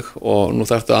drepa þig og nú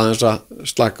þarftu aðeins að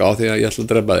slaka á því að ég ætla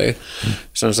að drepa þig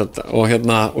sem sagt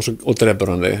og drepur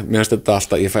hann þig mér finnst þetta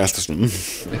alltaf, ég fæ alltaf svona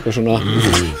eitthvað svona,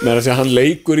 mér að segja hann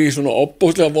leikur í svona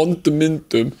opbóðslega vondum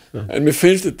myndum en mér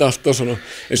finnst þetta alltaf svona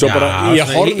eins og bara, ég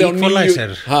horfði á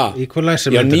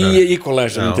nýju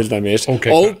Equalizer til dæmis,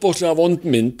 opbóðslega vond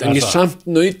mynd en ég samt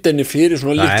naut henni fyrir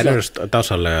svona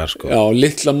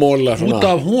litla móla út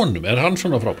af honum, er hann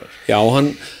svona frábær? Já,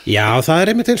 það er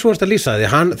einmitt eins og að lýsa því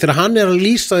þegar hann er að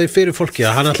lýsa því fyrir fólki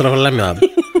að hann ætlar að fara að lemja það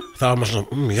þá er maður svona,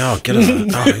 já, gera það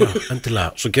já, endilega,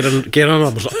 svo gera hann það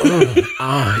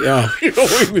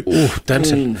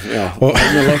Denzel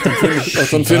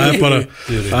það er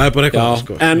bara eitthvað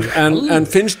sko. en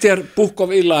finnst þér Book of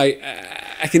Eli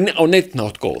ekki á neitt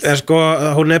nátt góð? Sko,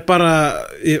 hún er bara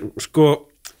sko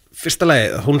fyrsta lagi,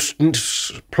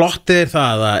 plottið er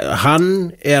það að hann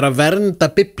er að vernda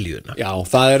biblíuna já,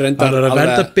 það er reyndar hann er að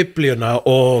vernda biblíuna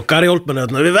og Gary Oldman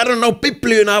við verðum að ná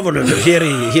biblíuna af honum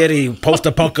hér í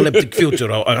post-apocalyptic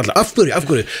future og af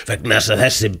hverju, vegna þess að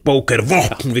þessi bók er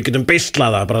vopn, við getum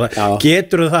beislaða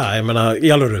getur það, ég meina í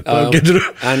alvöru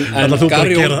en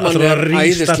Gary Oldman er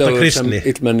æðislegur sem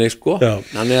illmenni sko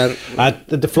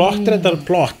þetta er flott reyndar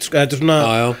plott þetta er svona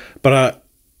bara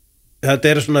þetta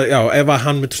er svona, já, ef að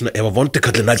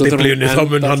vondikallin nær biblíunni þá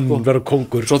mun hann vera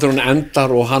kongur svo þegar hún endar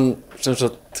og hann sem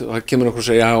sagt, það kemur okkur að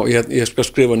segja já, ég skal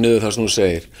skrifa niður það sem hún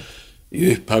segir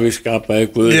í upphafi skapaði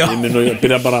Guð heiminn og ég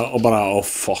byrja bara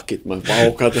fuck it man,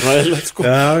 hvað þetta er ræðilegt sko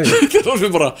þetta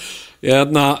er bara,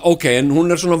 ok, en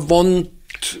hún er svona vond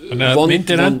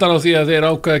myndin endar á því að þeir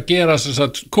ákveða að gera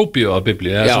kópíu af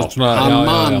biblíu hann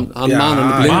man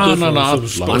blindur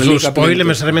svo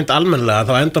spoilum þessari mynd almennilega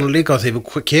þá endar hann líka á því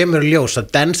kemur ljós að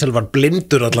Denzel var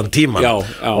blindur allan tíman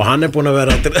og hann er búin að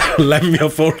vera að lemja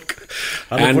fólk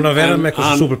hann er búin að vera með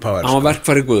eitthvað superpower hann var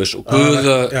verkfæri Guðs og Guð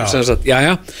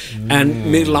en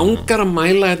mér langar að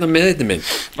mæla þetta með þetta mynd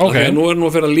nú er nú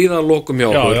að fyrir að líða að lokum hjá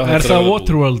okkur er það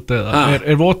Waterworld eða?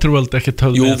 Er Waterworld ekki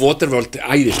töfð? Jú, Waterworld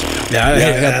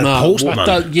æðislega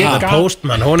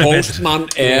Postman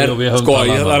sko,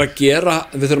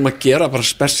 við þurfum að gera bara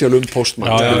spesial Postman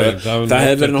það hefur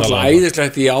verið náttúrulega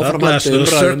æðislegt í áframhaldi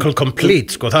Circle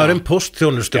Complete, sko, það er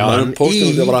postþjónustum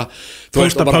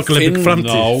post-apocalyptic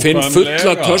framtíð finn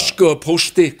fulla tösku og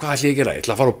posti hvað ætla ég að gera, ég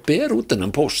ætla að fara og bera út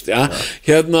þennan post og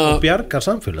bjarga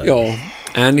samfélagi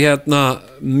en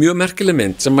mjög merkileg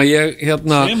mynd sem að ég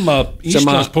sem að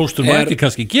Íslands póstur mætti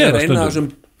kannski gera stundum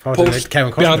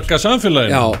bjarga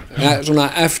samfélaginu svona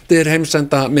eftir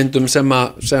heimsenda myndum sem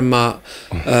að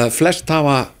flest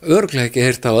hafa örugglega ekki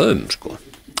heyrt hafa sko.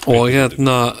 Og það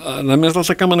er mér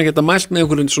alltaf gaman að geta mælt með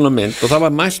einhverjum svona mynd og það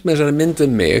var mælt með þessari mynd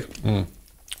við mig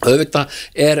auðvitað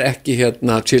er ekki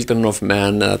Children of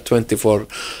Men 24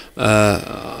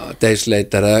 Days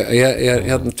Later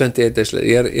 28 Days Later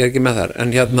ég er ekki með þar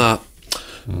en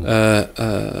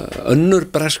önnur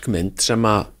breskmynd sem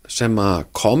að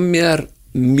kom mér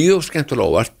mjög skemmtilega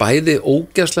óvart, bæði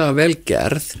ógeðslega vel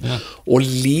gerð og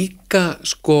líka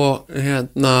sko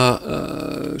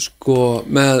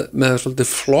með svolítið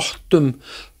flottum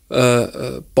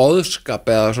boðskap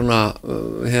eða svona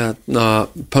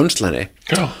pönslæni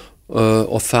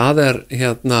og það er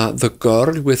The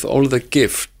Girl with All the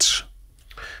Gifts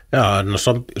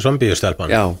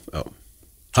zombíustelpan já.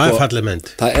 Það er falleg mynd.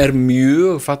 Það er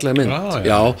mjög falleg mynd.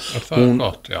 Hún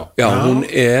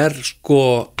er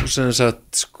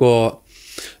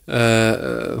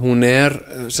hún er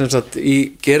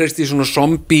gerist í svona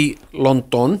zombie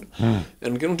London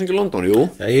hún gerur hún ekki London, jú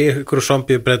í einhverju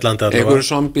zombie Breitlandi einhverju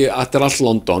zombie, þetta er allt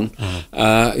London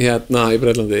í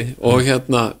Breitlandi og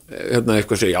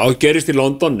eitthvað segir, já, gerist í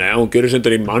London nei, hún gerist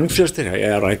í Manchester ég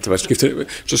er rætt, svo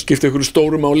skipti einhverju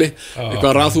stóru máli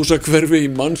eitthvað raðhúsakverfi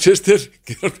í Manchester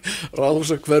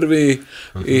raðhúsakverfi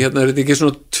í er þetta ekki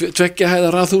svona tveggja hæða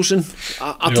raðhúsin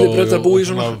allir Breitar búi í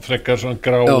svona frekar svona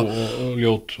grá og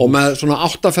ljót og með svona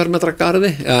 8 fermetra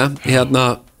garði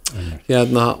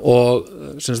og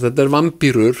þetta er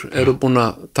vampírur eru búin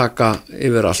að taka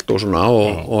yfir allt og svona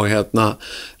og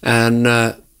en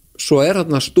svo er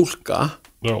stúlka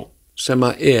sem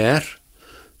að er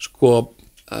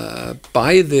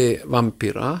bæði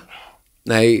vampíra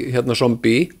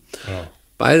zombie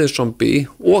bæði zombie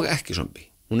og ekki zombie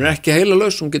hún er ekki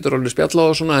heilalaus, hún getur alveg spjallað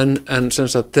og svona en sem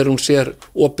sagt þegar hún sér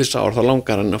opið sár þá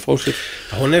langar hann að fá sér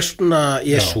hún er svona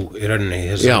Jesú í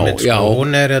rauninni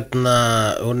hún er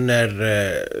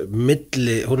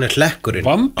hún er hlekkurinn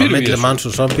á milli manns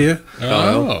og zombíu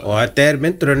og þetta er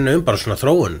myndurinn bara svona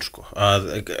þróun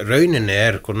að rauninni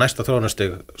er næsta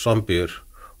þróunastig zombíur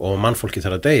og mannfólki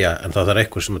þarf að deyja en það er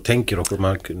eitthvað sem tengir okkur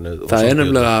það er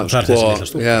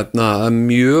nefnilega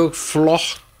mjög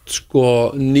flott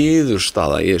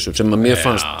niðurstaða í þessu sem að mér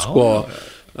fannst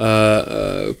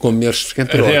kom mér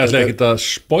skemmtilega Þið ætla ekki að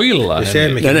spoila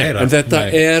en þetta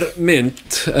er mynd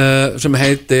sem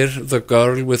heitir The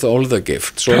Girl with All the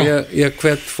Gifts og ég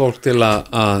hvet fólk til að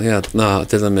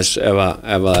til dæmis ef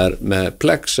það er með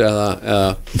Plex eða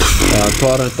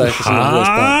torrenta eitthvað sem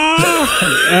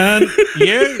en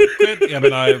ég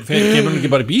meina kemur ekki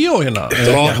bara í bíó hérna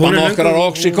droppan okkar á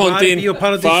Oxycontin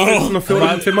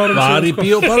var í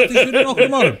bíóparadís fyrir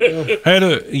nokkrum árum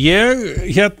heyrðu, ég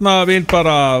vil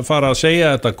bara fara að segja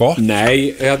þetta gott nei,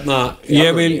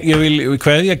 ég vil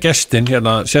kveðja gestin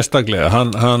sérstaklega,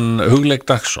 hann Hugleik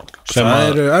Dagsson það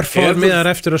eru örfáir miðar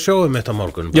eftir að sjóum þetta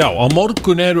morgun já, á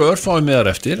morgun eru örfáir miðar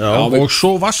eftir og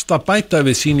svo varst að bæta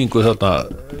við sýningu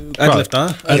 11.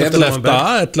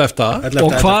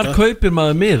 og hvar kaupir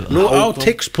maður mið? Nú á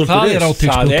tix.is það er á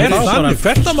tix.is þannig,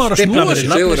 þetta maður að snúa sér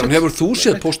hefur þú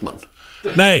séð Postman?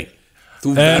 Nei þú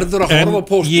verður að horfa á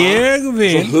Postman svo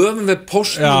höfum við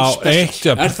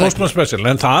Postman Special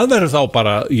en það verður þá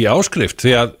bara í áskrift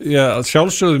því að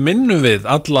sjálfsögðu minnum við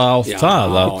alla á það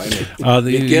að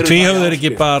Tvíhöfði er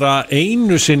ekki bara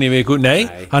einu sinni í viku, nei,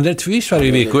 hann er tvísvar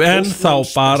í viku en þá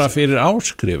bara fyrir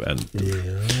áskrif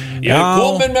ég er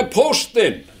komin með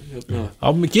postin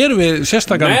gerum við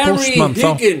sérstakann Postman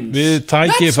þá við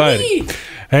tækifæri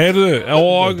heyrðu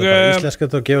og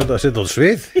íslenskart að gefa þetta að setja á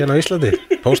svið hérna á Íslandi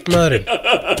Póstmaðurinn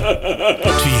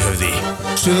Tvíhöfði,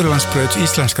 Suðurlandsbraut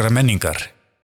íslenskara menningar